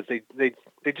not because they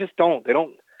just don't. They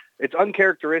don't. It's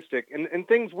uncharacteristic, and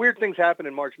weird things happen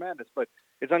in March Madness, but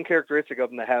it's uncharacteristic of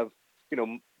them to have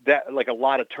that a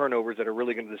lot of turnovers that are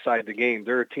really going to decide the game.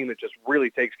 They're a team that just really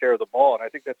takes care of the ball, and I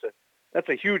think that's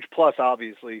a huge plus,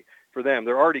 obviously, for them.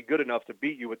 They're already good enough to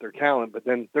beat you with their talent, but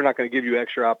then they're not going to give you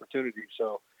extra opportunities.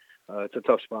 So. It's a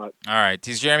tough spot. All right.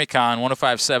 He's Jeremy Kahn,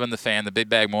 105.7 The Fan, the Big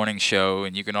Bag Morning Show.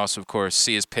 And you can also, of course,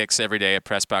 see his picks every day at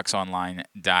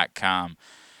PressBoxOnline.com.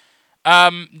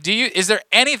 Is there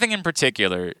anything in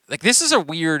particular? Like, this is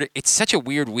it's such a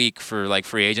weird week for like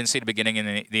free agency to beginning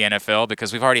in the NFL,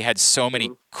 because we've already had so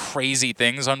many crazy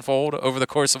things unfold over the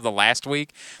course of the last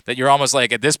week that you're almost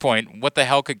like, at this point, what the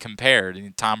hell could compare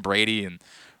to Tom Brady and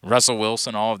Russell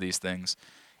Wilson, all of these things?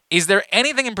 Is there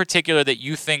anything in particular that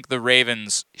you think the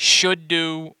Ravens should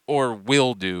do or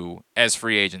will do as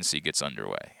free agency gets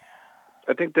underway?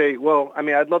 I think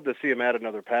I'd love to see him add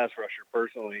another pass rusher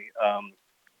personally.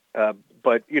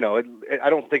 But, I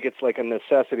don't think it's like a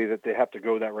necessity that they have to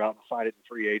go that route and find it in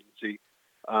free agency.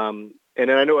 And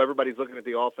then I know everybody's looking at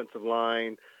the offensive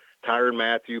line, Tyrann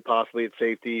Mathieu possibly at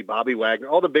safety, Bobby Wagner.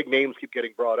 All the big names keep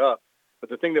getting brought up. But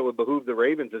the thing that would behoove the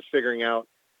Ravens is figuring out,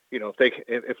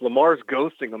 if Lamar's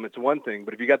ghosting them, it's one thing.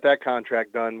 But if you got that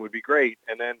contract done, would be great.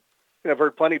 And then I've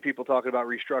heard plenty of people talking about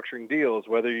restructuring deals,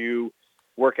 whether you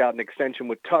work out an extension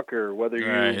with Tucker, whether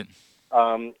you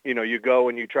you go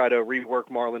and you try to rework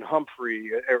Marlon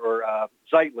Humphrey or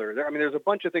Zeitler. There's a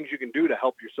bunch of things you can do to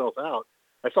help yourself out.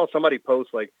 I saw somebody post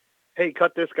like, hey,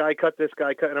 cut this guy.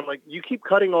 And I'm like, you keep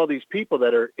cutting all these people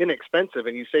that are inexpensive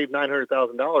and you save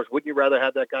 $900,000. Wouldn't you rather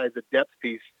have that guy as a depth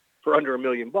piece for under $1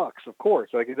 million? Of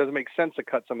course. Like, it doesn't make sense to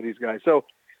cut some of these guys. So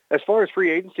as far as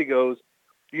free agency goes,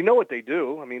 you know what they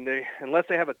do. Unless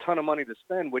they have a ton of money to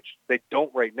spend, which they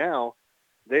don't right now,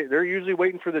 they're usually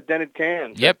waiting for the dented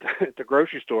cans at the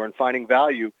grocery store and finding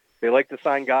value. They like to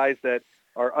sign guys that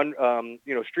are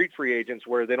street free agents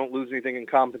where they don't lose anything in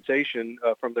compensation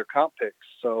from their comp picks.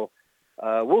 So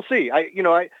we'll see. I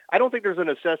don't think there's a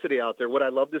necessity out there. Would I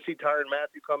love to see Tyrann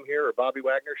Mathieu come here or Bobby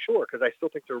Wagner? Sure, because I still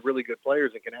think they're really good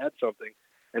players and can add something.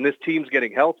 And this team's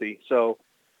getting healthy. So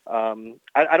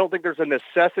I don't think there's a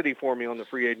necessity for me on the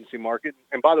free agency market.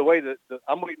 And by the way,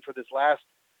 I'm waiting for this last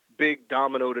big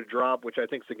domino to drop, which I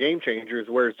think is the game changer, is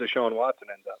where does Deshaun Watson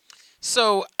end up?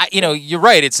 So, you're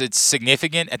right. It's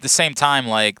significant. At the same time,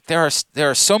 like, there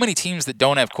are so many teams that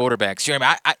don't have quarterbacks. Jeremy,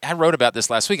 I wrote about this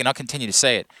last week, and I'll continue to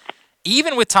say it.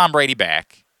 Even with Tom Brady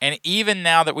back, and even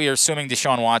now that we are assuming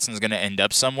Deshaun Watson is going to end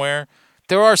up somewhere,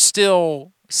 there are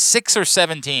still 6 or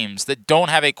 7 teams that don't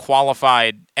have a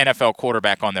qualified NFL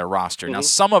quarterback on their roster. Now,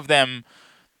 some of them,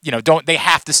 they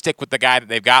have to stick with the guy that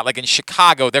they've got. Like in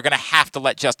Chicago, they're going to have to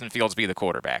let Justin Fields be the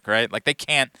quarterback, right? Like they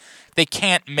can't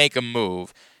make a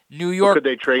move. New York. Could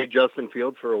they trade Justin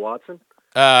Fields for a Watson?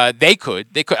 They could.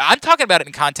 I'm talking about it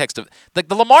in context of like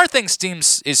the Lamar thing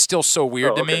is still so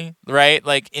weird to me, right?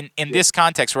 Like in this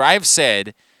context where I've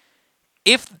said,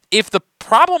 if the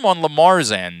problem on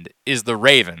Lamar's end is the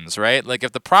Ravens, right? Like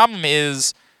if the problem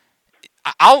is,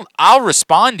 I'll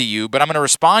respond to you, but I'm going to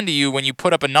respond to you when you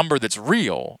put up a number that's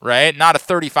real, right? Not a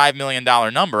 $35 million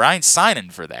number. I ain't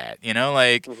signing for that,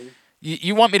 like.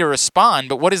 You want me to respond,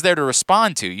 but what is there to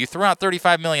respond to? You throw out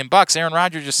 $35 million. Aaron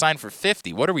Rodgers just signed for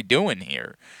 $50. What are we doing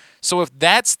here? So if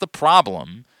that's the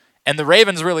problem, and the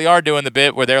Ravens really are doing the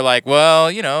bit where they're like, well,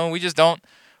 we just don't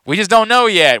know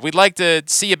yet. We'd like to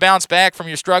see you bounce back from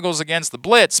your struggles against the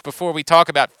blitz before we talk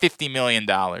about $50 million.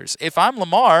 If I'm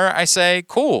Lamar, I say,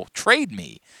 cool, trade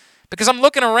me, because I'm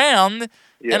looking around.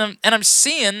 Yeah. And I'm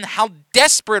seeing how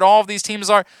desperate all of these teams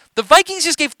are. The Vikings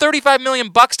just gave $35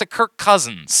 million to Kirk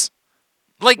Cousins.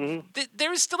 Like,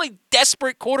 there is still a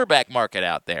desperate quarterback market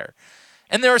out there.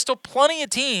 And there are still plenty of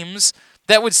teams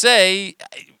that would say,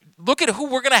 look at who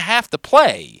we're going to have to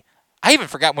play. I even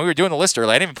forgot when we were doing the list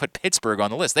earlier, I didn't even put Pittsburgh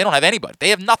on the list. They don't have anybody. They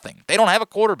have nothing. They don't have a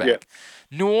quarterback. Yeah.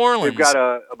 New Orleans. They've got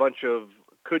a bunch of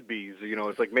could-bes.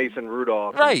 It's like Mason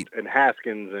Rudolph and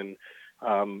Haskins and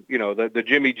the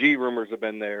Jimmy G rumors have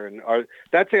been there. And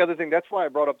that's the other thing. That's why I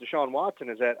brought up Deshaun Watson,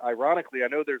 is that, ironically, I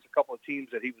know there's a couple of teams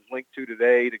that he was linked to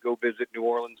today to go visit, New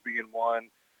Orleans being one,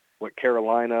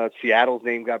 Carolina, Seattle's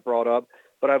name got brought up.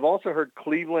 But I've also heard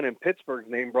Cleveland and Pittsburgh's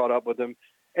name brought up with him.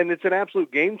 And it's an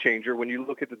absolute game changer when you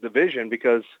look at the division,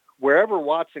 because wherever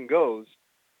Watson goes,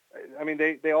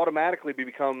 they automatically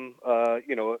become, a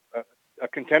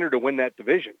contender to win that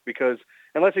division, because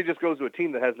unless he just goes to a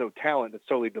team that has no talent, that's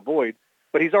totally devoid.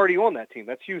 But he's already on that team.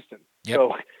 That's Houston. Yep.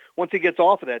 So once he gets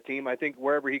off of that team, I think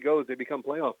wherever he goes, they become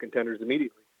playoff contenders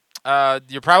immediately.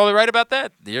 You're probably right about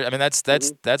that.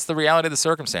 That's the reality of the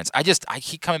circumstance. I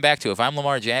keep coming back to, if I'm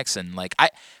Lamar Jackson,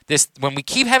 when we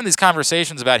keep having these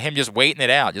conversations about him just waiting it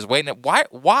out,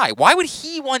 why would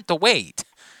he want to wait?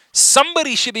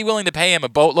 Somebody should be willing to pay him a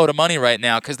boatload of money right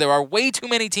now, because there are way too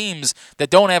many teams that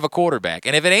don't have a quarterback.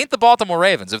 And if it ain't the Baltimore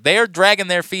Ravens, if they are dragging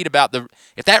their feet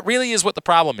if that really is what the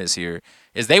problem is here,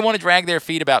 is they want to drag their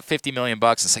feet about $50 million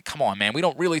and say, come on, man, we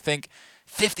don't really think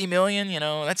 $50 million,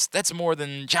 that's more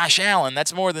than Josh Allen.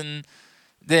 That's more than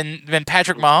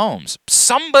Patrick Mahomes.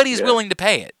 Somebody's willing to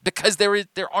pay it because there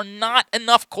are not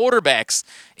enough quarterbacks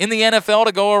in the NFL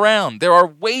to go around. There are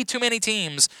way too many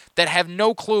teams that have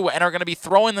no clue and are going to be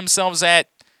throwing themselves at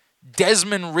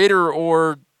Desmond Ridder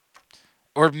or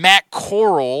Matt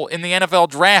Corral in the NFL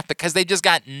draft because they just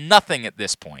got nothing at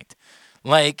this point.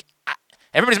 Like,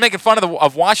 everybody's making fun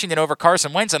of Washington over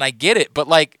Carson Wentz, and I get it, but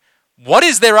like, what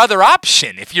is their other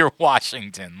option if you're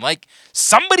Washington? Like,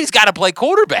 somebody's got to play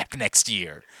quarterback next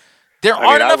year. There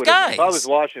aren't enough guys. If I was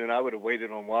Washington, I would have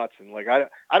waited on Watson. Like,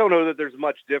 I don't know that there's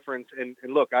much difference. And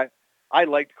look, I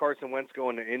liked Carson Wentz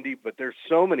going to Indy, but there's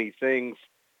so many things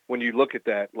when you look at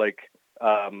that. Like,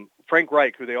 Frank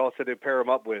Reich, who they all said they'd pair him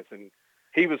up with, and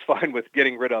he was fine with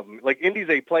getting rid of him. Like, Indy's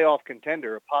a playoff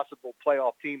contender, a possible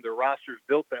playoff team. Their roster's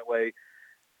built that way.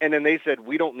 And then they said,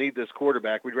 we don't need this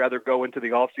quarterback. We'd rather go into the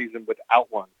offseason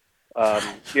without one.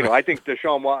 I think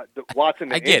Deshaun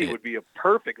Watson and Indy would be a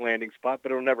perfect landing spot,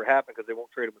 but it'll never happen because they won't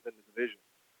trade him within the division.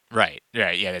 Right.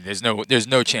 Yeah. There's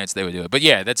no chance they would do it. But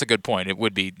yeah, that's a good point. It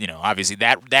would be, obviously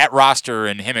that roster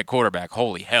and him at quarterback.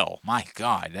 Holy hell, my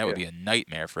God, that would be a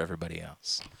nightmare for everybody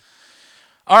else.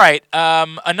 All right.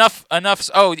 Enough.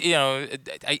 Oh,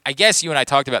 I guess you and I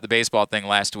talked about the baseball thing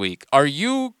last week. Are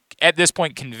you at this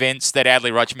point convinced that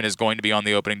Adley Rutschman is going to be on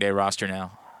the opening day roster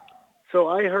now? So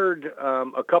I heard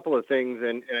a couple of things,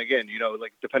 and again,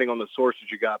 like depending on the sources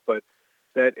you got, but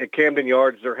that at Camden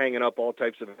Yards they're hanging up all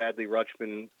types of Adley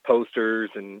Rutschman posters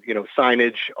and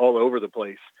signage all over the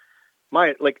place.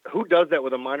 Who does that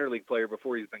with a minor league player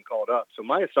before he's been called up? So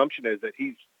my assumption is that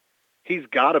he's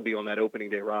got to be on that opening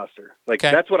day roster.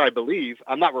 That's what I believe.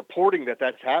 I'm not reporting that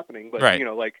that's happening, but right.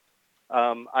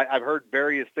 I've heard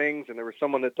various things, and there was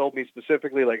someone that told me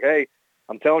specifically, like, hey,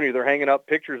 I'm telling you, they're hanging up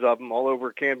pictures of him all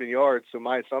over Camden Yards, so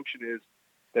my assumption is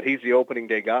that he's the opening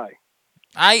day guy.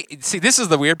 This is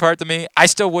the weird part to me. I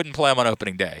still wouldn't play him on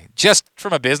opening day, just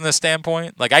from a business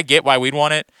standpoint. Like, I get why we'd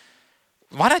want it.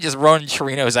 Why not just run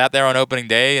Chirinos out there on opening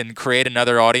day and create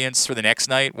another audience for the next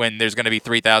night when there's going to be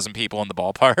 3,000 people in the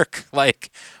ballpark?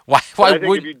 Like, why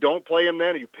if you don't play him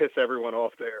then, you piss everyone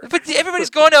off there. But everybody's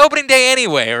going to opening day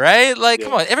anyway, right? Like,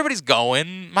 Come on, everybody's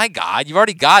going. My God, you've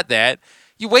already got that.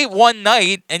 You wait one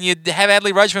night and you have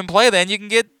Adley Rutschman play, then you can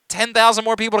get 10,000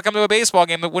 more people to come to a baseball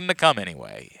game that wouldn't have come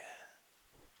anyway.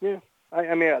 Yeah.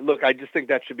 I mean, look, I just think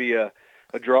that should be a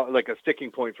draw, like a sticking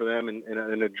point for them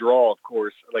and a draw, of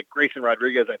course. Like Grayson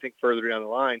Rodriguez, I think, further down the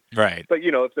line. Right. But,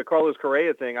 if the Carlos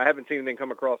Correa thing, I haven't seen anything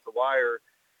come across the wire,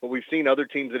 but we've seen other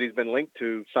teams that he's been linked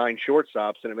to sign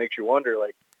shortstops, and it makes you wonder,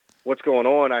 like, what's going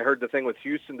on? I heard the thing with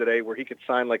Houston today where he could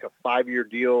sign like a 5-year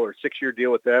deal or 6-year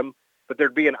deal with them, but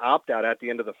thered be an opt-out at the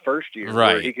end of the first year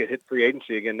where he could hit free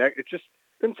agency again. It's just,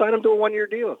 then sign him to a 1-year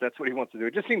deal if that's what he wants to do.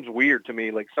 It just seems weird to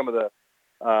me, like some of the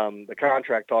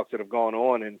contract talks that have gone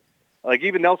on, and like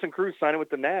even Nelson Cruz signing with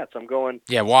the Nats. I'm going,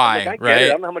 yeah, why? I get right? it. I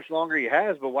don't know how much longer he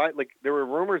has, but why? Like there were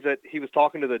rumors that he was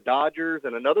talking to the Dodgers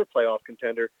and another playoff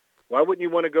contender. Why wouldn't you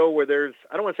want to go where there's,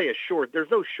 I don't want to say there's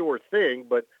no sure thing,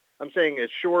 but I'm saying as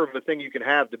sure of a thing you can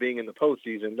have to being in the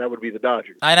postseason, that would be the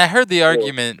Dodgers. And I heard the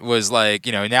argument was like,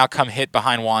 now come hit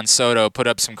behind Juan Soto, put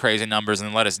up some crazy numbers,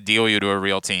 and let us deal you to a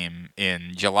real team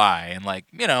in July. And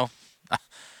it's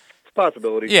a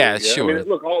possibility. Yeah, too, sure. I mean,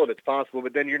 look, all of it's possible,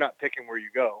 but then you're not picking where you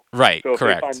go. Right, so if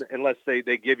correct. Unless they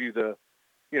give you the,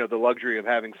 the luxury of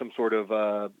having some sort of,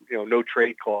 no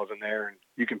trade clause in there, and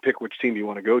you can pick which team you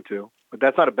want to go to. But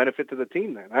that's not a benefit to the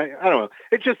team then. I don't know.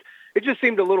 It just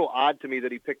seemed a little odd to me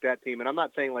that he picked that team. And I'm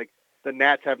not saying like the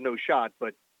Nats have no shot,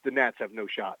 but the Nats have no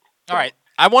shot. All right.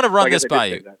 I want to run this by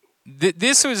you.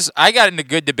 I got in a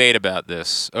good debate about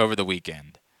this over the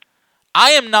weekend.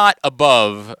 I am not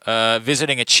above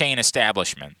visiting a chain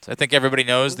establishment. I think everybody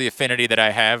knows the affinity that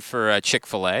I have for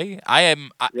Chick-fil-A.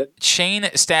 Chain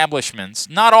establishments,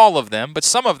 not all of them, but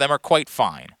some of them are quite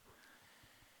fine.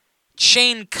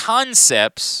 Chain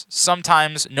concepts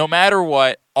sometimes, no matter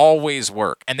what, always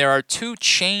work. And there are two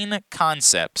chain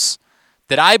concepts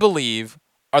that I believe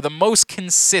are the most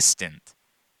consistent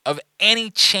of any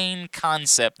chain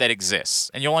concept that exists.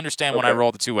 And you'll understand when I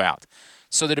roll the two out.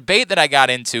 So the debate that I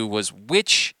got into was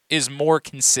which is more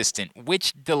consistent,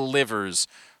 which delivers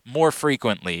more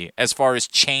frequently as far as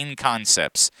chain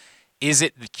concepts. Is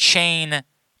it the chain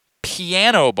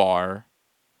piano bar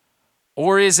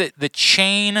or is it the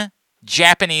chain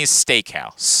Japanese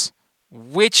steakhouse?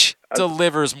 Which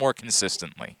delivers more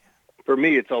consistently? For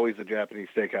me, it's always the Japanese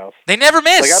steakhouse. They never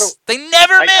miss. They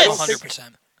never miss.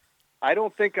 100%. I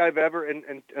don't think I've ever,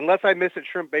 and unless I miss at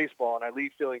Shrimp Baseball and I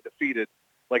leave feeling defeated,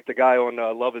 like the guy on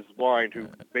Love is Blind who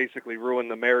basically ruined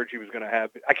the marriage he was going to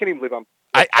have. I can't even believe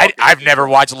I've never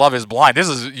watched Love is Blind.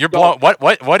 You're blown.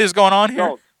 What is going on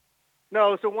here?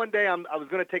 No, so one day I was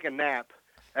going to take a nap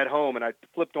at home, and I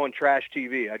flipped on trash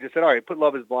TV. I just said, all right, put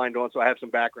Love is Blind on so I have some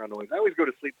background noise. I always go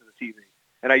to sleep to the TV,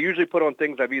 and I usually put on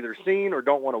things I've either seen or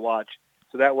don't want to watch,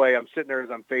 so that way I'm sitting there as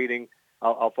I'm fading,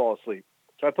 I'll fall asleep.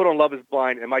 So I put on Love is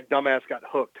Blind, and my dumbass got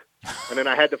hooked, and then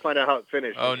I had to find out how it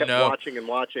finished. I kept watching and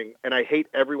watching, and I hate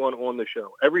everyone on the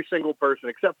show. Every single person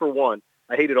except for one.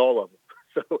 I hated all of them.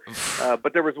 So,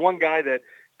 but there was one guy that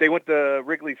they went to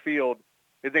Wrigley Field.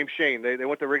 His name's Shane. They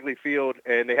went to Wrigley Field,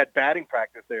 and they had batting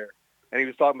practice there. And he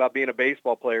was talking about being a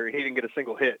baseball player, and he didn't get a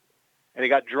single hit. And he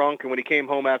got drunk, and when he came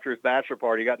home after his bachelor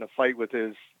party, he got in a fight with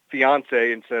his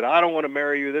fiance and said, I don't want to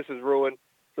marry you. This is ruined.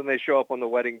 So then they show up on the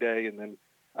wedding day, and then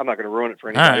I'm not going to ruin it for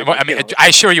anybody. All right. Well, I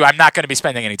assure you I'm not going to be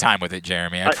spending any time with it,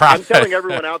 Jeremy. I promise. I'm telling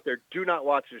everyone out there, do not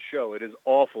watch this show. It is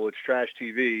awful. It's trash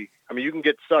TV. I mean, you can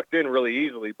get sucked in really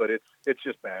easily, but it's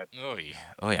just bad. Oh,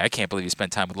 yeah. I can't believe you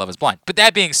spent time with Love is Blind. But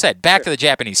that being said, back to the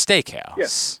Japanese steakhouse.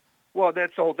 Yes. Well,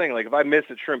 that's the whole thing. Like, if I miss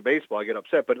at Shrimp Baseball, I get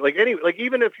upset. But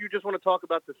even if you just want to talk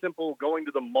about the simple going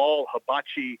to the mall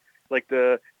hibachi,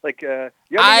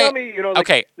 yummy, you know.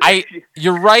 Okay,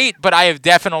 you're right, but I have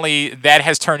that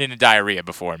has turned into diarrhea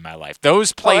before in my life.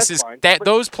 Those places,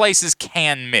 those places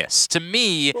can miss. To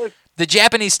me, the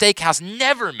Japanese steakhouse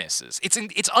never misses.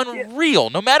 It's unreal.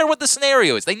 No matter what the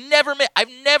scenario is, they never miss. I've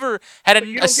never had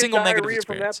a single negative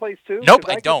experience. From that place too? Nope,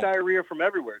 I don't. Get diarrhea from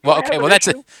everywhere. Well, okay, that's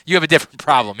you have a different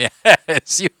problem.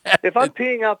 Yes. If I'm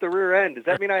peeing out the rear end, does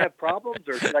that mean I have problems?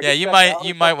 Or should I you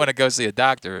might want to go see a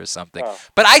doctor or something. Oh.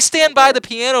 But I stand by the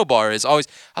piano bar. Is always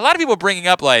a lot of people bringing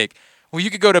up like, well,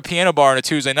 you could go to a piano bar on a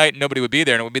Tuesday night and nobody would be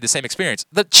there and it would be the same experience.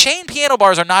 The chain piano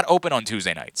bars are not open on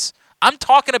Tuesday nights. I'm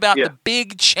talking about the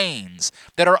big chains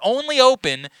that are only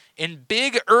open in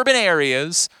big urban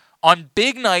areas on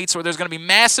big nights where there's going to be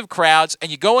massive crowds,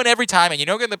 and you go in every time, and you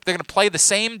know they're going to play the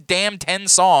same damn 10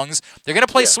 songs. They're going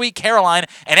to play Sweet Caroline,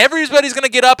 and everybody's going to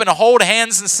get up and hold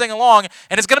hands and sing along,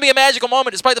 and it's going to be a magical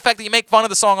moment despite the fact that you make fun of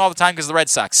the song all the time because the Red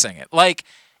Sox sing it. Like,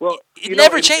 it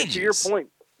never changes. To your point,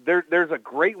 there's a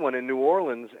great one in New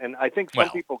Orleans, and I think some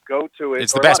people go to it.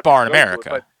 It's the best bar in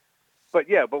America. But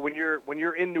when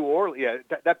you're in New Orleans,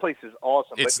 that place is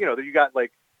awesome. But you got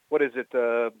like, what is it,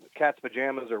 Cat's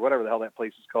Pajamas or whatever the hell that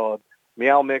place is called,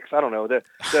 Meow Mix. I don't know the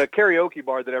karaoke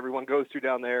bar that everyone goes to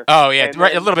down there. Oh yeah,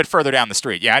 right, a little bit further down the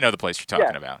street. Yeah, I know the place you're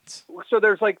talking about. So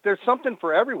there's something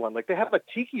for everyone. Like they have a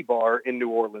tiki bar in New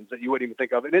Orleans that you wouldn't even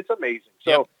think of, and it's amazing.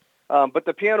 So, but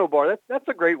the piano bar, that's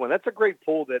a great one. That's a great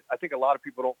pull that I think a lot of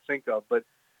people don't think of, but.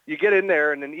 You get in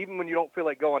there, and then even when you don't feel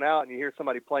like going out and you hear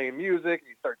somebody playing music and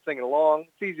you start singing along,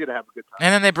 it's easy to have a good time.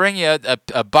 And then they bring you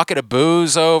a bucket of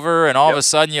booze over, and all of a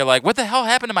sudden you're like, what the hell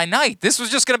happened to my night? This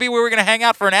was just going to be where we were going to hang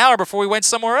out for an hour before we went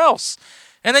somewhere else.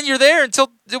 And then you're there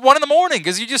until 1 in the morning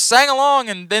because you just sang along,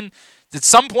 and then at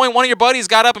some point one of your buddies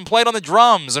got up and played on the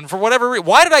drums, and for whatever reason,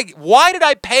 why did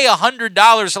I pay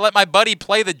 $100 to let my buddy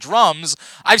play the drums?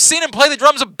 I've seen him play the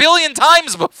drums 1 billion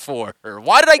times before.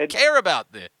 Why did I care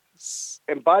about this?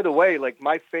 And by the way, like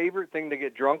my favorite thing to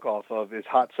get drunk off of is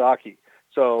hot sake.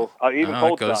 So even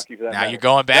cold sake for that. Now you're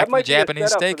going back to the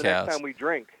Japanese steakhouse. The next time we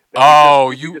drink.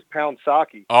 You just pound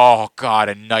sake. Oh God,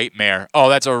 a nightmare. Oh,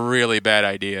 that's a really bad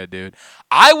idea, dude.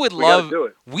 I would love. Do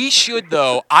it. We should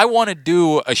though. I want to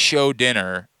do a show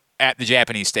dinner at the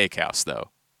Japanese steakhouse though.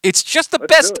 It's just the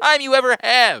best time you ever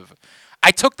have.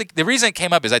 I took the reason it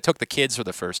came up is I took the kids for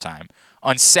the first time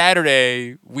on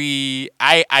Saturday.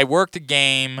 I worked a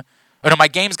game. Oh no, my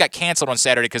games got canceled on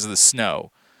Saturday because of the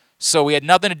snow. So we had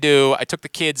nothing to do. I took the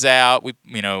kids out.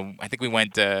 I think we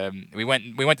went to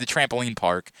the trampoline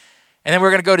park, and then we were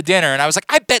gonna go to dinner. And I was like,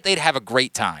 I bet they'd have a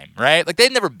great time, right? Like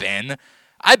they'd never been.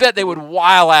 I bet they would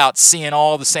while out seeing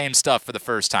all the same stuff for the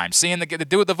first time, seeing the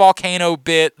do with the volcano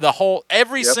bit,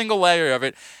 every single layer of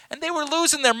it, and they were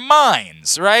losing their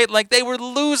minds, right? Like they were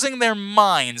losing their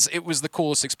minds. It was the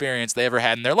coolest experience they ever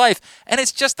had in their life, and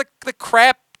it's just the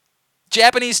crap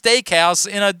Japanese steakhouse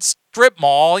in a strip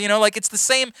mall, like it's the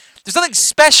same. There's nothing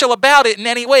special about it in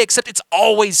any way except it's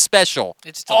always special.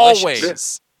 It's delicious.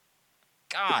 Always.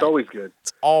 God, it's always good.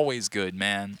 It's always good,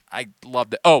 man. I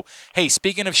loved it. Oh, hey,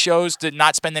 speaking of shows to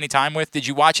not spend any time with, did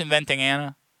you watch Inventing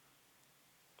Anna?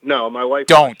 No, my wife.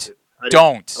 Don't.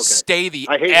 Okay. Stay the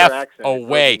I hate F her accent.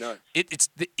 away.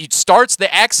 It starts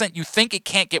the accent. You think it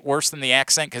can't get worse than the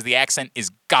accent because the accent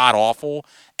is god awful,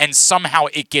 and somehow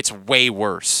it gets way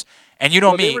worse. And you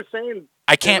know me,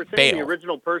 I can't bail. The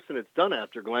original person it's done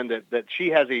after, Glenn, that she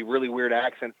has a really weird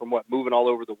accent from moving all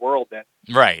over the world that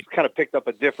right kind of picked up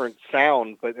a different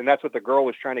sound, and that's what the girl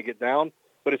was trying to get down.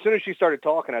 But as soon as she started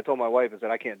talking, I told my wife, I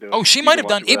said, I can't do it. Oh, she might have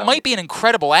done, it might be an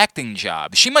incredible acting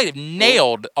job. She might have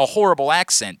nailed a horrible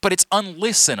accent, but it's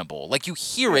unlistenable. Like, you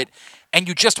hear it, and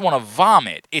you just want to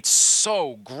vomit. It's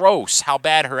so gross how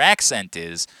bad her accent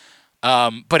is.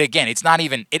 But again, it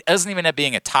doesn't even end up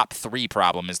being a top 3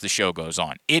 problem as the show goes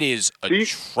on. It is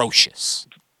atrocious.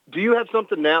 Do you have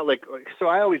something now? So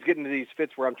I always get into these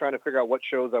fits where I'm trying to figure out what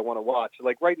shows I want to watch.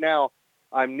 Like right now,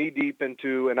 I'm knee deep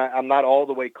into, and I'm not all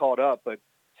the way caught up, but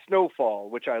Snowfall,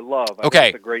 which I love. I think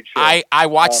it's a great show. I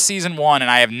watched season 1, and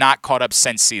I have not caught up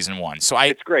since season 1. So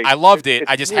it's great. I loved it.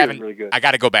 I just really, haven't. Really good. I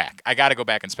got to go back. I got to go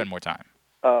back and spend more time.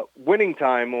 Winning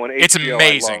Time on HBO. It's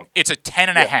amazing. It's a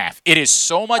 10.5. It is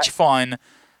so much fun.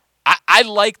 I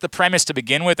like the premise to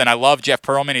begin with, and I love Jeff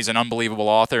Pearlman. He's an unbelievable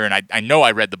author, and I know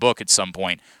I read the book at some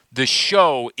point. The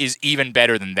show is even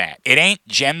better than that. It ain't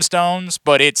Gemstones,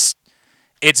 but it's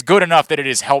good enough that it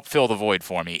has helped fill the void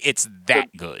for me. It's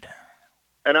that good.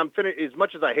 And as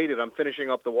much as I hate it, I'm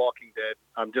finishing up The Walking Dead.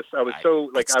 I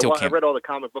read all the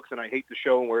comic books, and I hate the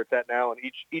show and where it's at now, and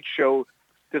each show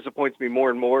disappoints me more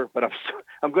and more, but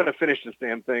I'm going to finish this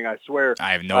damn thing, I swear.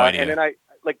 I have no idea. And then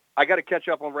I got to catch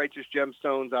up on Righteous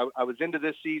Gemstones. I was into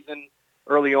this season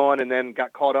early on, and then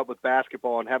got caught up with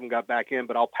basketball and haven't got back in,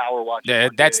 but I'll power watch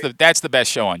it. That's the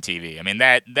best show on TV. I mean,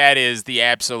 that is the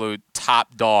absolute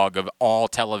top dog of all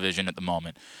television at the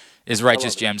moment, is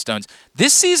Righteous Gemstones.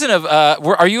 This season of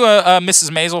are you a Mrs.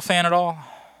 Maisel fan at all?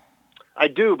 I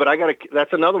do, but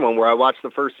that's another one where I watched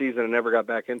the first season and never got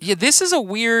back into. Yeah, this is a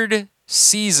weird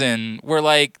season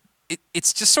where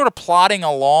it's just sort of plodding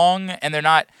along, and they're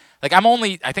not I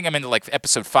think I'm into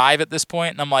episode 5 at this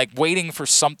point, and I'm waiting for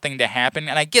something to happen.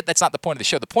 And I get that's not the point of the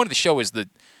show. The point of the show is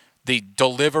the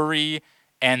delivery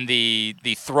and the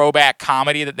throwback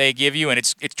comedy that they give you, and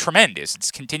it's tremendous. It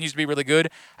continues to be really good.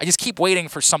 I just keep waiting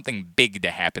for something big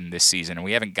to happen this season, and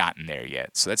we haven't gotten there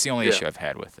yet. So that's the only issue I've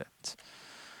had with it.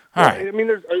 All right. I mean,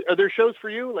 are there shows for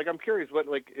you? I'm curious.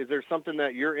 Is there something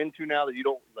that you're into now that you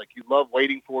don't you love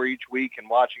waiting for each week and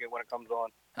watching it when it comes on?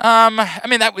 I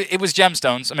mean, it was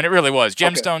Gemstones. I mean, it really was.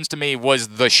 Gemstones to me was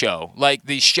the show,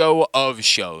 the show of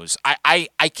shows. I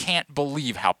can't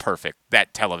believe how perfect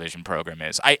that television program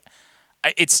is.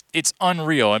 It's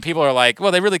unreal, and people are like,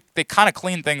 well, they kind of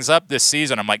cleaned things up this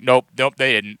season. I'm like, nope,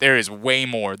 they didn't. There is way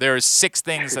more. There is 6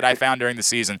 things that I found during the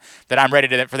season that I'm ready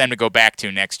for them to go back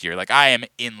to next year. I am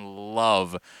in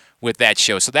love with that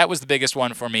show. So that was the biggest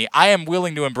one for me. I am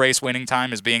willing to embrace Winning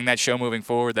Time as being that show moving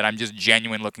forward that I'm just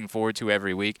genuine looking forward to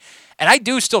every week. And I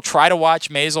do still try to watch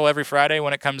Maisel every Friday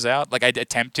when it comes out. I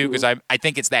attempt to because I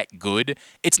think it's that good.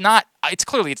 It's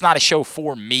clearly not a show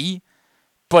for me,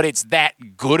 but it's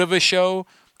that good of a show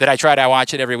that I try to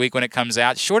watch it every week when it comes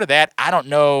out. Short of that, I don't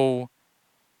know.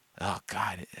 Oh,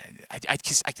 God.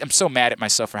 I'm so mad at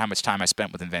myself for how much time I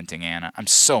spent with Inventing Anna. I'm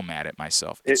so mad at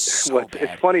myself. It's bad.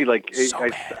 It's funny.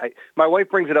 My wife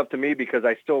brings it up to me because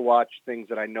I still watch things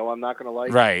that I know I'm not going to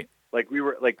like. Right.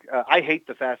 I hate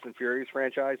the Fast and Furious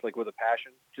franchise, with a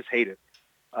passion. Just hate it.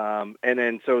 And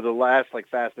then so the last,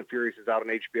 Fast and Furious is out on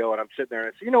HBO, and I'm sitting there and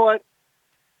I say, you know what?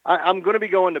 I'm going to be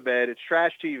going to bed. It's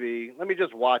trash TV. Let me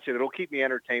just watch it. It'll keep me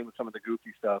entertained with some of the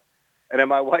goofy stuff. And then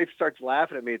my wife starts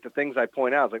laughing at me at the things I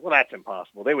point out. I was like, well, that's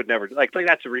impossible. They would never,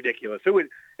 that's ridiculous. Who would?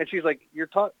 And she's like,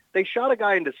 they shot a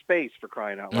guy into space, for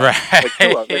crying out loud.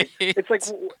 Right.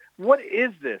 It's what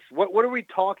is this? What are we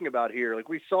talking about here?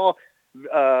 We saw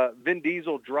Vin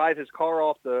Diesel drive his car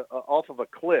off of a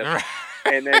cliff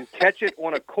and then catch it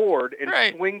on a cord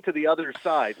and swing to the other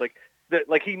side.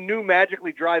 He knew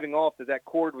magically driving off that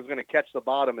cord was going to catch the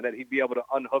bottom and that he'd be able to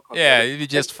unhook. Yeah, he'd be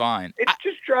just fine. It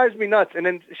just drives me nuts. And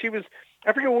then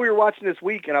I forget what we were watching this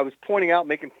week, and I was pointing out,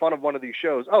 making fun of one of these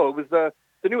shows. Oh, it was the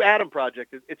new Adam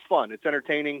Project. It's fun. It's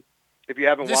entertaining. If you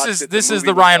haven't watched it. This is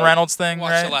the Ryan Reynolds thing,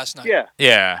 watched right? it last night. Yeah.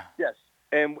 Yeah. Yes.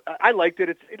 And I liked it.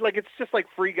 It's just like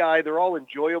Free Guy. They're all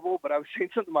enjoyable, but I was saying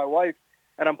something to my wife,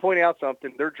 and I'm pointing out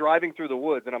something. They're driving through the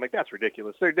woods, and I'm like, that's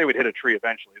ridiculous. They would hit a tree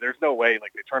eventually. There's no way,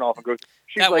 they turn off and go.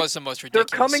 She's that was the most ridiculous.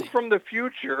 They're coming from the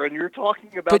future, and you're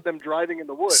talking about them driving in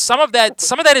the woods. Some of that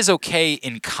is okay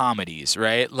in comedies,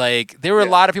 right? There were a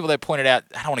lot of people that pointed out,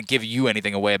 I don't want to give you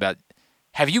anything away about,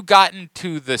 have you gotten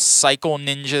to the cycle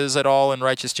ninjas at all in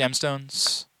Righteous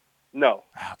Gemstones? No.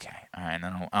 Okay. All right.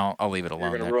 Then I'll leave it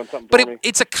alone. You're gonna ruin something but for me.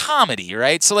 It's a comedy,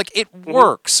 right? So it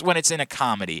works when it's in a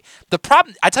comedy. The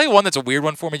problem, I tell you one that's a weird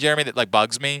one for me, Jeremy, that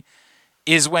bugs me,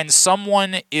 is when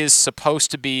someone is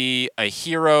supposed to be a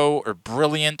hero or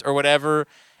brilliant or whatever,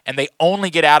 and they only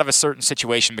get out of a certain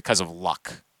situation because of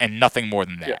luck and nothing more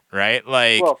than that, right?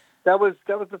 Well, that was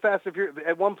the Fast and Furious.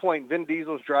 At one point, Vin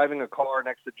Diesel's driving a car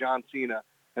next to John Cena,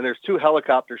 and there's 2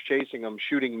 helicopters chasing him,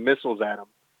 shooting missiles at him.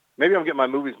 maybe I'm getting my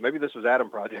movies. Maybe this was Adam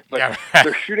Project, but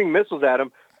they're shooting missiles at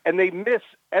him, and they miss.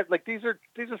 These are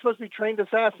supposed to be trained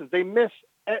assassins. They miss.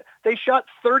 They shot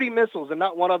 30 missiles, and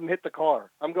not one of them hit the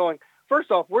car. I'm going.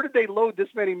 First off, where did they load this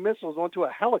many missiles onto a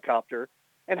helicopter,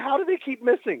 and how do they keep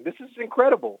missing? This is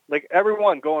incredible. Like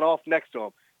everyone going off next to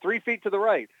him, 3 feet to the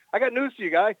right. I got news to you,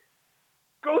 guy.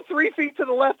 Go 3 feet to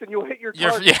the left and you'll hit your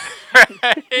target.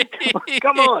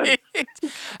 Come on.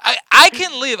 I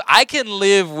can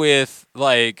live with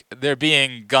like there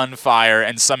being gunfire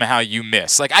and somehow you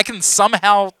miss. Like I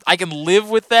can live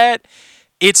with that.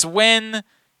 It's when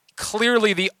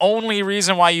clearly the only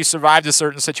reason why you survived a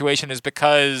certain situation is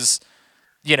because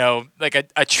like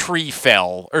a tree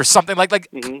fell or something like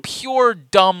pure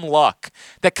dumb luck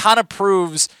that kind of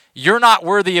proves you're not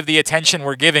worthy of the attention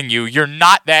we're giving you. You're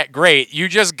not that great. You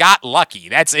just got lucky.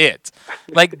 That's it.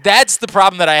 Like, that's the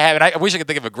problem that I have. And I wish I could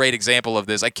think of a great example of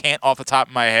this. I can't off the top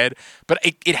of my head. But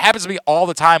it happens to me all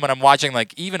the time when I'm watching,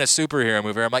 like, even a superhero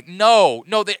movie. I'm like, no,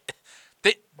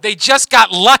 they just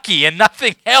got lucky and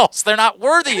nothing else. They're not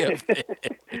worthy of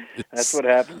it. That's what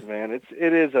happens, man.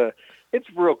 It's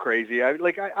real crazy.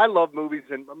 I love movies,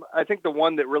 and I think the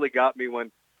one that really got me when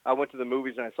I went to the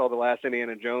movies and I saw the last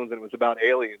Indiana Jones and it was about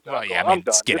aliens. Well, yeah, I'm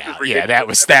done. Get this out. Is yeah, that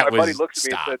was my buddy looked at me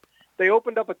stop. and said, they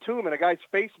opened up a tomb and a guy's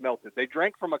face melted. They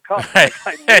drank from a cup.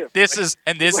 This is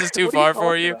too far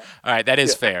for you. All right, that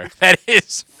is fair. That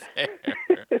is fair.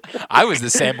 I was the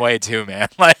same way too, man.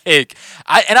 Like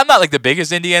I'm not like the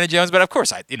biggest Indiana Jones, but of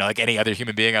course like any other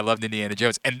human being, I loved Indiana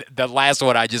Jones. And the last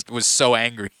one I just was so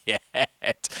angry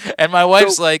at. And my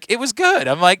wife's like, it was good.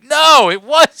 I'm like, no, it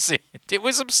wasn't. It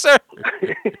was absurd.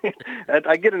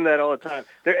 I get into that all the time.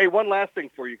 Hey, one last thing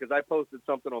for you, because I posted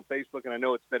something on Facebook, and I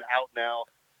know it's been out now.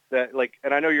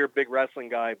 And I know you're a big wrestling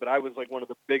guy, but I was like one of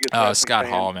the biggest. Oh, Scott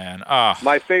fans. Hall, man. Oh.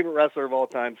 My favorite wrestler of all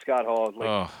time, Scott Hall,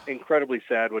 is incredibly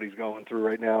sad what he's going through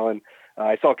right now. And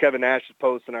I saw Kevin Nash's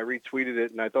post, and I retweeted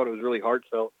it, and I thought it was really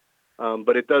heartfelt.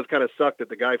 But it does kind of suck that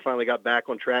the guy finally got back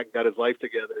on track, got his life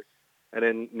together, and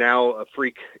then now a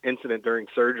freak incident during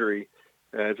surgery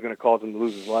is going to cause him to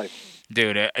lose his life.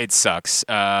 Dude, it sucks.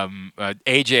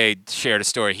 AJ shared a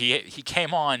story. He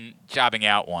came on Jobbing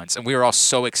Out once, and we were all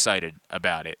so excited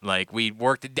about it. Like, we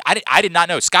worked. I did not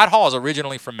know. Scott Hall is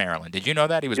originally from Maryland. Did you know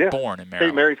that? He was born in Maryland.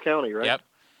 St. Mary's County, right? Yep.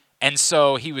 And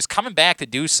so he was coming back to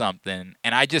do something,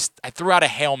 and I threw out a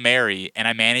Hail Mary, and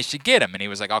I managed to get him. And he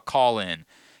was like, I'll call in.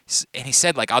 And he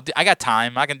said, like, I got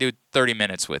time. I can do 30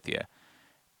 minutes with you.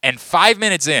 And 5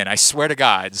 minutes in, I swear to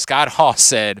God, Scott Hall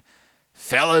said,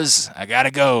 fellas, I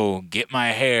gotta go get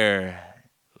my hair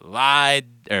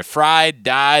fried,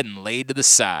 dyed, and laid to the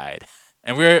side.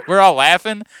 And we're all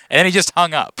laughing, and then he just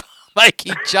hung up. Like,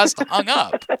 he just hung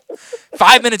up.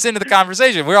 5 minutes into the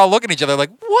conversation, we're all looking at each other like,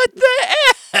 what the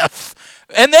F?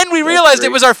 And then we realized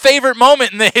it was our favorite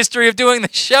moment in the history of doing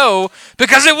the show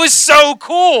because it was so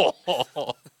cool.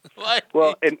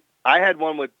 Well, and I had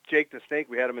one with Jake the Snake.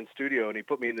 We had him in studio, and he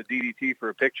put me in the DDT for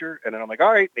a picture. And then I'm like,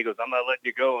 all right. And he goes, I'm not letting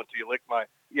you go until you lick my,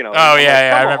 Oh,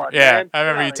 yeah, I remember. Yeah, I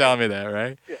remember you telling me that,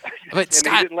 right? Yeah. But and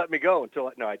Scott he didn't let me go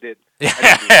until I did.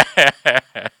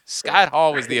 Scott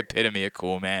Hall was the epitome of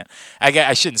cool, man.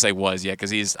 I shouldn't say was yet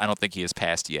because I don't think he has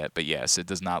passed yet. But yes, it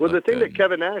does not. Well, look the thing good. that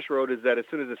Kevin Nash wrote is that as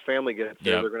soon as his family gets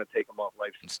there, they're going to take him off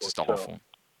life support. It's just awful.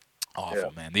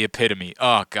 Awful, man. The epitome.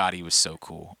 Oh, God, he was so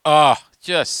cool. Oh,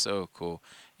 just so cool.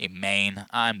 Hey, Maine,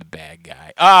 I'm the bad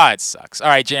guy. It sucks. All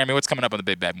right, Jeremy, what's coming up on the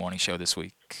Big Bad Morning Show this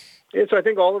week? Yeah, so I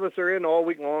think all of us are in all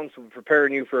week long, so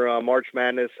preparing you for March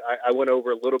Madness. I went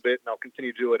over a little bit, and I'll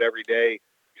continue to do it every day,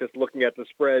 just looking at the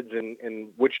spreads and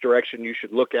which direction you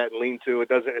should look at and lean to.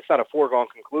 It's not a foregone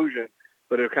conclusion,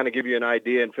 but it'll kind of give you an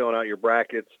idea in filling out your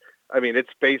brackets. I mean, it's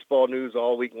baseball news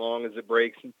all week long as it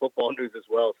breaks, and football news as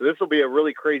well. So this will be a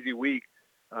really crazy week,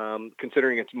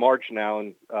 considering it's March now,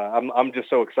 and I'm just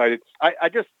so excited. I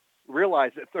just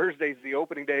realized that Thursday's the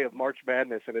opening day of March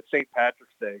Madness, and it's St.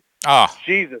 Patrick's Day. Oh,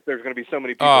 Jesus, there's going to be so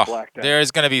many people blacked out.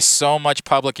 There's going to be so much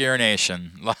public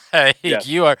urination. Like,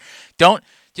 don't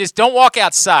walk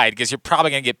outside because you're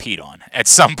probably going to get peed on at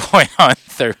some point on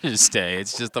Thursday.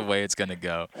 It's just the way it's going to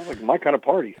go. Sounds like my kind of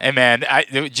party. Hey, man,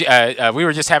 we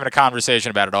were just having a conversation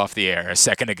about it off the air a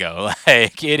second ago.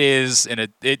 Like, it is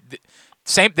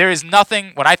there is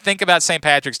nothing, when I think about St.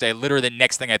 Patrick's Day, literally the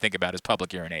next thing I think about is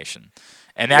public urination.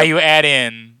 And now you add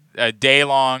in a day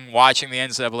long watching the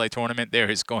NCAA tournament, there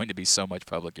is going to be so much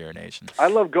public urination. I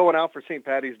love going out for St.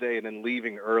 Patty's Day and then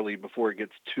leaving early before it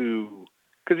gets too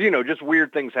because just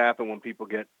weird things happen when people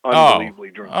get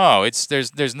unbelievably drunk. Oh,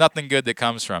 there's nothing good that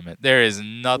comes from it. There is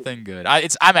nothing good.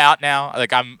 I'm out now.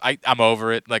 Like I'm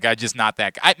over it. Like I'm just not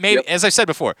that guy. As I said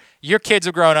before, your kids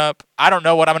have grown up. I don't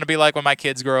know what I'm gonna be like when my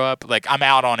kids grow up. Like I'm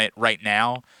out on it right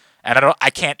now, and I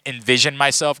can't envision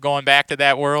myself going back to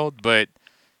that world. But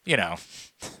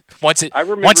once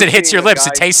it hits your lips,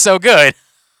 it tastes so good.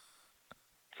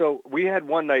 So we had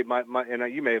one night,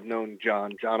 and you may have known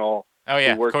John All. Oh,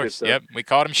 yeah, of course. Yep, we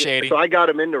called him Shady. So I got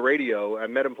him into radio. I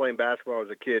met him playing basketball when I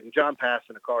was a kid, and John passed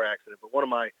in a car accident. But one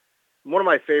of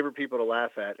my favorite people to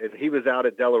laugh at is he was out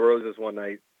at De La Rosa's one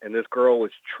night, and this girl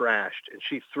was trashed, and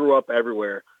she threw up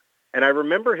everywhere. And I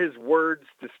remember his words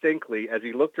distinctly as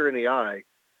he looked her in the eye.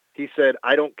 He said,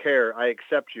 "I don't care. I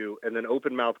accept you," and then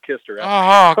open mouth kissed her.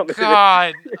 Oh,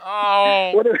 God.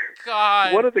 Oh,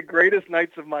 God. One of the greatest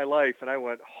nights of my life. And I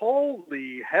went,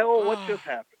 holy hell, what just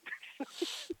happened?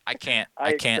 I can't.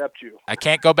 Accept you. I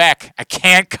can't go back. I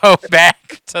can't go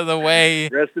back to the way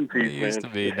Rest in peace, it used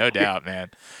man. to be. No doubt, man.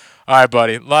 All right,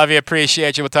 buddy. Love you.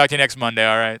 Appreciate you. We'll talk to you next Monday,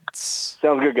 all right?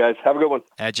 Sounds good, guys. Have a good one.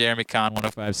 At Jeremy Kahn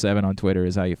 1057 on Twitter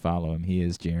is how you follow him. He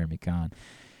is Jeremy Kahn.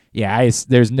 Yeah,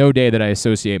 there's no day that I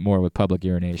associate more with public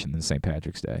urination than St.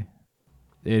 Patrick's Day.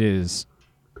 It is.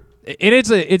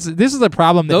 This is a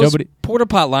problem that Those nobody. porta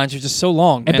pot lines are just so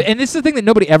long, man. And this is the thing that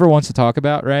nobody ever wants to talk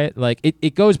about, right? Like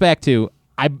it goes back to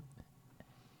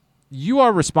you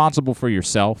are responsible for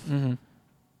yourself,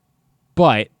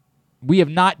 but we have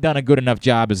not done a good enough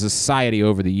job as a society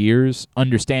over the years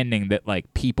understanding that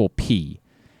like people pee.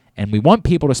 And we want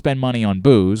people to spend money on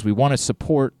booze. We want to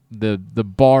support the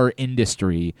bar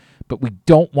industry, but we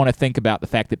don't want to think about the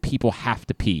fact that people have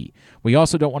to pee. We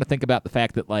also don't want to think about the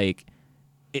fact that like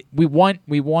we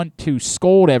want to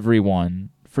scold everyone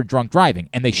for drunk driving,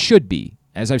 and they should be.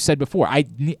 As I've said before,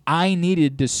 I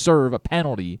needed to serve a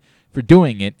penalty for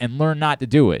doing it and learn not to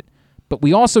do it. But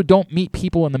we also don't meet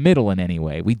people in the middle in any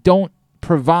way. We don't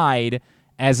provide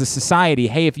as a society,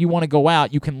 hey, if you want to go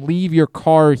out, you can leave your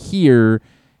car here,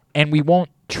 and we won't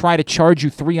try to charge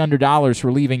you $300 for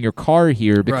leaving your car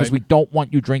here because we don't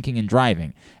want you drinking and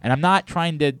driving. And I'm not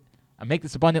trying to make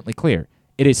this abundantly clear.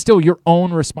 It is still your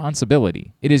own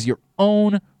responsibility. It is your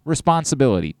own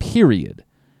responsibility, period.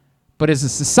 But as a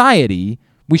society,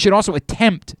 we should also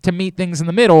attempt to meet things in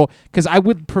the middle because I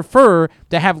would prefer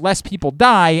to have less people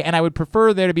die and I would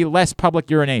prefer there to be less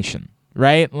public urination,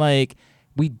 right? Like,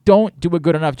 we don't do a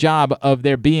good enough job of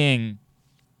there being,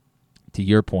 to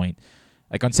your point,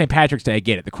 like on St. Patrick's Day, I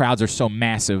get it. The crowds are so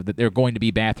massive that there are going to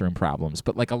be bathroom problems.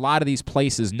 But like a lot of these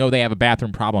places know they have a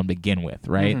bathroom problem to begin with,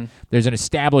 right? There's an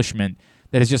establishment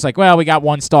that is just like, well, we got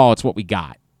one stall. It's what we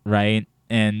got, right?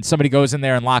 And somebody goes in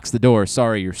there and locks the door.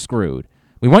 Sorry, you're screwed.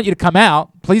 We want you to come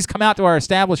out. Please come out to our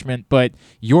establishment, but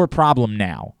your problem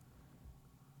now.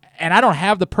 And I don't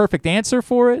have the perfect answer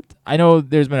for it. I know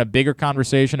there's been a bigger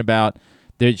conversation about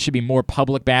there should be more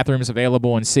public bathrooms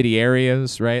available in city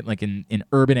areas, right? Like in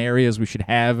urban areas, we should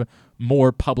have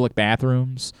more public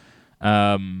bathrooms.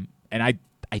 And I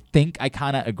think I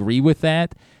kind of agree with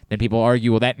that. Then people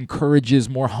argue, well, that encourages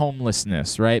more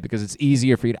homelessness, right? Because it's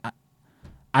easier for you to...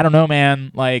 I don't know,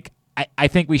 man. Like, I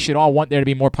think we should all want there to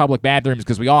be more public bathrooms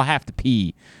because we all have to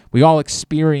pee. We all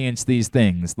experience these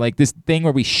things. Like this thing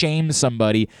where we shame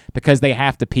somebody because they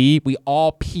have to pee. We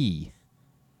all pee.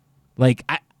 Like,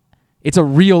 it's a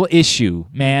real issue,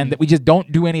 man, that we just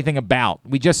don't do anything about.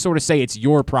 We just sort of say it's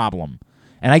your problem.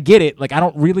 And I get it. Like, I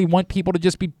don't really want people to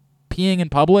just be peeing in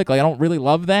public. Like, I don't really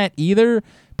love that either.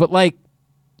 But, like,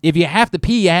 if you have to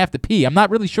pee, you have to pee. I'm not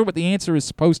really sure what the answer is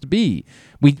supposed to be.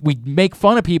 We make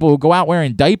fun of people who go out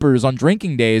wearing diapers on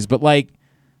drinking days, but, like,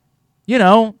 you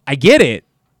know, I get it.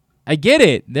 I get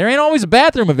it. There ain't always a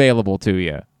bathroom available to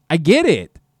you. I get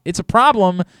it. It's a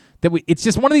problem that it's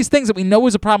just one of these things that we know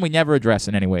is a problem we never address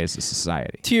in any way as a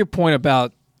society. To your point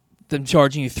about them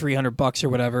charging you $300 or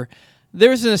whatever,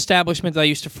 there was an establishment that I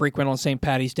used to frequent on St.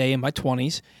 Patty's Day in my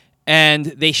 20s, and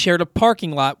they shared a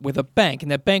parking lot with a bank,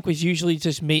 and that bank was usually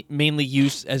just mainly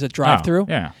used as a drive-through. Oh,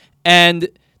 yeah. And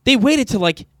they waited till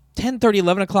like 10:30,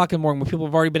 11 o'clock in the morning when people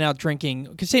have already been out drinking,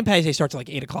 because St. Patty's Day starts at like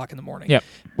 8 o'clock in the morning, yep.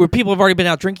 where people have already been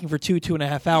out drinking for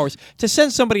 2.5 hours, to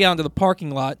send somebody out into the parking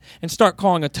lot and start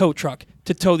calling a tow truck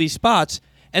to tow these spots.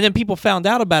 And then people found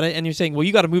out about it, and you're saying, well,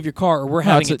 you got to move your car or we're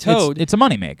having it towed. It's a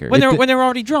moneymaker. When they're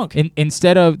already drunk.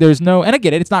 Instead of, there's no, and I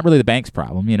get it, it's not really the bank's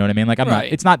problem, you know what I mean? Like,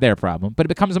 Right. It's not their problem, but it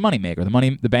becomes a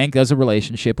moneymaker. The bank does a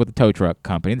relationship with the tow truck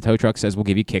company. The tow truck says, we'll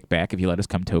give you kickback if you let us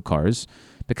come tow cars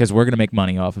because we're going to make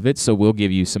money off of it, so we'll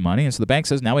give you some money. And so the bank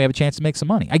says, now we have a chance to make some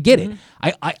money. I get it.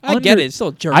 I get it. It's still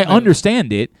a jerk I move.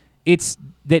 understand it. It's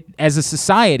that as a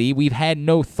society, we've had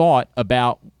no thought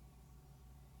about,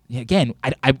 again,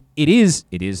 it is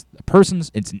a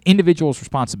person's, it's an individual's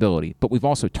responsibility, but we've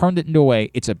also turned it into a way,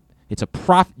 it's a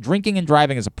drinking and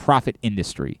driving is a profit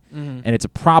industry, and it's a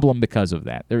problem because of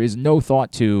that. There is no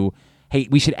thought to, hey,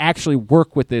 we should actually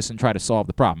work with this and try to solve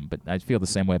the problem. But I feel the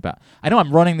same way about, I know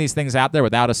I'm running these things out there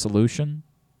without a solution,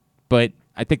 but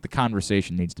I think the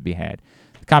conversation needs to be had.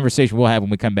 The conversation we'll have when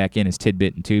we come back in is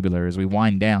Tidbit and Tubular as we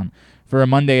wind down for a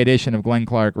Monday edition of Glenn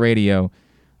Clark Radio.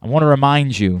 I want to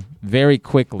remind you very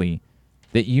quickly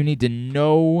that you need to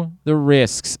know the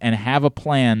risks and have a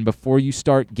plan before you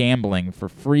start gambling. For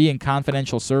free and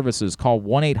confidential services, call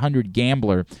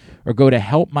 1-800-GAMBLER or go to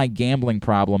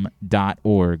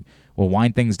helpmygamblingproblem.org. We'll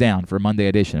wind things down for a Monday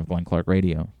edition of Glenn Clark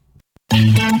Radio.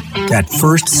 That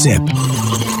first sip.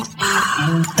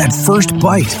 That first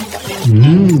bite.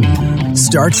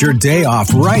 Start your day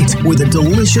off right with a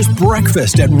delicious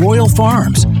breakfast at Royal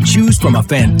Farms. Choose from a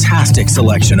fantastic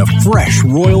selection of fresh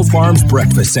Royal Farms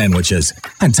breakfast sandwiches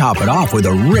and top it off with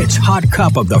a rich hot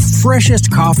cup of the freshest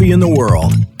coffee in the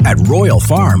world. At Royal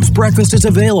Farms, breakfast is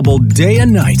available day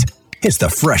and night. It's the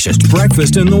freshest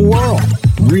breakfast in the world.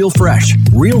 Real fresh,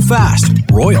 real fast.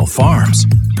 Royal Farms.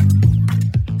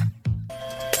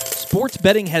 Sports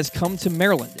betting has come to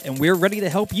Maryland, and we're ready to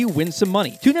help you win some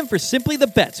money. Tune in for Simply the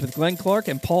Bets with Glenn Clark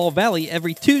and Paul Valley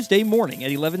every Tuesday morning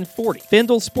at 11:40.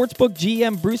 FanDuel Sportsbook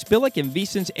GM Bruce Billick and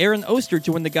VSiN's Aaron Oster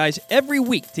join the guys every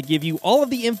week to give you all of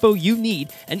the info you need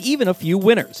and even a few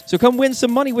winners. So come win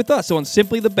some money with us on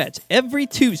Simply the Bets every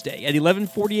Tuesday at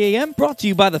 11:40 a.m. Brought to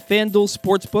you by the FanDuel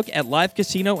Sportsbook at Live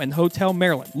Casino and Hotel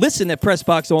Maryland. Listen at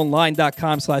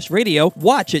PressBoxOnline.com/radio.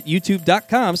 Watch at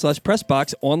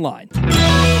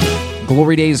YouTube.com/PressBoxOnline.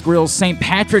 Glory Days Grill's St.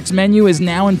 Patrick's menu is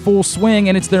now in full swing,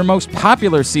 and it's their most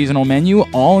popular seasonal menu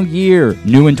all year.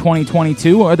 New in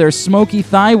 2022 are their smoky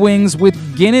thigh wings with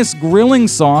Guinness grilling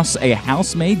sauce, a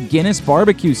house-made Guinness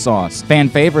barbecue sauce. Fan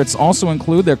favorites also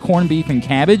include their corned beef and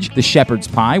cabbage, the shepherd's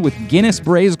pie with Guinness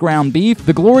braised ground beef,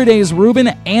 the Glory Days Reuben,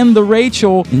 and the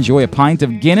Rachel. Enjoy a pint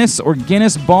of Guinness or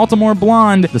Guinness Baltimore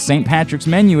Blonde. The St. Patrick's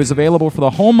menu is available for the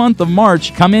whole month of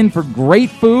March. Come in for great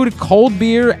food, cold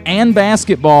beer, and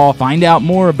basketball. Find out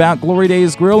more about Glory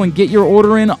Days Grill and get your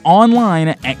order in online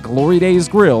at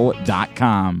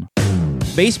glorydaysgrill.com.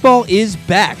 Baseball is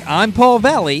back. I'm Paul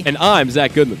Valley. And I'm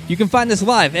Zach Goodman. You can find us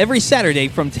live every Saturday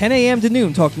from 10 a.m. to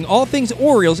noon talking all things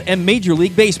Orioles and Major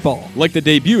League Baseball. Like the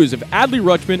debuts of Adley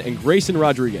Rutschman and Grayson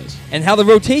Rodriguez. And how the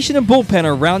rotation and bullpen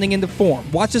are rounding into form.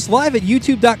 Watch us live at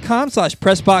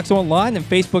youtube.com/PressBoxOnline and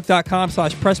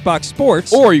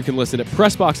facebook.com/PressBoxSports. Or you can listen at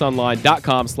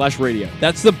PressBoxOnline.com/radio.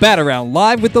 That's the Bat Around,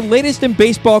 live with the latest in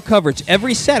baseball coverage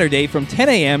every Saturday from 10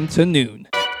 a.m. to noon.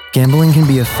 Gambling can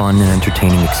be a fun and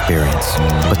entertaining experience,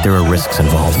 but there are risks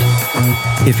involved.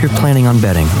 If you're planning on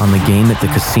betting on the game at the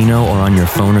casino or on your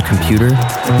phone or computer,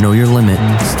 know your limit,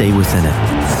 stay within it.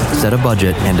 Set a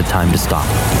budget and a time to stop.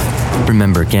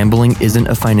 Remember, gambling isn't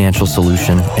a financial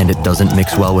solution, and it doesn't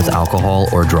mix well with alcohol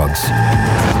or drugs.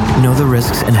 Know the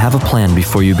risks and have a plan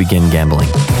before you begin gambling.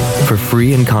 For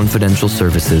free and confidential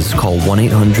services, call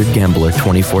 1-800-GAMBLER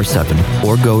 24/7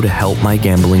 or go to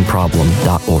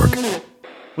helpmygamblingproblem.org.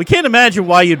 We can't imagine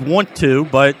why you'd want to,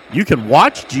 but you can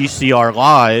watch GCR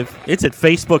live. It's at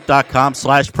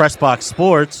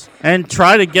facebook.com/PressBoxSports and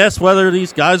try to guess whether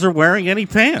these guys are wearing any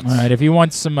pants. All right, if you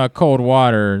want some cold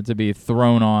water to be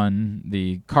thrown on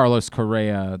the Carlos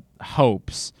Correa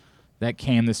hopes, that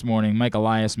came this morning. Mike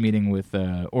Elias meeting with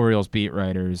Orioles beat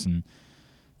writers, and,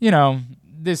 you know,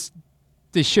 this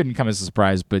shouldn't come as a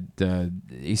surprise, but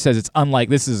he says it's unlike,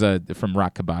 this is from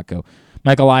Rock Cabaco.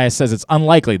 Mike Elias says it's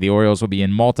unlikely the Orioles will be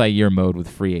in multi-year mode with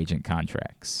free agent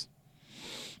contracts.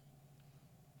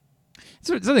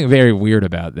 There's something very weird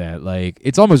about that. Like,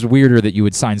 it's almost weirder that you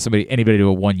would sign anybody to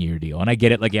a one-year deal. And I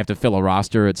get it, like, you have to fill a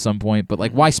roster at some point, but,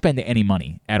 like, why spend any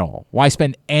money at all? Why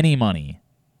spend any money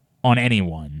on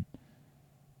anyone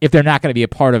if they're not going to be a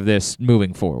part of this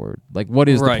moving forward? Like, what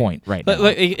is the point right now?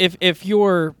 Like, if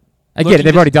you're... I get it.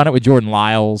 They've already done it with Jordan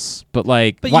Lyles, but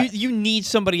you need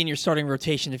somebody in your starting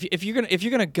rotation. If you're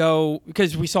gonna go,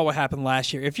 because we saw what happened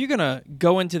last year. If you're gonna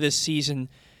go into this season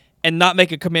and not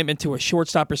make a commitment to a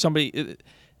shortstop or somebody,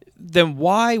 then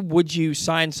why would you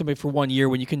sign somebody for 1 year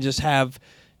when you can just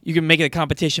you can make it a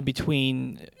competition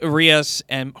between Urias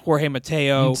and Jorge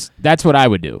Mateo? That's what I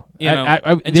would do.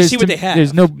 And just see what they have.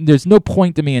 There's no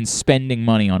point to me in spending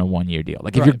money on a 1 year deal.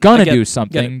 Like, if you're gonna do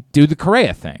something, do the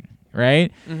Correa thing.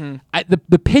 Right? Mm-hmm.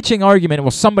 The pitching argument,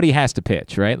 well, somebody has to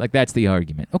pitch, right? Like, that's the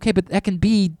argument. Okay, but that can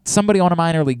be somebody on a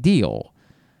minor league deal.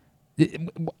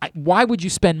 Why would you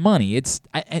spend money?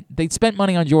 They spent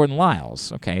money on Jordan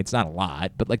Lyles. Okay, it's not a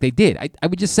lot, but, like, they did. I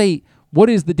would just say, what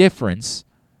is the difference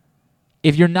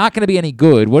if you're not going to be any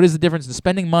good, what is the difference in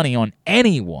spending money on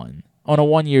anyone on a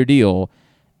 1-year deal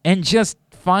and just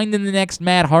finding the next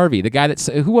Matt Harvey, the guy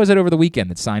who was it over the weekend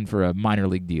that signed for a minor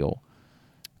league deal?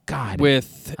 God, I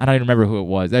don't even remember who it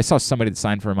was. I saw somebody that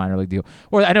signed for a minor league deal.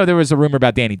 Or I know there was a rumor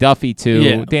about Danny Duffy too.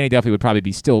 Yeah. Danny Duffy would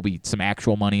probably still be some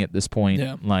actual money at this point.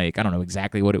 Yeah. Like I don't know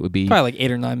exactly what it would be. Probably like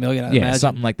 $8 or $9 million. I imagine.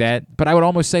 Something like that. But I would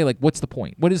almost say, like, what's the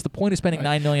point? What is the point of spending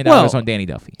 $9 million on Danny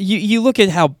Duffy? You look at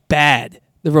how bad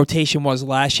the rotation was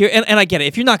last year, and I get it.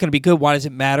 If you're not going to be good, why does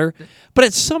it matter? But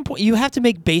at some point, you have to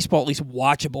make baseball at least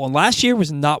watchable. And last year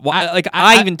was not.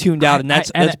 I even tuned out, and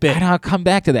that's big. And I'll come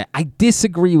back to that. I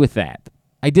disagree with that.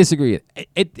 I disagree.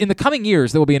 In the coming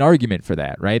years, there will be an argument for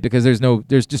that, right? Because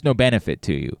there's just no benefit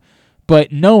to you.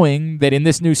 But knowing that in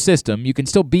this new system, you can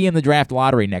still be in the draft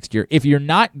lottery next year, if you're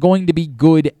not going to be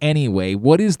good anyway,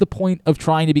 what is the point of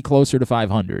trying to be closer to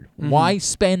 500? Mm-hmm. Why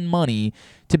spend money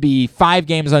to be 5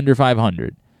 games under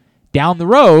 500? Down the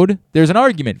road, there's an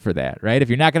argument for that, right? If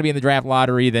you're not going to be in the draft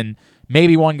lottery, then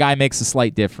maybe one guy makes a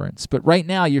slight difference. But right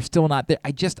now, you're still not there.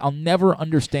 I'll never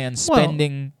understand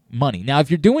spending money. Now, if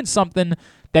you're doing something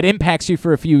that impacts you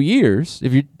for a few years,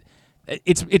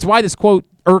 it's why this quote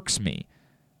irks me.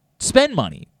 Spend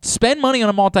money. Spend money on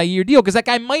a multi-year deal because that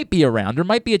guy might be around. There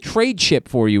might be a trade chip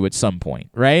for you at some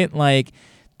point, right? Like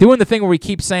doing the thing where we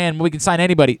keep saying we can sign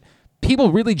anybody.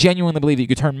 People really genuinely believe that you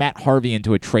could turn Matt Harvey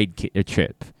into a trade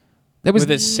chip. That was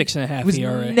with his 6.5 was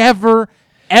ERA. Never,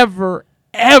 ever,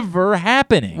 ever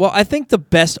happening. Well, I think the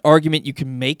best argument you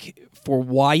can make for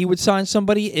why you would sign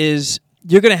somebody is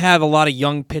you're going to have a lot of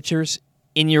young pitchers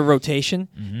in your rotation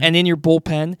and in your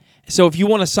bullpen. So if you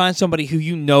want to sign somebody who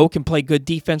you know can play good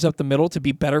defense up the middle to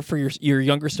be better for your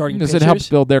younger starting pitchers. Because it helps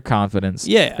build their confidence.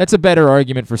 Yeah. That's a better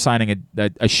argument for signing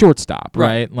a shortstop,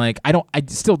 right? Like,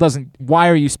 why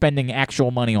are you spending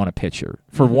actual money on a pitcher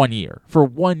for 1 year? For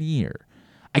 1 year.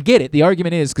 I get it. The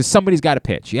argument is because somebody's got to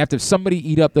pitch. You have to have somebody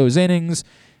eat up those innings.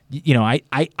 You know, I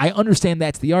understand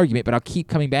that's the argument, but I'll keep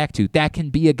coming back to that can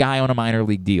be a guy on a minor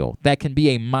league deal. That can be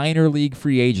a minor league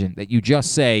free agent that you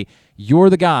just say, you're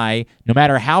the guy, no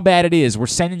matter how bad it is, we're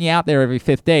sending you out there every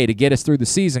 5th day to get us through the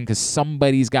season because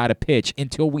somebody's got to pitch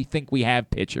until we think we have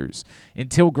pitchers.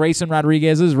 Until Grayson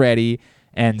Rodriguez is ready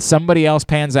and somebody else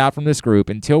pans out from this group,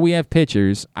 until we have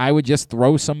pitchers, I would just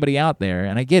throw somebody out there,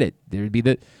 and I get it. There'd be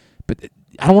but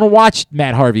I don't want to watch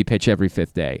Matt Harvey pitch every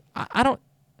 5th day. I don't.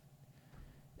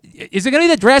 Is it going to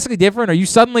be that drastically different? Are you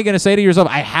suddenly going to say to yourself,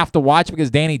 I have to watch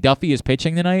because Danny Duffy is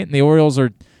pitching tonight and the Orioles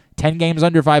are 10 games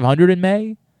under 500 in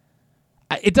May?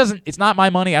 It's not my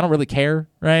money. I don't really care,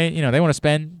 right? You know, they want to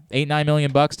spend $8-9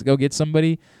 million to go get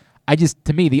somebody.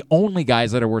 To me, the only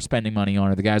guys that are worth spending money on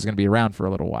are the guys who are going to be around for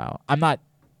a little while. I'm not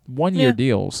 1-year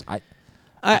deals.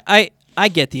 I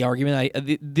get the argument.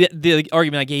 The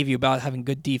argument I gave you about having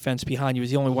good defense behind you is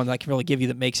the only one that I can really give you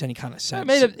that makes any kind of sense.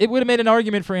 It would have made an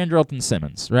argument for Andrelton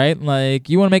Simmons, right? Like,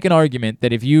 you want to make an argument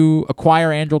that if you acquire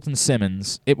Andrelton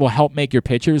Simmons, it will help make your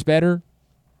pitchers better?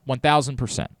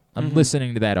 1,000%. I'm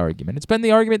listening to that argument. It's been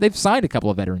the argument. They've signed a couple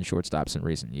of veteran shortstops in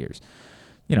recent years.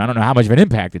 You know, I don't know how much of an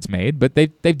impact it's made, but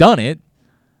they've done it.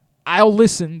 I'll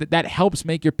listen that helps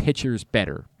make your pitchers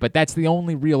better. But that's the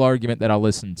only real argument that I'll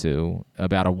listen to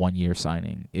about a 1-year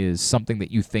signing is something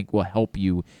that you think will help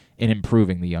you in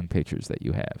improving the young pitchers that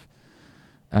you have.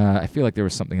 I feel like there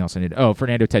was something else I needed. Oh,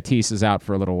 Fernando Tatis is out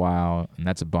for a little while, and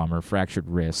that's a bummer. Fractured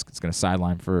wrist. It's going to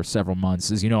sideline for several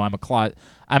months. As you know,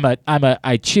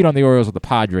 I cheat on the Orioles with the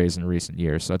Padres in recent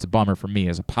years, so it's a bummer for me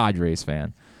as a Padres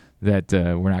fan that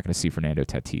we're not going to see Fernando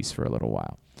Tatis for a little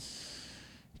while.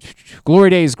 Glory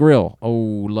Days Grill. Oh,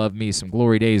 love me some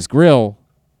Glory Days Grill.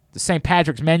 The St.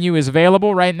 Patrick's menu is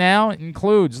available right now. It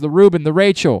includes the Reuben, the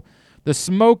Rachel, the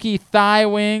smoky thigh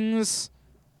wings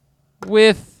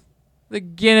with the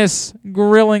Guinness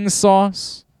grilling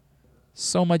sauce.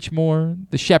 So much more.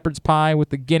 The shepherd's pie with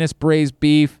the Guinness braised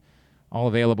beef. All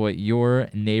available at your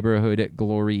neighborhood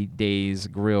Glory Days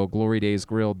Grill.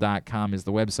 GloryDaysGrill.com is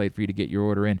the website for you to get your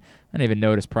order in. I didn't even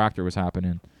notice Proctor was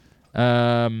hopping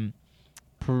in.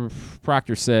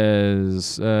 Proctor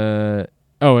says, about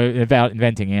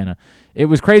Inventing Anna. It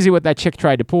was crazy what that chick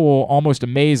tried to pull. Almost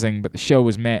amazing, but the show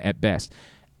was meh at best.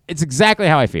 It's exactly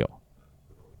how I feel.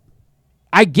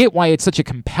 I get why it's such a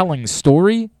compelling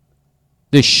story.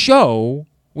 The show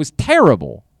was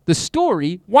terrible. The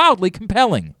story, wildly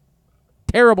compelling.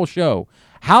 Terrible show.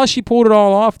 How she pulled it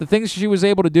all off, the things she was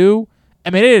able to do, I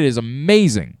mean, it is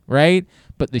amazing, right?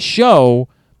 But the show,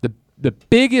 the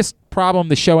biggest problem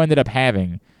the show ended up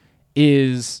having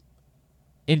is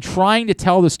in trying to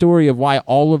tell the story of why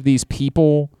all of these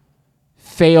people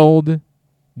failed.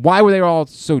 Why were they all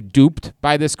so duped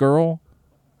by this girl?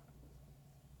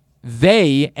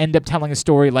 they end up telling a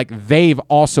story like they've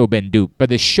also been duped, but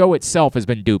the show itself has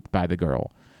been duped by the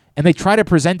girl. And they try to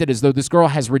present it as though this girl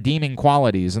has redeeming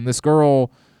qualities and this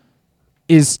girl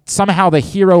is somehow the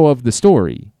hero of the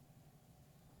story.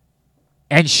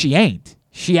 And she ain't.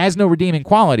 She has no redeeming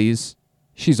qualities.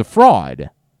 She's a fraud.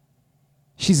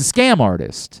 She's a scam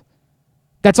artist.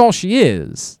 That's all she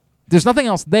is. There's nothing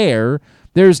else there.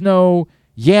 There's no,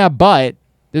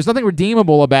 there's nothing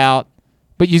redeemable about,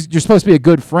 but you're supposed to be a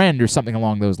good friend or something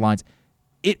along those lines.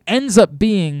 It ends up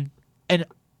being an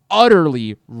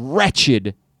utterly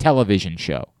wretched television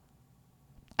show.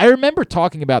 I remember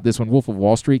talking about this when Wolf of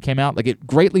Wall Street came out. Like, it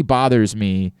greatly bothers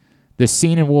me, the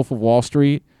scene in Wolf of Wall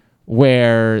Street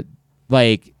where,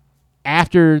 like,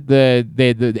 after the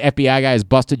FBI guys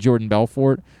busted Jordan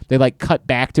Belfort, they, like, cut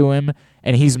back to him,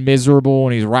 and he's miserable,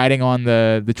 and he's riding on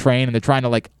the train, and they're trying to,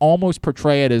 like, almost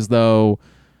portray it as though,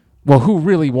 well, who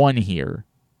really won here,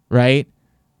 right?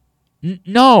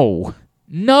 No,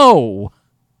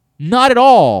 not at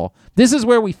all. This is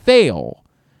where we fail.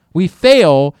 We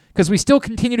fail because we still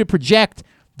continue to project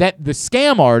that the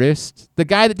scam artist, the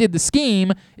guy that did the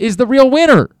scheme, is the real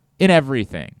winner in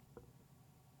everything.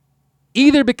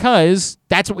 Either because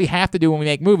that's what we have to do when we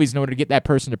make movies in order to get that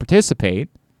person to participate,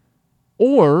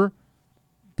 or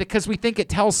because we think it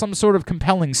tells some sort of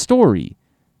compelling story.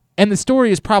 And the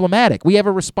story is problematic. We have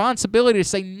a responsibility to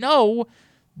say, no,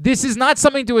 this is not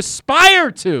something to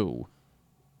aspire to.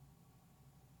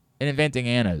 And Inventing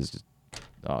Anna is just,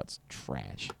 it's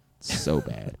trash. It's so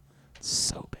bad.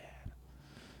 So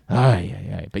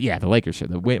bad. But yeah, the Lakers show,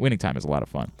 the winning time is a lot of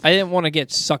fun. I didn't want to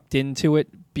get sucked into it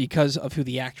because of who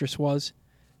the actress was.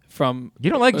 You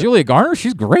don't like Julia Garner?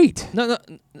 She's great. No,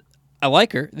 I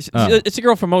like her. It's a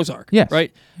girl from Ozark, yes.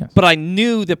 right? Yes. But I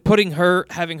knew that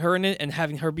having her in it, and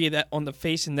having her be that on the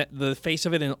face and the face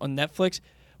of it on Netflix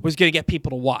was going to get people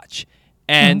to watch.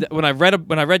 And when I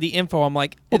read the info, I'm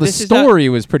like, well, the story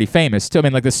was pretty famous too. I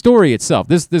mean, like the story itself.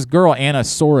 This girl Anna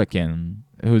Sorokin,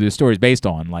 who the story is based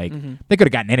on, like they could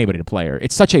have gotten anybody to play her.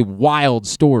 It's such a wild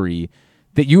story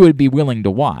that you would be willing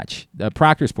to watch.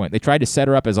 Proctor's Point, they tried to set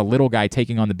her up as a little guy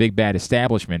taking on the big bad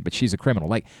establishment, but she's a criminal.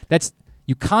 Like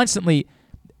you constantly.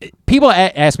 People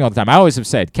ask me all the time. I always have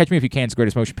said, Catch Me If You Can is the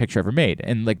greatest motion picture ever made.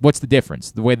 And like, what's the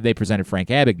difference? The way that they presented Frank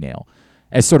Abagnale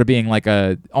as sort of being like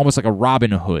almost like a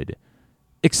Robin Hood.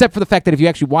 Except for the fact that if you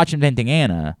actually watch Inventing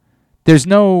Anna, there's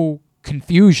no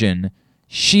confusion.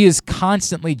 She is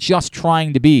constantly just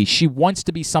trying to be. She wants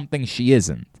to be something she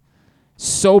isn't.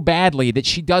 So badly that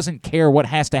she doesn't care what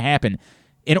has to happen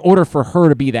in order for her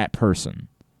to be that person.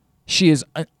 She is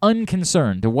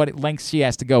unconcerned to what lengths she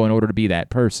has to go in order to be that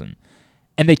person.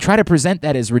 And they try to present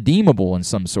that as redeemable in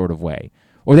some sort of way.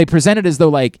 Or they present it as though,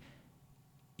 like,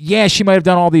 yeah, she might have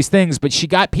done all these things, but she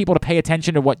got people to pay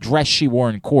attention to what dress she wore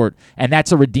in court, and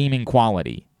that's a redeeming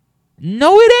quality.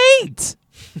 No, it ain't.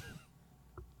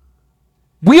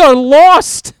 We are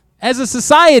lost as a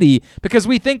society because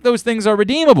we think those things are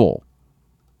redeemable.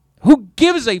 Who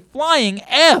gives a flying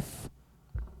F?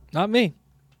 Not me.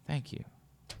 Thank you.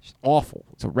 It's awful.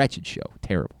 It's a wretched show.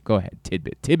 Terrible. Go ahead.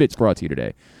 Tidbit. Tidbit's brought to you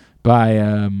today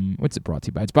by, what's it brought to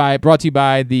you by? It's brought to you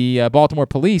by the Baltimore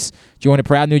Police. Join a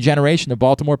proud new generation of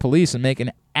Baltimore Police and make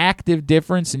an active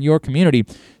difference in your community.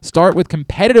 Start with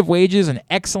competitive wages and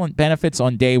excellent benefits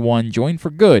on day one. Join for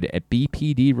good at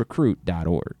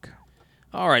bpdrecruit.org.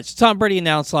 All right, so Tom Brady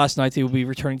announced last night that he will be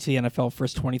returning to the NFL for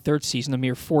his 23rd season, a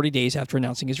mere 40 days after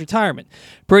announcing his retirement.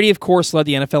 Brady, of course, led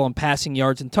the NFL in passing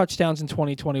yards and touchdowns in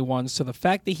 2021, so the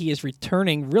fact that he is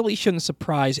returning really shouldn't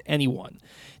surprise anyone.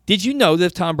 Did you know that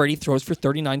if Tom Brady throws for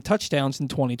 39 touchdowns in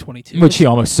 2022, which he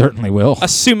almost certainly will,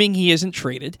 assuming he isn't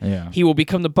traded, he will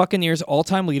become the Buccaneers'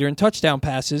 all-time leader in touchdown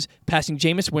passes, passing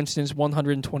Jameis Winston's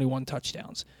 121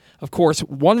 touchdowns. Of course,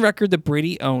 one record that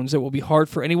Brady owns that will be hard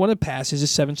for anyone to pass is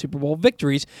his 7 Super Bowl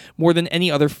victories, more than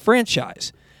any other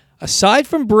franchise. Aside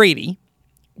from Brady,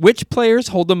 which players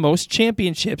hold the most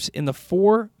championships in the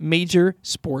 4 major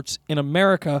sports in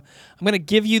America? I'm going to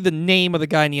give you the name of the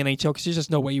guy in the NHL because there's just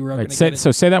no way you were ever going to get it.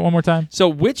 So say that one more time. So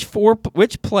which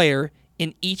player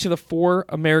in each of the 4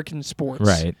 American sports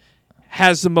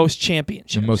has the most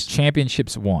championships? The most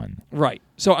championships won. Right.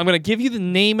 So I'm going to give you the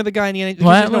name of the guy in the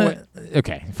NHL.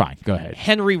 Okay, fine. Go ahead.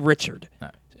 Henry Richard.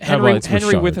 Henry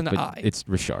Richard, with an I. It's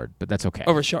Richard, but that's okay.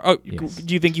 Oh, Richard. Oh, yes.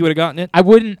 Do you think you would have gotten it? I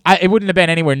wouldn't. It wouldn't have been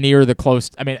anywhere near the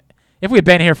close. I mean, if we had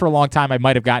been here for a long time, I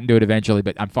might have gotten to it eventually,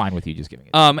 but I'm fine with you just giving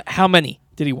it. How many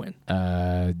did he win?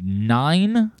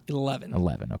 9? 11.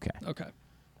 11, okay. Okay.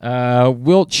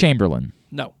 Wilt Chamberlain.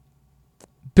 No.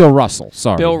 Bill Russell,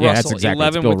 sorry. Bill Russell, that's exactly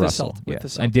 11 Bill with Russell. the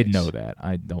Celtics. I did know that.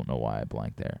 I don't know why I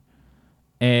blanked there.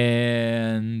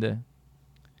 And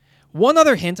One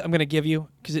other hint I'm going to give you,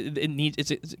 because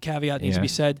it's a caveat needs to be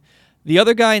said. The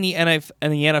other guy in the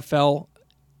NFL,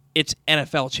 it's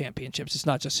NFL championships. It's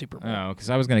not just Super Bowl. Oh, because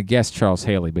I was going to guess Charles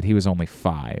Haley, but he was only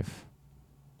 5.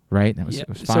 Right? It was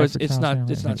 5 so it's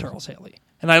not Charles Haley.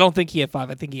 And I don't think he had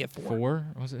 5. I think he had 4. 4?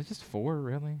 Was it just 4,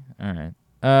 really? All right.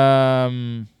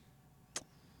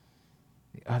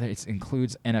 It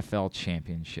includes NFL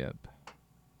championship.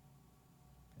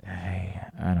 Hey,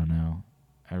 I don't know.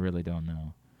 I really don't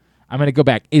know. I'm going to go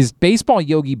back. Is baseball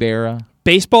Yogi Berra?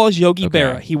 Baseball is Yogi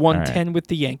Berra. He won 10 with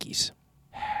the Yankees.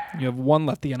 You have 1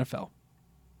 left the NFL.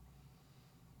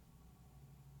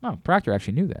 Oh, Proctor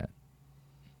actually knew that.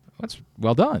 That's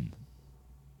well done.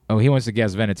 Oh, he wants to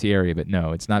guess Vinatieri, but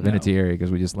no, it's not Vinatieri because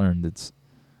we just learned it's...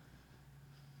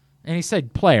 And he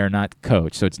said player, not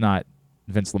coach, so it's not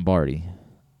Vince Lombardi.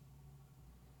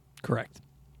 Correct.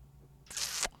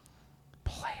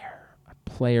 A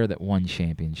player that won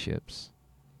championships.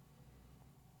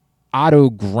 Otto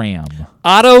Graham.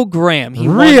 Otto Graham.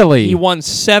 He won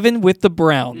 7 with the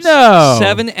Browns. No.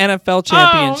 7 NFL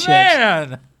championships. Oh,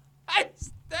 man.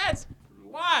 That's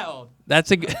wild.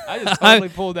 That's a. I just totally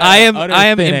pulled that. I am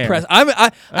impressed.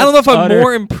 I don't know if I'm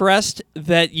more impressed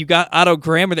that you got Otto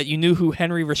Graham or that you knew who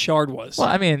Henry Richard was. Well,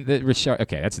 I mean, Richard.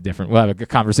 Okay, that's a different. We'll have a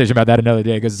conversation about that another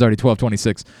day because it's already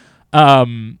 12:26.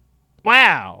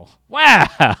 Wow.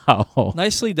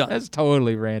 Nicely done. That's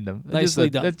totally random. Nicely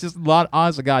done. That's just a lot.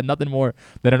 Honest to God, nothing more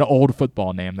than an old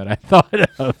football name that I thought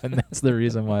of, and that's the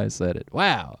reason why I said it.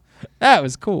 Wow. That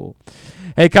was cool.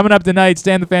 Hey, coming up tonight,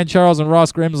 Stan the Fan Charles and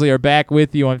Ross Grimsley are back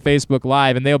with you on Facebook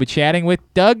Live, and they'll be chatting with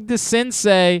Doug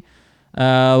DeCinces.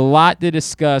 A lot to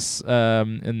discuss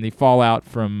in the fallout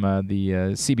from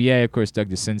the CBA. Of course, Doug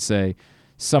DeCinces,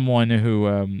 someone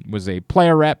who was a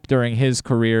player rep during his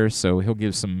career, so he'll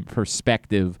give some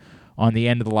perspective on the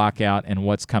end of the lockout and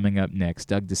what's coming up next.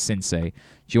 Doug DeCinces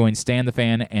joins Stan the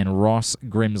Fan and Ross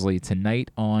Grimsley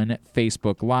tonight on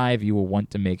Facebook Live. You will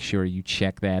want to make sure you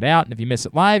check that out. And if you miss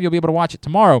it live, you'll be able to watch it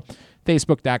tomorrow,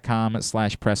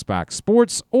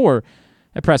 facebook.com/PressBoxSports or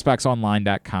at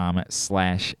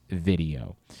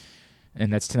PressBoxOnline.com/video.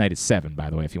 And that's tonight at 7, by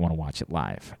the way, if you want to watch it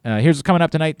live. Here's what's coming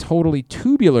up tonight, Totally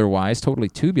Tubular-wise. Totally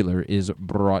Tubular is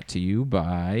brought to you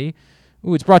by...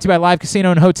 it's brought to you by Live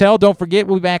Casino and Hotel. Don't forget,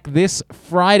 we'll be back this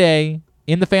Friday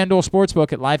in the FanDuel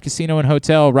Sportsbook at Live Casino and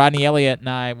Hotel. Rodney Elliott and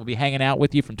I will be hanging out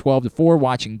with you from 12 to 4,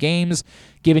 watching games,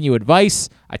 giving you advice.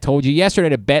 I told you yesterday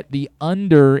to bet the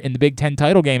under in the Big Ten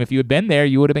title game. If you had been there,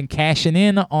 you would have been cashing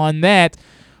in on that.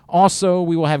 Also,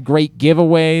 we will have great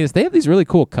giveaways. They have these really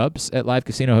cool cups at Live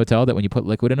Casino Hotel that when you put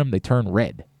liquid in them, they turn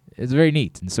red. It's very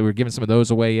neat. And so we're giving some of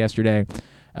those away yesterday.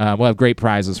 We'll have great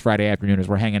prizes Friday afternoon as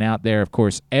we're hanging out there. Of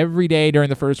course, every day during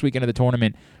the first weekend of the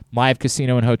tournament, Live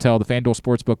Casino and Hotel, the FanDuel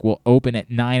Sportsbook, will open at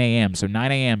 9 a.m. So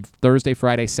 9 a.m. Thursday,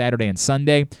 Friday, Saturday, and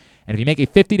Sunday. And if you make a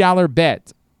 $50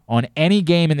 bet on any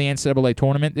game in the NCAA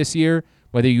tournament this year,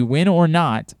 whether you win or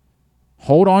not,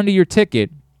 hold on to your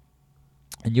ticket,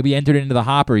 and you'll be entered into the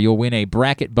hopper. You'll win a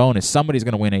bracket bonus. Somebody's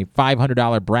going to win a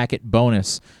 $500 bracket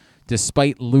bonus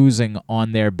despite losing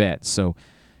on their bet. So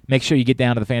make sure you get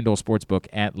down to the FanDuel Sportsbook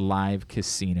at Live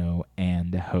Casino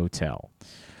and Hotel.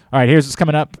 All right, here's what's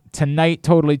coming up tonight,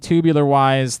 Totally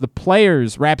Tubular-wise. The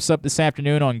Players wraps up this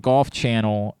afternoon on Golf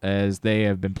Channel as they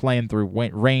have been playing through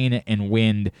rain and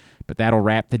wind, but that'll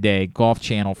wrap today. Golf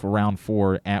Channel for round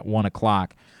 4 at 1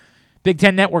 o'clock. Big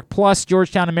Ten Network Plus,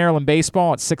 Georgetown and Maryland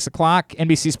baseball at 6 o'clock.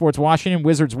 NBC Sports Washington,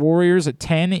 Wizards Warriors at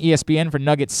 10. ESPN for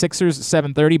Nuggets Sixers at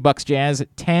 7:30. Bucks Jazz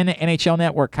at 10. NHL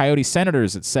Network Coyotes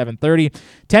Senators at 7:30.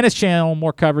 Tennis Channel,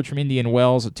 more coverage from Indian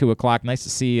Wells at 2 o'clock. Nice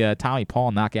to see Tommy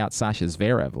Paul knock out Sasha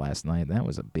Zverev last night. That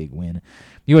was a big win.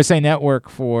 USA Network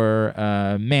for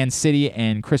Man City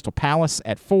and Crystal Palace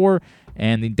at 4.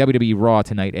 And the WWE Raw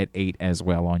tonight at 8 as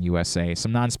well on USA.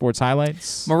 Some non-sports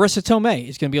highlights. Marissa Tomei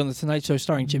is going to be on the Tonight Show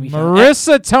starring Jimmy Fallon.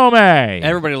 Marissa Tomei.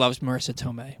 Everybody loves Marissa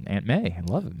Tomei. Aunt May. I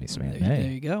love me some Aunt May.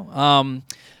 There you go.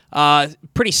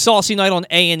 Pretty saucy night on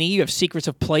A&E. You have Secrets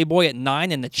of Playboy at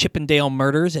 9 and the Chippendale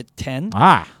Murders at 10.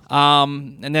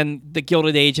 And then The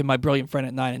Gilded Age and My Brilliant Friend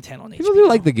at 9 and 10 on HBO. People do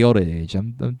like The Gilded Age.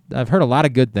 I've heard a lot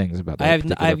of good things about that.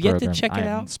 I have yet to check it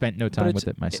out. I spent no time with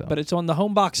it myself. But it's on the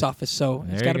home box office, so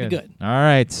it's got to be good. All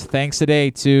right. Thanks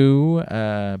today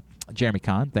to Jeremy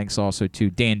Kahn. Thanks also to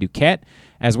Dan Duquette,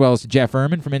 as well as to Jeff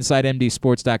Ehrman from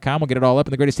InsideMDSports.com. We'll get it all up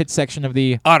in the greatest hits section of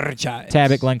the Archives.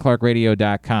 tab at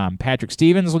GlennClarkRadio.com. Patrick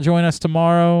Stevens will join us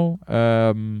tomorrow.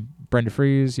 Brenda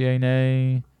Fries, yay,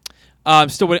 nay. I'm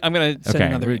going to send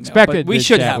another email. Expected we to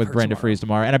should chat have with her Brenda tomorrow. Fries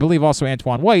tomorrow. And I believe also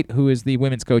Antoine White, who is the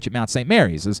women's coach at Mount St.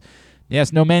 Mary's, is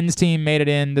Yes, no men's team made it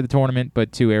into the tournament,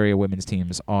 but 2 area women's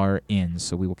teams are in,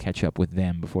 so we will catch up with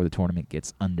them before the tournament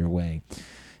gets underway.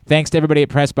 Thanks to everybody at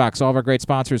PressBox, all of our great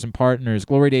sponsors and partners,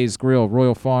 Glory Days Grill,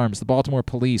 Royal Farms, the Baltimore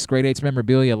Police, Grade 8's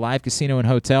Memorabilia, Live Casino and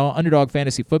Hotel, Underdog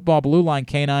Fantasy Football, Blue Line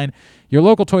Canine, your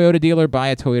local Toyota dealer,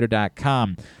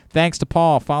 buyatoyota.com. Thanks to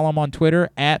Paul. Follow him on Twitter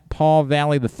at Paul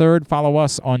Valley III. Follow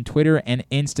us on Twitter and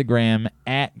Instagram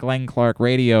at Glenn Clark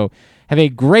Radio. Have a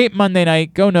great Monday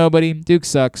night. Go nobody. Duke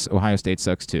sucks. Ohio State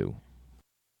sucks too.